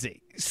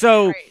crazy.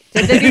 So right.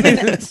 That they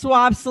even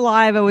swap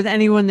saliva with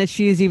anyone that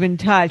she's even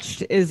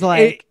touched is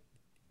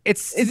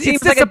it's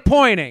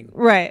disappointing,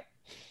 right?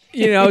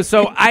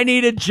 So I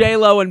needed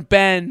J-Lo and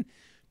Ben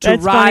to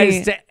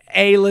rise to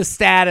A-list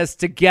status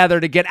together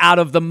to get out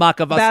of the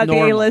muck of us about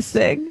normal. the A-list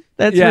thing.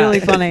 That's Yeah. really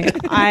funny.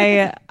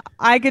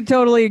 I could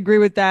totally agree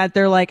with that.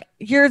 They're like,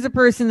 here's a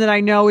person that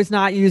I know is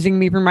not using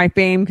me for my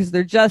fame because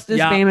they're just as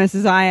Yeah. famous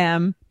as I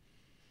am.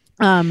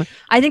 I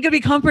think it'd be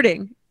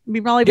comforting.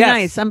 It'd probably be Yes.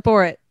 nice. I'm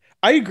for it.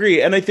 I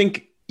agree. And I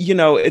think,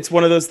 it's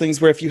one of those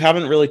things where if you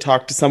haven't really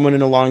talked to someone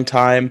in a long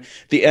time,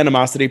 the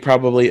animosity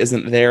probably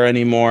isn't there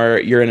anymore.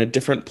 You're in a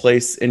different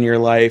place in your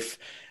life.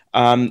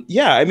 I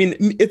mean,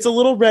 it's a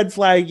little red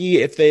flaggy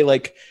if they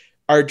like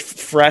are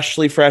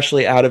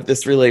freshly out of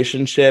this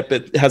relationship.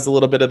 It has a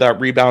little bit of that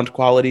rebound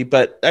quality,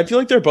 but I feel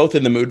like they're both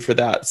in the mood for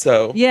that.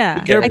 So Yeah.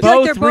 who cares? I They're feel like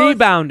both they're both-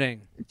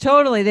 rebounding.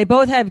 Totally. They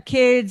both have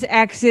kids,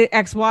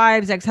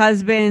 ex-wives,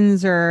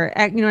 ex-husbands, or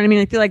you know what I mean?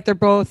 I feel like they're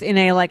both in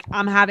a like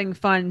I'm having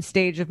fun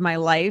stage of my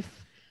life.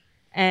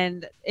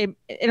 And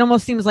it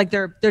almost seems like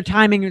their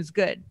timing is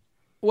good.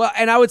 Well,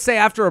 and I would say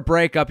after a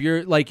breakup,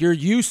 you're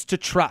used to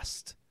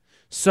trust.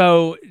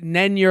 So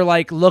then you're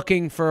like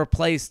looking for a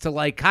place to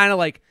like kind of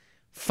like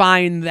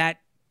find that,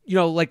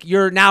 like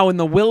you're now in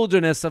the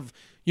wilderness of,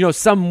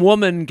 some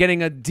woman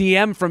getting a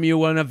DM from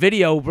you on a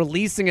video,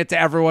 releasing it to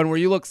everyone where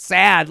you look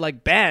sad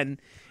like Ben.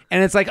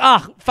 And it's like,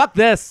 oh, fuck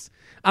this.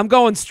 I'm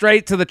going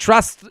straight to the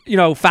trust,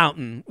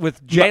 fountain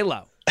with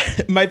J-Lo.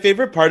 My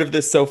favorite part of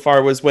this so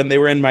far was when they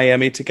were in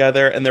Miami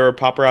together and there were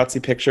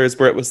paparazzi pictures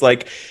where it was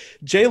like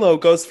J-Lo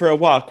goes for a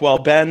walk while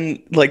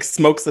Ben like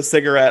smokes a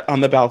cigarette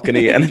on the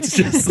balcony. And it's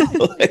just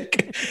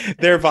like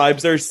their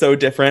vibes are so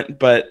different,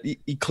 but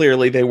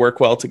clearly they work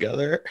well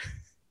together.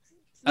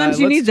 Sometimes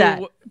you let's need do-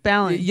 that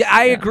balance. Yeah,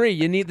 I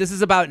agree. This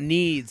is about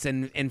needs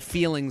and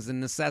feelings and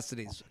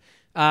necessities.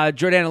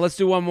 Jordana, let's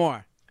do one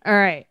more. All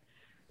right.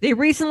 They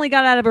recently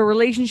got out of a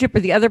relationship where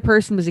the other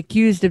person was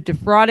accused of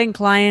defrauding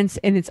clients,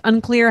 and it's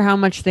unclear how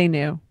much they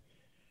knew.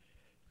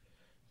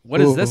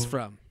 What is this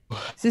from?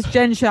 Is this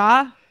Jen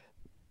Shaw?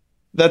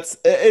 It's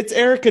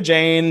Erica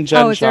Jane,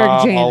 Jen it's Shaw,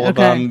 Erica Jane, all of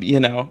okay.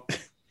 them,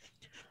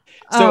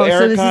 So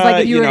this is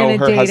like if you were going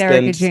her to date husband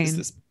Erica is Jane.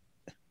 this-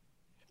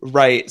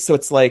 Right. So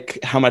it's like,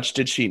 how much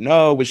did she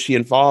know? Was she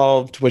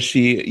involved? Was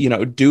she,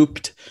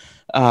 duped?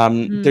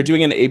 They're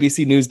doing an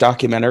ABC News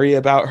documentary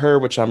about her,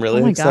 which I'm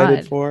really Oh my excited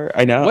God. for.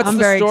 I know. What's I'm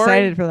the very story?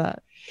 excited for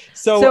that.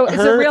 So it's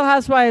her, a Real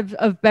Housewife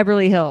of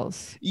Beverly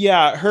Hills.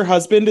 yeah, her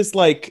husband is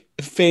like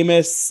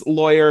famous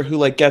lawyer who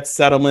like gets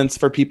settlements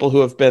for people who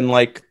have been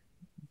like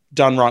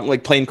done wrong,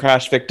 like plane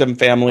crash victim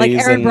families.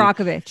 Like Erin and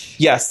Brockovich.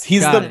 yes,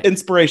 he's Got the it.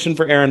 inspiration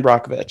for Erin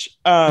Brockovich.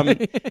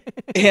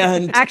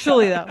 And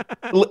Actually, though.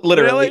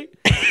 literally.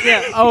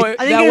 Yeah. Oh, I think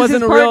that it was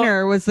wasn't his a real.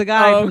 partner was the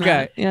guy. Oh, from okay.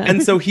 that. Yeah.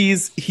 And so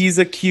he's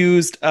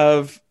accused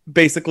of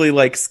basically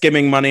like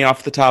skimming money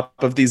off the top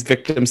of these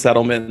victim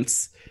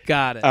settlements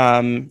Got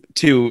it.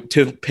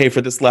 to pay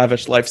for this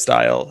lavish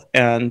lifestyle.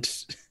 And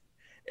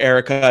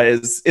Erica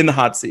is in the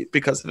hot seat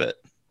because of it.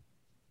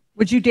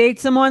 Would you date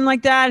someone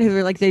like that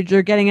who like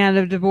they're getting out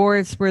of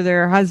divorce where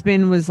their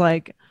husband was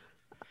like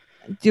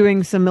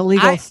doing some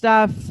illegal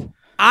stuff?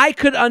 I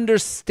could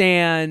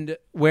understand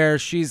where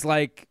she's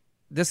like,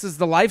 this is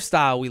the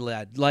lifestyle we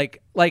led.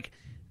 Like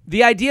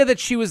the idea that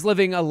she was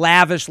living a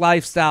lavish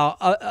lifestyle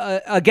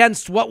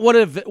against what would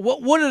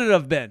it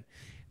have been?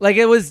 Like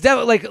it was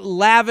like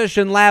lavish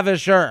and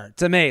lavisher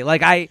to me.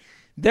 Like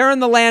they're in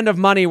the land of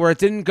money where it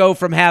didn't go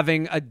from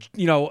having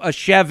a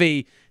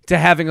Chevy to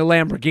having a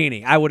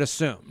Lamborghini, I would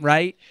assume,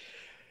 right?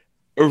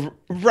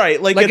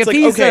 Right. Like Like, it's if like,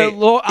 he's okay, a he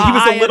was a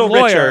high-end little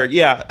lawyer- richer.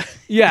 Yeah.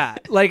 Yeah,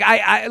 like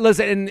I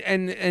listen,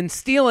 and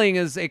stealing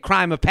is a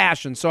crime of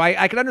passion. So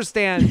I can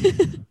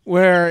understand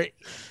where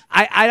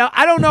I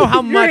don't know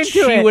how You're much into she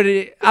it.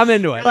 would. I'm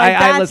into it. Like I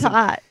that's listen.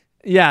 hot.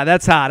 Yeah,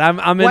 that's hot.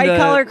 I'm White into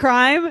collar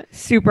crime,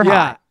 super Yeah,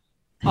 hot.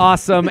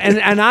 awesome.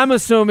 And I'm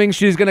assuming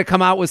she's going to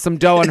come out with some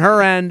dough on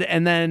her end,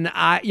 and then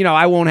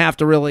I won't have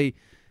to really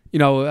be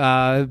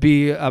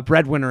a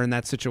breadwinner in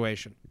that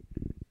situation.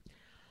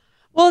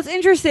 Well, it's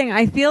interesting.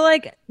 I feel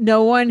like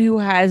no one who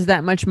has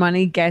that much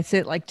money gets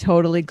it like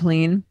totally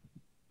clean.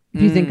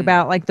 If you think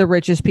about like the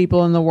richest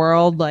people in the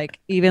world, like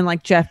even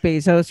like Jeff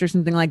Bezos or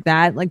something like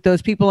that, like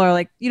those people are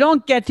like, you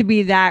don't get to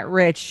be that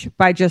rich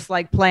by just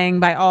like playing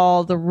by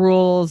all the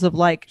rules of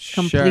like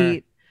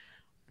complete.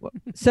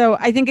 So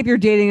I think if you're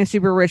dating a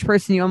super rich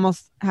person, you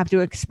almost have to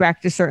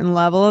expect a certain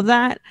level of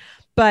that.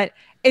 But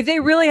if they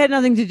really had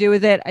nothing to do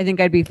with it, I think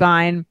I'd be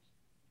fine.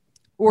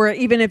 Or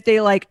even if they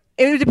like,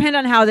 it would depend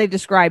on how they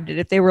described it.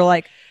 If they were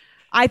like,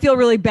 I feel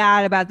really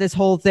bad about this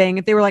whole thing.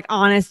 If they were like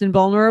honest and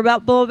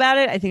vulnerable about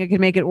it, I think I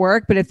could make it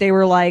work. But if they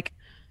were like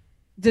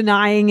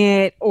denying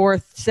it or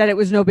said it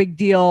was no big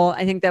deal,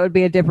 I think that would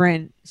be a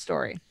different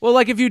story. Well,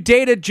 like if you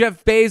dated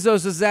Jeff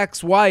Bezos'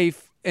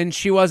 ex-wife and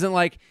she wasn't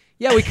like,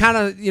 yeah, we kind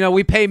of,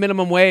 we pay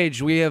minimum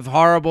wage. We have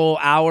horrible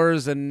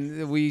hours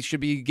and we should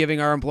be giving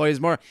our employees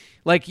more.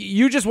 Like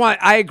you just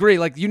I agree.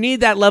 Like you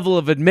need that level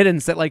of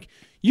admittance that like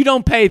you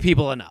don't pay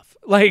people enough.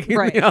 Like,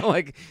 Right.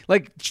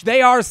 like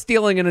they are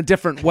stealing in a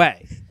different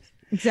way.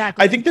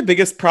 Exactly. I think the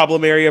biggest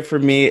problem area for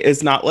me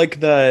is not like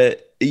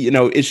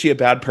is she a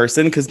bad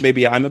person? Because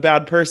maybe I'm a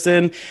bad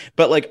person,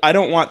 but like I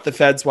don't want the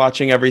feds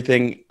watching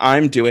everything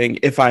I'm doing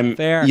if I'm,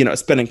 Fair.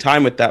 spending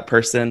time with that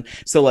person.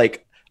 So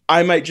like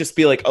I might just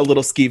be like a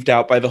little skeeved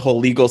out by the whole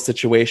legal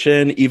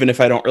situation, even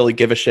if I don't really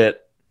give a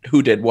shit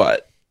who did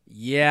what.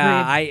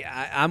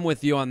 Yeah, I'm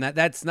with you on that.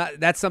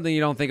 That's something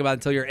you don't think about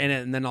until you're in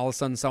it, and then all of a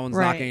sudden someone's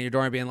knocking at your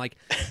door and being like,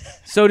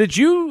 "So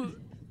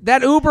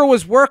that Uber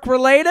was work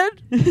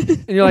related?"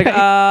 And you're like,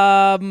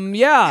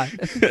 yeah.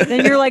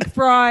 Then you're like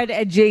fraud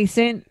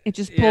adjacent. It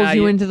just pulls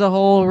you into the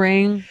whole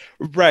ring.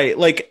 Right.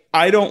 Like,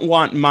 I don't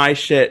want my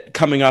shit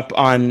coming up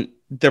on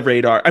the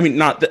radar. I mean,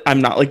 not that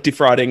I'm not like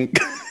defrauding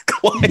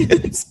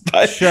clients,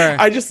 but sure.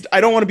 I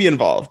don't want to be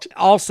involved.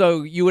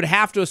 Also, you would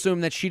have to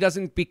assume that she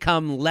doesn't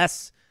become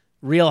less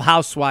Real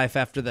Housewife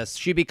after this.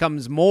 She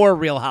becomes more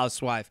Real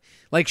Housewife.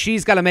 Like,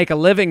 she's got to make a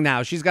living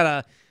now. She's got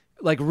to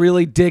like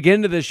really dig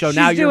into this show.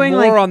 Now you're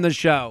more on the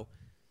show.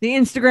 The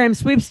Instagram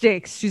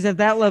sweepstakes. She's at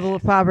that level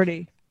of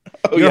poverty.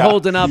 You're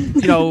holding up,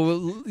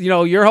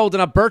 you're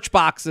holding up Birch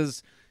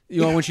boxes,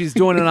 when she's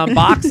doing an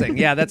unboxing.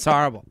 Yeah, that's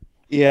horrible.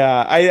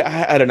 Yeah,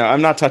 I don't know.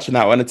 I'm not touching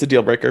that one. It's a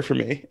deal breaker for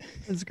me.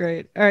 That's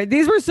great. All right,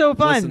 these were so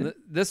fun. Listen,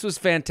 this was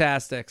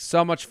fantastic.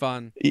 So much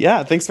fun.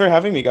 Yeah, thanks for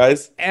having me,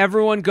 guys.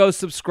 Everyone go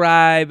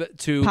subscribe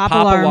to Pop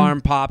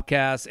Alarm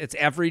Podcast. It's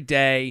every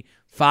day,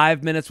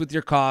 5 minutes with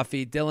your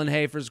coffee. Dylan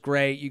Hafer's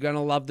great. You're going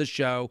to love the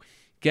show.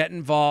 Get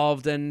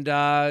involved and,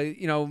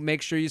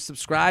 make sure you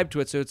subscribe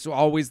to it so it's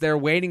always there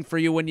waiting for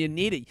you when you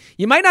need it.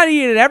 You might not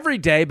need it every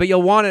day, but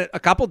you'll want it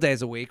a couple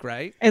days a week,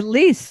 right? At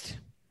least.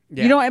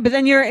 Yeah. You don't, but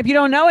then if you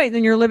don't know it,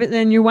 then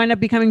then you wind up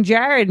becoming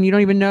Jared, and you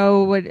don't even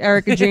know what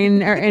Erica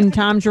Jane and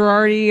Tom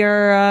Girardi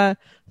are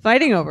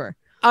fighting over.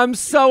 I'm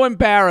so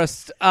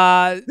embarrassed,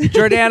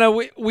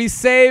 Jordana. we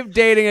saved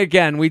dating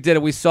again. We did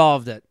it. We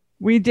solved it.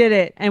 We did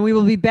it, and we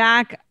will be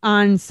back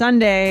on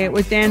Sunday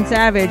with Dan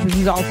Savage, which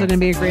is also going to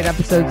be a great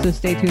episode. So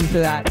stay tuned for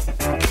that.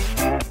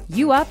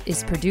 You Up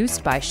is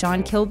produced by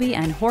Sean Kilby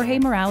and Jorge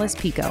Morales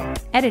Pico.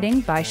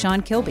 Editing by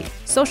Sean Kilby.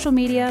 Social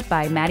media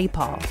by Maddie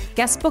Paul.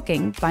 Guest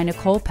booking by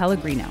Nicole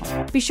Pellegrino.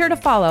 Be sure to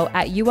follow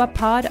at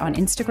YouUpPod on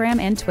Instagram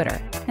and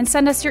Twitter. And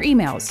send us your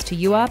emails to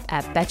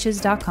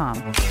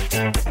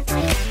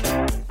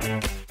youup@betches.com.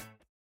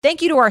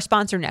 Thank you to our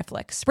sponsor,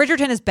 Netflix.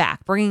 Bridgerton is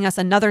back, bringing us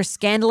another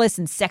scandalous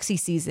and sexy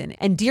season.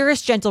 And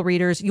dearest gentle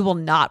readers, you will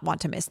not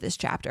want to miss this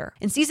chapter.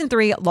 In season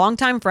 3,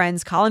 longtime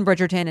friends Colin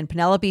Bridgerton and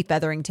Penelope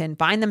Featherington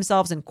find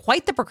themselves in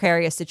quite the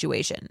precarious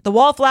situation. The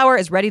wallflower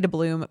is ready to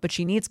bloom, but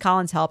she needs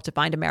Colin's help to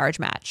find a marriage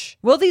match.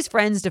 Will these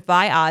friends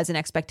defy odds and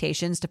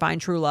expectations to find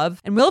true love?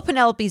 And will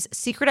Penelope's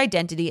secret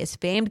identity as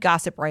famed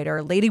gossip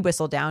writer Lady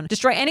Whistledown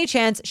destroy any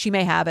chance she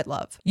may have at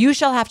love? You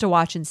shall have to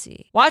watch and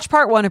see. Watch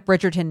part 1 of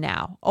Bridgerton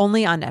now,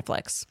 only on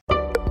Netflix.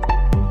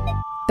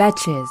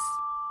 Betches.